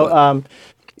them handle it. also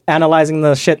analyzing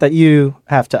the shit that you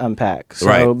have to unpack.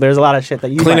 So there's a lot of shit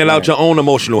that you cleaning out your own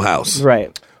emotional house.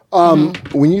 Right.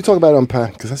 When you talk about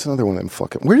unpack, because that's another one of them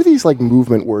fucking. Where do these like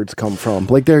movement words come from?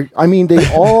 Like they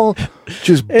all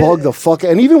just bug the fuck.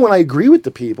 And even when I agree with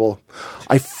the people,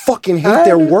 I fucking hate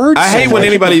their words. I hate when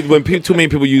too many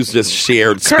people use just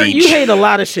shared speech. Kurt, you hate a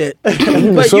lot of shit. But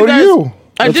So you do guys, you.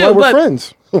 I That's do, why we're but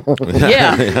friends.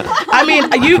 yeah. I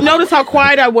mean, you notice how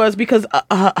quiet I was because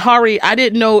Hari, I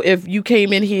didn't know if you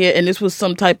came in here and this was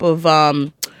some type of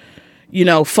fuck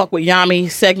with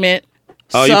Yami segment.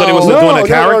 Oh, you thought he was doing a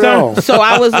character? No. So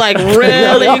I was like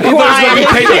really quiet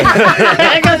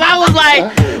because I was like,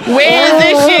 "Where's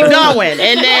this shit going?"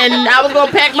 And then I was gonna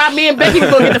pack me and Becky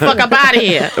was gonna get the fuck up out of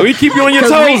here. We keep you on your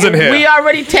toes in here. We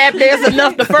already tapped dance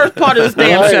enough the first part of this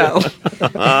damn show.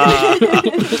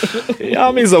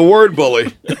 Yami's a word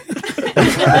bully. But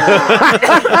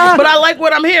I like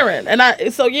what I'm hearing, and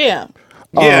yeah.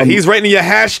 Yeah, he's right in your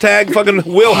hashtag fucking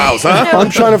wheelhouse, huh? I'm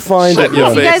trying to find it.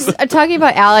 You guys are talking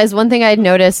about allies. One thing I'd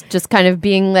noticed, just kind of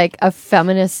being like a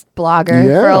feminist blogger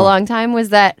for a long time, was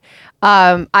that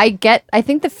I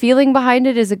think the feeling behind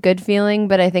it is a good feeling,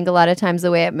 but I think a lot of times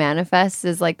the way it manifests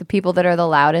is like the people that are the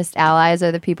loudest allies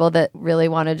are the people that really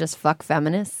want to just fuck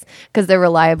feminists because they're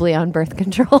reliably on birth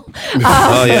control.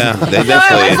 Oh yeah, they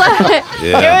definitely.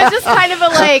 It was just kind of a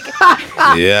like.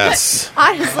 Yes.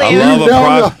 Honestly,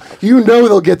 you know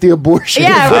they'll get the abortion.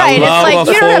 Yeah, right. It's like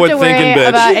you don't have to worry bitch.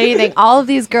 about anything. All of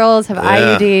these girls have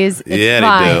IUDs. It's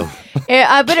fine. They do.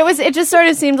 But it just sort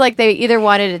of seemed like they either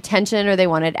wanted attention or they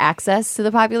wanted access to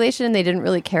the population. They didn't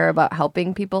really care about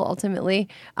helping people ultimately.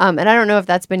 And I don't know if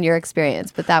that's been your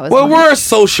experience, but that was. Well, we're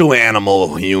social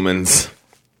animal humans.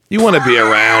 You want to be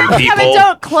around people. Yeah, but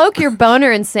don't cloak your boner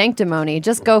in sanctimony.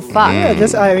 Just go fuck. Yeah,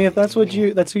 if that's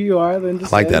who you are, then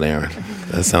just I like that, Aaron.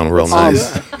 That sounds real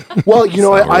nice. Well,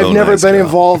 I've never been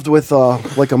involved with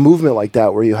like a movement like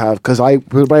that where you have, because I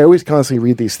always constantly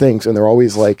read these things and they're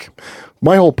always like,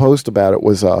 my whole post about it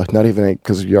was not even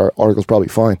because your article's probably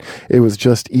fine. It was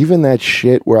just even that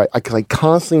shit where I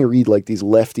constantly read like these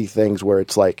lefty things where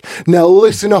it's like, now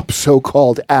listen up,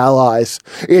 so-called allies.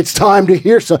 It's time to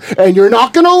hear some, and you're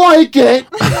not gonna like it,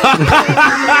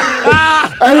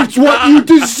 and it's what you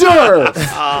deserve.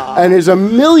 And there's a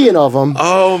million of them.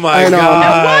 Oh my god!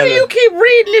 Now why do you keep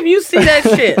reading if you see that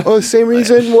shit? Oh, the same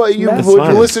reason why you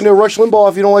would listen to Rush Limbaugh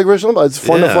if you don't like Rush Limbaugh. It's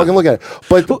fun to fucking look at it.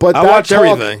 But I watch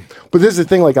everything. But this is the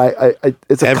thing, like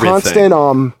it's a Everything. constant.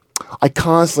 I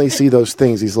constantly see those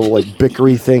things, these little like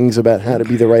bickery things about how to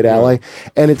be the right ally,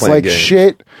 and it's Playing like game.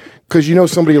 shit.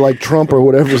 Because somebody like Trump or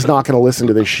whatever is not going to listen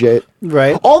to this shit.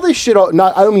 Right. All this shit, I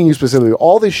don't mean you specifically,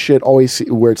 all this shit always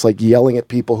where it's like yelling at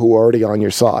people who are already on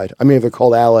your side. I mean, if they're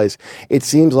called allies, it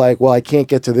seems like, well, I can't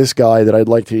get to this guy that I'd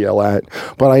like to yell at,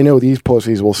 but I know these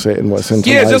pussies will sit and listen to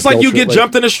Yeah, my just like you bullshit, get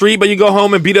jumped in the street, but you go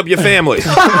home and beat up your family.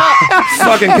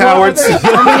 Fucking cowards. It's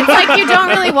like you don't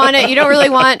really want it. You don't really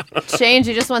want change.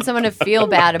 You just want someone to feel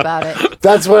bad about it.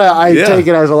 That's what I take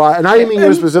it as a lot. And I didn't mean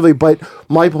you specifically, but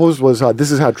my post was,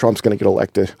 this is how Trump's going to get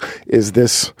elected, is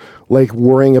this like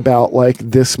worrying about like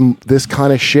this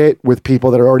kind of shit with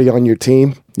people that are already on your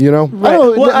team, Right.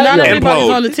 Not everybody's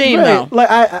on the team though.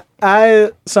 Like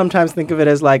I sometimes think of it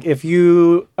as like if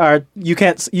you're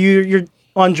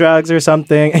on drugs or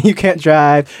something and you can't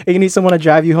drive and you need someone to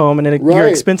drive you home and in your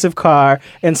expensive car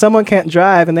and someone can't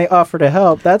drive and they offer to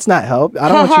help, that's not help. I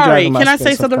don't want you driving my Can I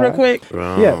say something car. real quick?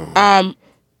 Yeah.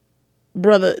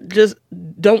 Brother, just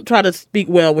don't try to speak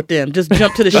well with them. Just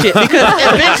jump to the shit because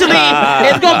eventually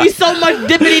it's gonna be so much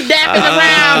dippity dapping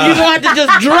around. You're gonna have to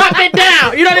just drop it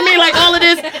down. You know what I mean? Like all of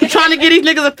this trying to get these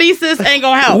niggas a thesis ain't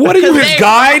gonna help. What are you, his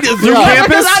guide through campus?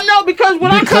 Because I know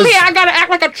when I come here, I gotta act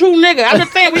like a true nigga. I'm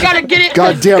just saying we gotta get it.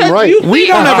 Goddamn right. We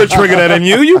don't ever trigger that in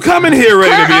you. You come in here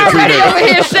ready to be a true already nigga. over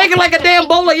here shaking like a damn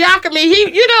bowl of yakami. He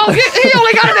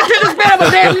only got an attention span of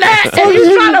a damn gnat, and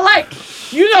you trying to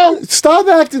Stop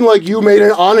acting like you made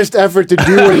an honest effort to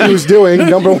do what he was doing.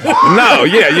 Number one. No,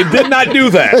 yeah, you did not do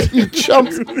that. You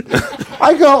jumped.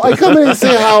 I come in and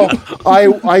say how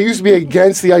I used to be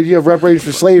against the idea of reparations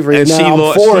for slavery, and now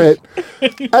I'm for it.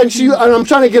 And I'm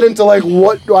trying to get into like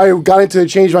what I got into to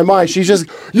change my mind. She's just,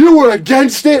 you were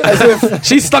against it, as if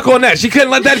she's stuck on that. She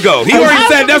couldn't let that go. He already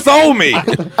said that's the old me.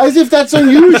 As if that's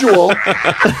unusual.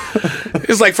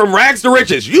 It's like from rags to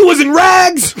riches. You was in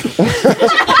rags.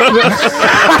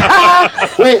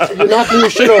 Wait, you're knocking your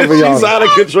shit over, y'all. She's out of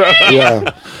control.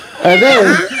 Yeah. And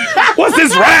then, what's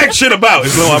this rag shit about?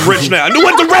 So I'm rich now. I knew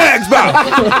what the rag's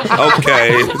about.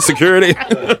 Okay, security.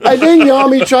 And then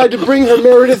Yami tried to bring her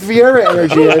Meredith Vieira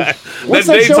energy in. What's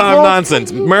that that show daytime called?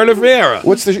 Nonsense. Meredith Vieira.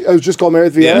 What's the? It was just called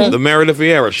Meredith Vieira. Yeah, the Meredith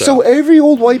Vieira show. So every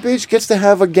old white bitch gets to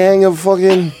have a gang of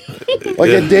fucking, like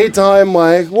a daytime.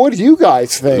 Like, what do you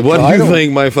guys think? What do you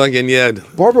think, my fucking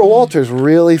Barbara Walters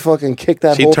really fucking kicked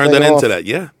that. She whole turned thing that off. into that.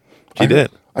 Yeah, she did.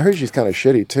 I heard she's kind of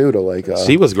shitty too. To like,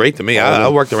 she was great to me. I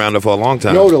worked around her for a long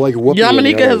time. No, to like whoop you in the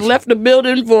Yamanika has nose. left the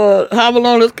building for however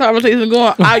long this conversation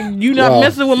going. You not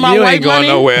messing with my you white ain't going money?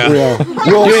 nowhere. Yeah.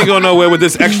 You ain't going nowhere with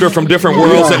this extra from different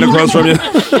worlds sitting across from you.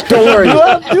 Don't worry.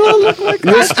 You look like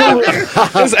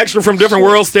This extra from different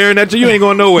worlds staring at you. You ain't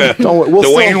going nowhere. Don't worry. We'll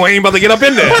Dwayne about to get up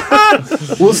in there.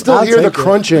 We'll still I'll hear the take it.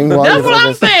 crunching. While That's you're what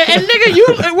I'm fucking- saying. And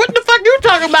nigga, what the fuck you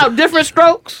talking about? Different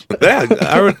strokes? Yeah, Okay,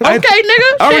 nigga.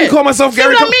 I already shit. call myself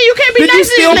Gary. See what I mean? You can't be Did nice you to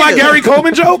steal these my niggas. Gary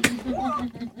Coleman joke?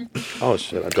 Oh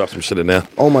shit! I dropped some shit in there.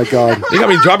 Oh my god. You got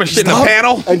me dropping shit in the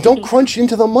panel. And don't crunch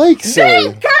into the mic, sir.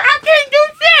 Damn, Kurt, I can't do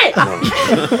shit.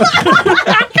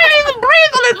 I can't even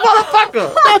breathe on this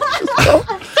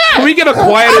motherfucker. Can we get a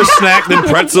quieter snack than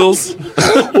pretzels?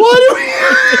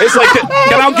 It's like,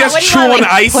 can I guess chew on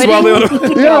ice while they're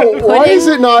Yeah, why is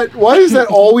it not? Why is that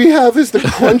all we have is the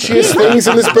crunchiest things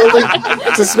in this building?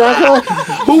 It's a snack hall.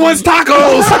 Who wants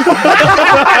tacos?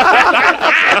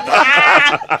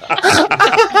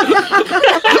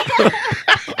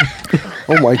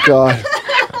 Oh my god.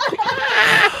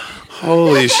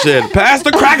 Holy shit. Pass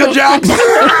the Cracker Jacks.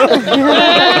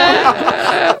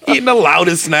 Eating the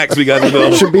loudest snacks we got in the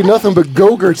building. Should be nothing but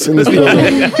Go-Gurts in this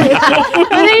building. But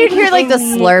then you'd hear like the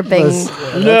slurping.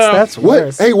 That's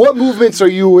worse. Hey, what movements are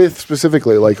you with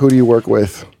specifically? Like, who do you work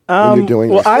with when you're doing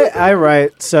well, this? I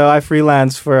write, so I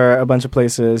freelance for a bunch of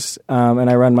places, and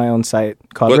I run my own site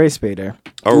called Race Baiter.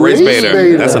 Oh, Race Race Baiter.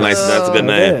 Baiter. That's a good It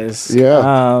name. is. Yeah,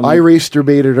 I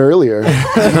race-baited earlier.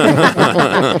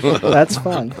 That's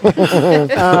fun.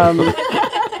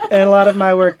 And a lot of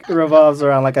my work revolves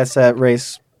around, like I said,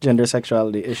 race, gender,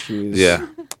 sexuality issues. Yeah.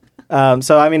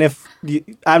 So, I mean,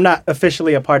 I'm not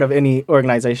officially a part of any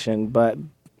organization, but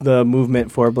the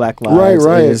movement for Black Lives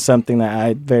Right. is something that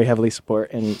I very heavily support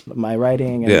in my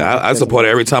writing. And Yeah, I support it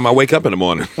every time I wake up in the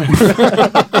morning.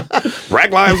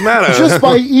 Black Lives Matter. Just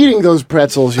by eating those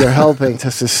pretzels, you're helping to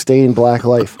sustain Black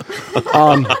life.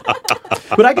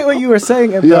 But I get what you were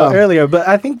saying about earlier, but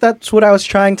I think that's what I was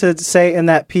trying to say in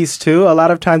that piece too. A lot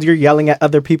of times you're yelling at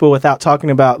other people without talking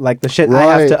about like the shit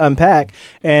I have to unpack.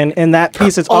 And in that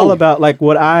piece, it's all about like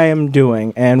what I am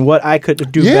doing and what I could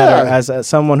do better as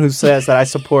someone who says that I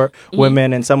support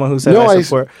women and someone who says I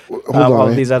support all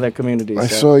of these other communities. I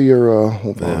saw your,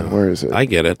 hold on, where is it? I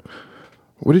get it.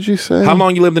 What did you say? How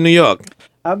long you lived in New York?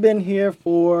 I've been here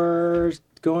for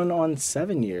going on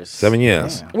 7 years. 7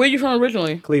 years. Where you from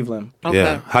originally? Cleveland. Okay.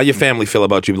 Yeah. How your family feel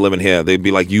about you living here? They'd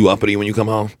be like, you uppity when you come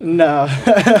home? No.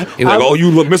 You're like, oh, you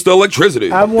look Mr.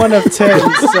 Electricity. I'm one of 10,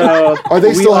 so... Are they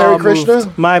we still Hare all Krishna?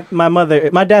 moved.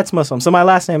 My dad's Muslim, so my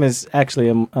last name is actually...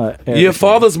 Your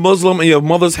father's Muslim and your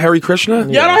mother's Hare Krishna? Y'all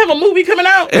don't have a movie coming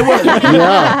out?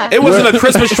 It wasn't a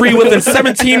Christmas tree within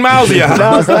 17 miles of your house. No,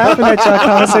 I was laughing at your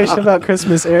conversation about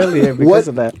Christmas earlier because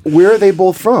of that. Where are they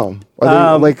both from?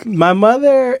 Are they, like, my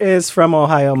mother is from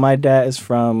Ohio. My dad is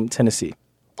from Tennessee.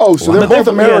 oh, so they're both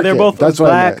American. Yeah, they're both That's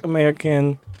what I Black meant.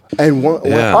 American. And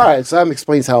Yeah. all right, so that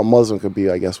explains how a Muslim could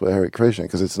be, I guess, with Hare Krishna,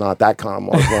 because it's not that kind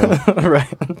of Muslim. Right.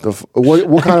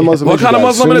 What kind of Muslim? What is you kind of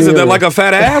guys? Muslim is it? Sunni That or- like a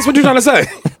fat ass? What you trying to say?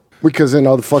 Because in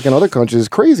other fucking other countries, it's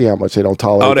crazy how much they don't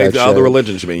tolerate that shit. Other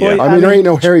religions, you mean? Yeah. I mean, there ain't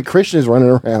no Hare Krishnas running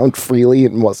around freely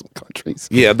in Muslim countries.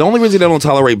 Yeah, the only reason they don't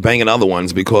tolerate banging other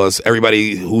ones because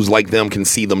everybody who's like them can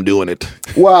see them doing it.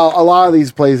 Well, a lot of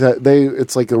these places,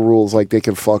 it's like the rules, like they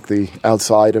can fuck the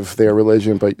outside of their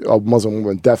religion, but a Muslim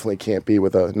woman definitely can't be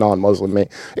with a non-Muslim man.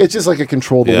 It's just like a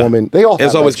control the woman. They all have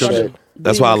it's always shit.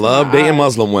 That's why I love dating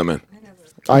Muslim women.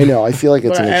 I know. I feel like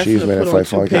it's an achievement if I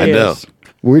fuck it. I know.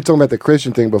 We were talking about the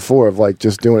Christian thing before of like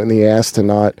just doing it in the ass to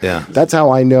not. Yeah. That's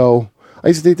how I know. I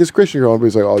used to date this Christian girl.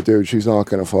 Everybody's like, "Oh, dude, she's not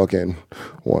gonna fucking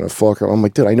want to fuck her." I'm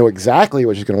like, dude, I know exactly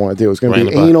what she's gonna want to do. It's gonna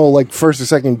be anal, like first or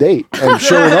second date, and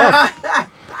sure enough.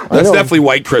 That's definitely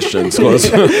white Christians. Black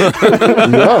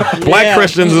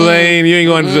Christians, you ain't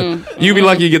going to. You be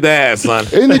lucky you get the ass, son.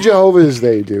 In the Jehovah's,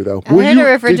 they do though. I had to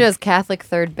refer to as Catholic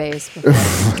third base.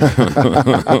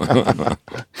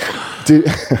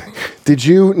 Did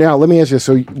you? Now let me ask you.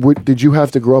 So, did you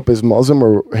have to grow up as Muslim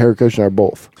or Hare Krishna or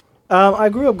both? I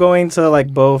grew up going to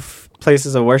like both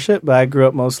places of worship, but I grew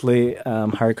up mostly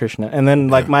Hare Krishna, and then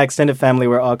like my extended family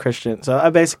were all Christian. So I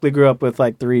basically grew up with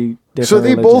like 3 different. So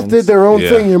they both did their own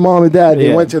thing. Your mom and dad.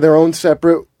 They went to their own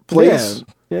separate place.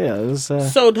 Yeah. It was,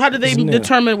 so how did they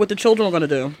determine what the children were going to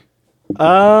do?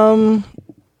 I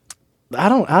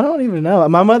don't even know.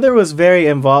 My mother was very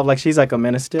involved. Like she's like a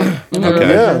minister in her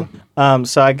religion.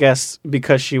 So I guess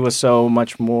because she was so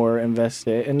much more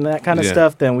invested in that kind of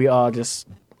stuff, then we all just.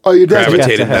 Oh, your dad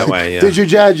gravitated that way. Yeah. Did your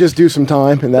dad just do some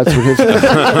time, and that's what his?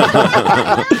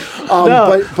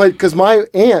 No. But because my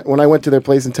aunt, when I went to their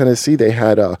place in Tennessee, they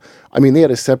had they had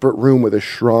a separate room with a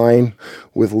shrine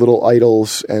with little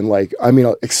idols and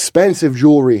expensive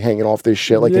jewelry hanging off this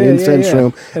shit, like an incense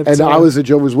room. And I was a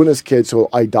Jehovah's Witness kid, so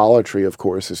idolatry, of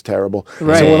course, is terrible.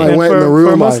 Right. So when I went in the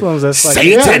room, for Muslims, that's like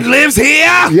Satan lives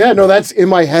here. Yeah, no, that's in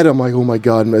my head. I'm like, oh my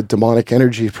god, a demonic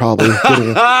energy probably.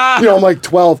 I'm like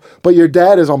 12, but your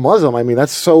dad is a Muslim. I mean,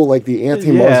 that's so like the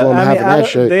anti-Muslim having that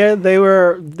shit.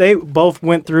 They both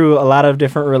went through a lot of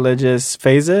different religious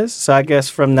phases. So I guess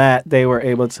from that they were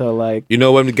able to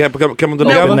when we come together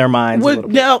open their minds.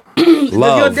 Now, does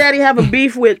your daddy have a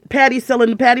beef with Patty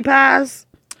selling the patty pies?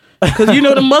 Because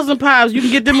the Muslim pies, you can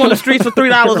get them on the streets for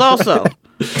 $3 also.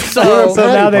 So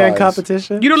now they're in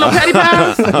competition. You don't know patty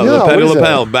pies? No, Patty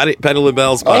LaBelle. Patty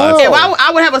LaBelle's pies. Yeah, well,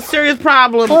 I would have a serious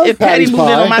problem if Patty moved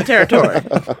in on my territory.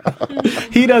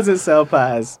 He doesn't sell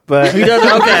pies, but he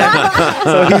doesn't. Okay.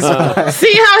 So he's fine.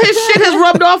 See how his shit has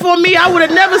rubbed off on me? I would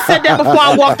have never said that before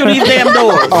I walked through these damn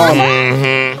doors.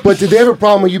 But did they have a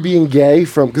problem with you being gay?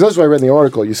 Because that's what I read in the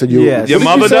article. You said you. Yes. Your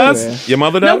mother does. Your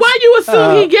mother does. Now, why you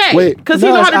assume he gay? Because he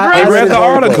know how to dress. I read the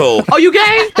article. Oh, you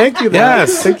gay? Thank you.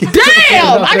 Yes. Thank you.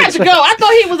 Damn! I got to go. I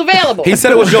thought he was available. He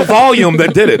said it was your volume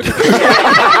that did it.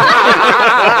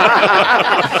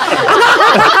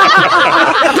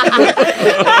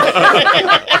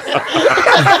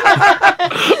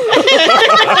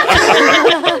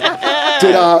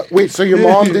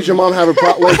 So did your mom have a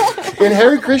problem? In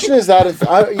Hare Krishna, is that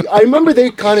I remember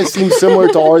they kind of seem similar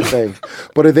to our thing,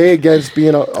 but are they against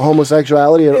being a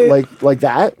homosexuality like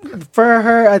that? For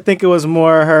her, I think it was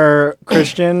more her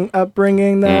Christian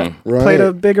upbringing that played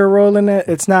a bigger role in it.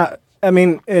 It's not. I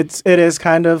mean, it is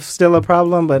kind of still a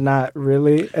problem, but not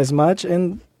really as much.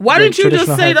 Why didn't you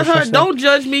just say to her, "Don't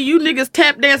judge me, you niggas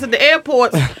tap dance at the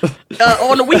airports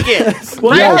on the weekends"?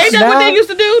 Well, right? Ain't that what they used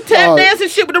to do? Tap dance and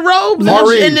shit with the robes.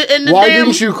 Marie, and the why damn...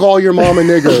 didn't you call your mom a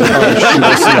nigger?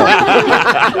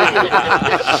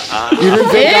 You didn't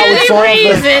think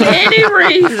that Any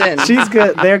reason. She's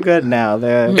good. They're good now.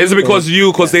 Is it because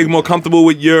they're more comfortable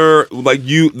with your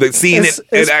seeing it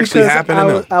actually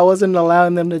happen? I wasn't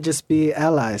allowing them to just be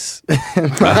allies. There we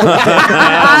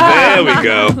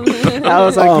go. I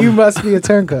was like, you must be a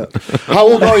turncoat. How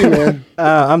old are you, man?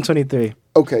 I'm 23.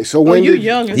 Okay, so when you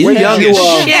young as shit.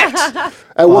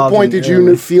 At what point did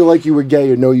you feel like you were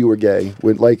gay or know you were gay?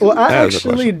 Well, I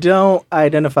actually don't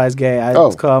identify as gay. I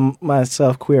call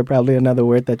myself queer. Probably another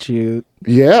word that you.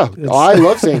 Yeah, I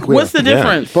love saying queer. What's the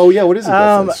difference? Oh yeah, what is the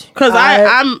difference? Because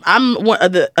I'm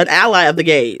an ally of the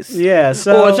gays. Yeah,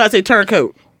 so or should I say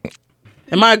turncoat?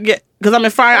 Am I gay? Because I'm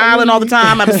in Fire Island all the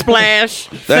time. I'm a Splash.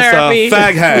 Therapy. That's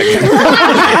fag hag.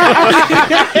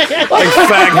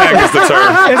 Fag hag is the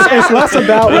term.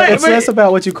 It's less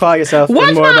about what you call yourself.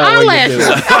 What's more my about eyelashes?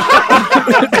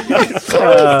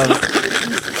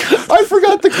 I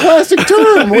forgot the classic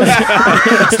term.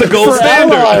 It's the gold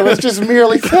standard. Ally was just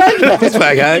merely fag hag. It's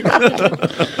fag hag.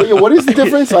 What is the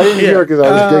difference? I didn't hear it because I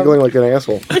was giggling like an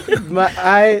asshole.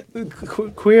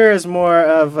 Queer is more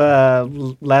of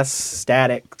less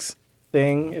statics.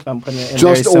 thing. If I'm putting it in just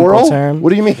very simple oral terms. What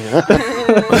do you mean?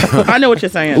 I know what you're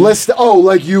saying.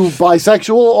 Like you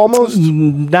bisexual almost?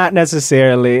 Not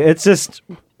necessarily. It's just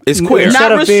it's queer. Instead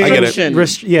Not of being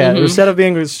restriction. instead of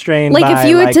being restrained. Like by, if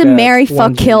you were to a marry,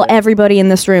 one fuck, kill gender. everybody in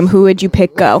this room, who would you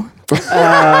pick? Go. That's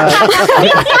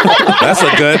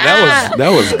a good. That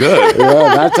was good.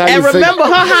 Yeah, that's how And you remember,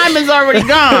 her hymen's already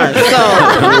gone. So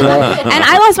And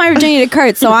I lost my virginity to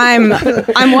Kurt, so I'm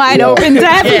wide open to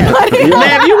everybody.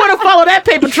 man, if you want to follow that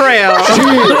paper trail,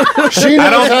 She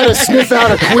knows how to sniff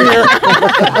out a queer.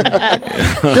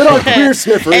 Get on queer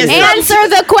sniffer. Answer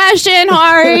the question,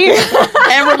 Hari.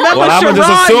 and remember, Well, I'm just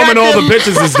Sherrod assuming got all the them-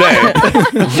 bitches is dead.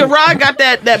 Sherrod got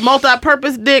that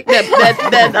multi-purpose dick,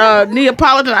 that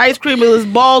Neapolitan ice cream, and his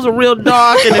balls are real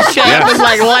dark, and his shaft Yes. is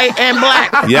like light and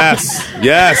black. Yes.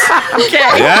 Okay.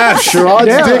 Yes.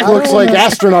 Sherrod's dick looks like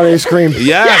astronaut ice cream.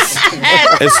 Yes.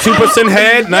 It's 2%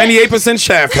 head, 98%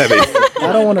 shaft heavy.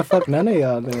 I don't want to fuck none of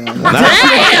y'all. Then.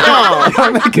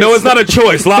 Damn! No, it's not a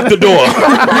choice. Lock the door.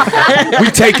 We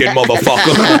take it,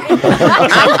 motherfucker.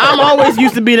 I'm always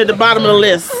used to being at the bottom of the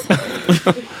list.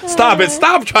 Stop it.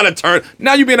 Stop trying to turn.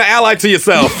 Now you're being an ally to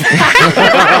yourself.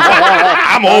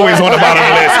 I'm always on the bottom of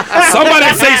the list. Somebody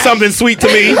say something sweet to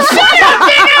me.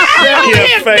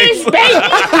 Yeah, face.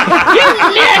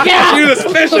 You was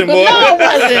fishing, boy. No, it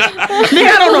wasn't. Nigga,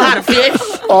 I don't know how to fish.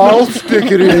 I'll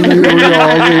stick it in you,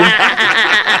 Yanni.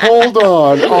 Hold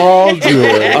on, I'll do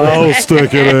it. I'll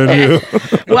stick it in you.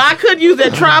 Well, I could use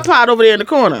that tripod over there in the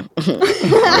corner.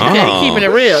 Okay, keeping it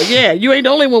real. Yeah, you ain't the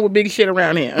only one with big shit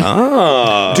around here.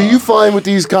 Do you find with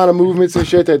these kind of movements and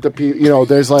shit that the people,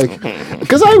 there's like,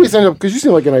 because I always end up, because you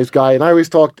seem like a nice guy, and I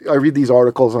read these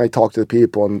articles and I talk to the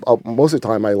people, and most of the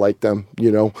time I like them,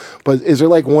 but is there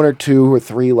like one or two or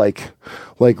three like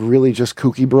really just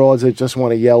kooky broads that just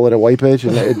want to yell at a white bitch,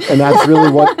 and that's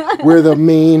really where the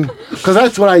main, because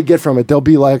that's what I get from it. They'll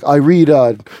be like, I read, do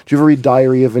you ever read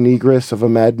Diary of a Negress, of a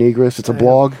Mad Negress? It's a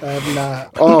blog. I have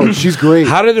not. Oh, she's great.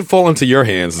 How did it fall into your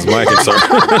hands is my concern.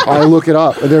 I look it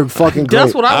up, and they're fucking great.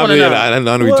 That's what I want to know. I don't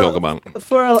know what you're talking about.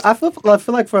 I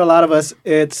feel like for a lot of us,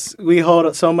 we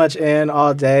hold so much in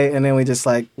all day, and then we just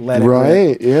like let it rip.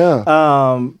 Right, yeah.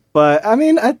 But I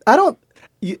mean, I don't.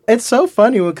 It's so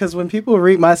funny because when people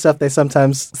read my stuff, they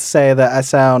sometimes say that I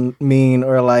sound mean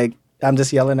or like I'm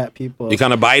just yelling at people. You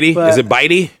kind of bitey? But Is it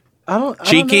bitey?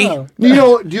 Cheeky? I don't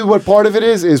know. Dude, what part of it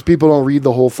is people don't read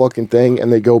the whole fucking thing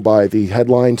and they go by the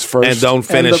headlines first. And don't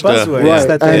finish the buzzwords yeah.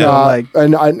 that they don't like.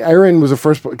 And Aaron was the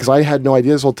first, because I had no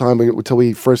idea this whole time until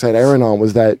we first had Aaron on,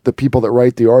 was that the people that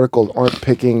write the articles aren't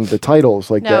picking the titles,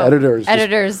 like the editors.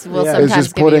 Editors will Yeah. sometimes It's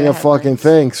just give putting you a fucking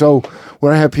thing. So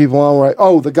when I have people on, where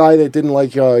the guy that didn't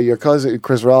like your cousin,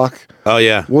 Chris Rock. Oh,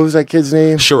 yeah. What was that kid's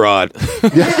name? Sherrod.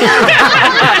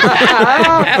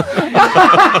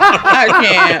 I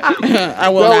can't. I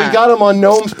will No, not. we got him on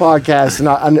Gnome's podcast, and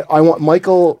I want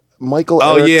Michael.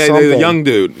 Oh, Eric yeah, something. the young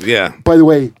dude. Yeah. By the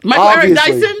way, Michael Eric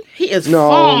obviously- Dyson? He is No,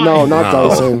 fine. no, not No.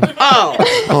 Dyson. Oh.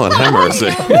 Oh, have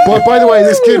mercy. But by the way,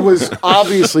 this kid was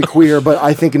obviously queer, but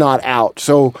I think not out.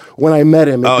 So when I met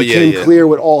him, it became clear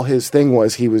what all his thing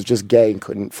was. He was just gay and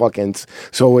couldn't fucking.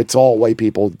 So it's all white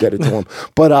people did it to him.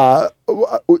 But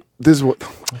this is what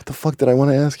the fuck did I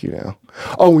want to ask you now?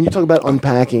 Oh, when you talk about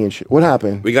unpacking and shit, what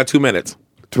happened? We got 2 minutes.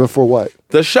 Before what?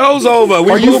 The show's over.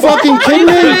 Are you fucking kidding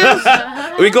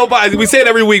me? We go by. We say it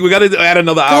every week. We got to add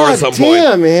another hour God at some damn,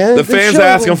 point. man. The The fans show-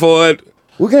 asking for it.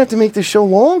 We're gonna have to make the show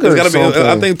longer. It's gotta be. or something.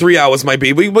 I think 3 hours might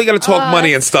be. We got to talk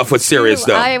money and stuff with serious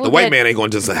true. stuff. I will The white get- man ain't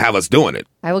going to just have us doing it.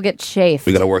 I will get chafed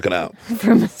We got to work it out.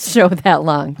 from a show that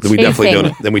long. Then we definitely doing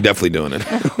Chafing. it. Then we definitely doing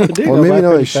it. Or maybe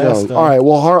another show. All right.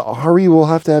 Well, Hari, we'll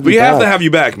have to have you. We have back. to have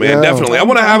you back, man. Yeah. Definitely. I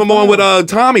want to have him on with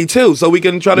Tommy too, so we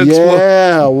can try to explore.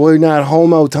 Yeah, we're not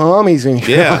homo Tommies in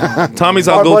here. Yeah, Tommy's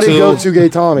our Our buddy go-to. Go-To Gay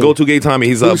Tommy. Go-to Gay Tommy.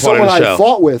 He's Who's part of someone the show. I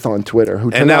fought with on Twitter. Who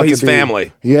turned now out to he's be-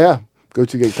 family. Yeah,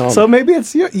 Go-To Gay Tommy. So maybe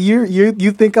it's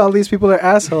you think all these people are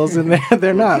assholes and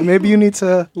they're not. Maybe you need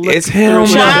to look. It's him.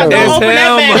 Child, don't It's open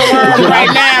that him. bag of worms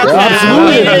right now.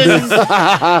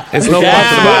 It's no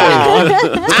question about it.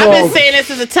 I've been saying this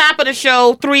since the top of the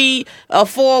show 3 or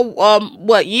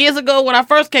 4 years ago when I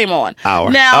first came on. Now,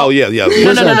 Oh yeah. No.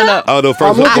 Oh, the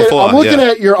first I'm one before. looking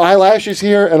at your eyelashes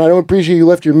here, and I don't appreciate you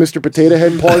left your Mr. Potato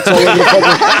Head parts all over the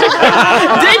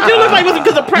fucking. They do look like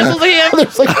because the pretzels are here.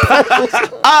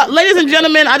 Ladies and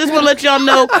gentlemen, I just want to let y'all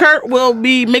know Kurt will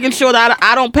be making sure that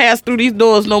I don't pass through these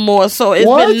doors no more. So it's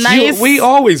What? been nice. We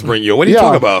always bring you. What are you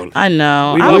talking about? I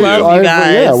know. We I love love you. you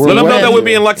guys. Yeah, we're Let them know glad that we'll you-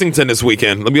 be in Lexington this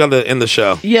weekend. Let me end the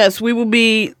show. Yes, we will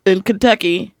be in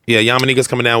Kentucky. Yeah, Yamaniga's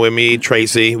coming down with me,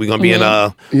 Tracy. We're gonna be in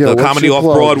Yeah, the what's Comedy your Off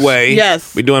plugs? Broadway.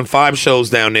 Yes. We're doing 5 shows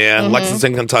down there,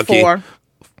 Lexington, Kentucky. 4.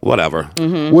 Whatever.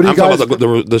 Mm-hmm. What do you I'm guys? talking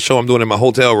about the show I'm doing in my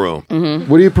hotel room. Mm-hmm.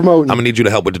 What are you promoting? I'm gonna need you to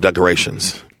help with the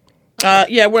decorations.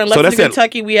 Yeah, we're in So Lexington, that's it.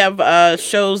 Kentucky. We have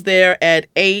shows there at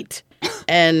 8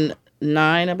 and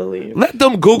 9, I believe. Let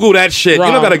them Google that shit. You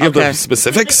don't gotta give them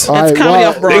specifics. That's Comedy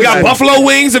Off Broadway. They got buffalo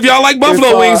wings. If y'all like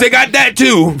buffalo wings, they got that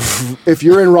too. If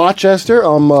you're in Rochester,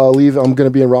 I'm going to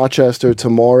be in Rochester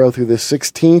tomorrow through the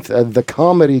 16th at the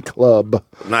Comedy Club.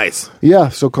 Nice. Yeah,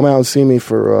 so come out and see me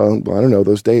for I don't know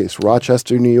those days.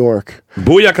 Rochester, New York.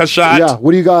 Booyaka shot. Yeah.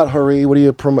 What do you got, Hari? What do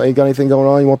you promote? You got anything going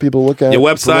on? You want people to look at? Your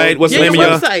website? What's the name of your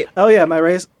website? Oh yeah, my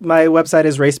website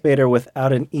is RaceBaiter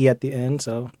without an E at the end,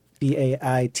 so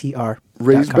BAITR.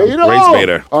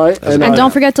 RaceBaiter. All right. And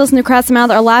don't forget to listen to Crass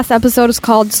Mouth. Our last episode is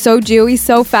called So Jewy,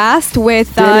 So Fast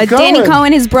with Danny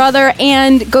Cohen, his brother,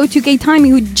 and Go To Gay Timey,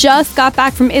 who just got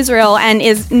back from Israel and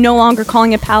is no longer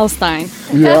calling it Palestine.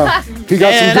 Yeah. He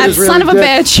got some that son of a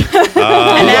bitch.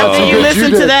 And after you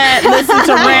listen to that, listen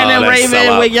to Random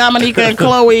Raven with Yamanika and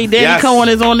Chloe. Danny Cohen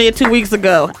is on there 2 weeks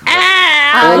ago.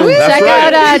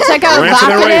 Check out Rancid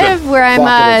and Vocative, where I'm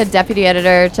Vocative. deputy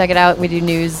editor. Check it out. We do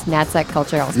news, NatSec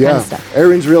culture, all kind of stuff.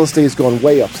 Erin's real estate has gone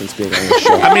way up since being on the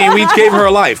show. I mean, we gave her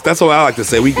a life. That's what I like to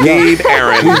say. We gave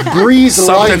Erin We breathed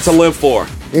something life to live for.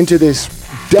 into this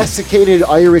desiccated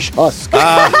Irish husk.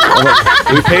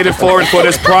 We paid it forward for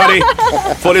this proddy,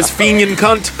 for this fiend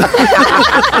cunt.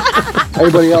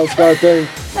 Everybody else got a thing?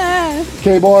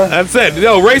 K-Bar? That's it.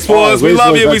 Yo, Race Wars. We Race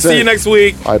love Wars, you. We that's see it. you next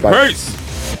week. All right, bye. Peace.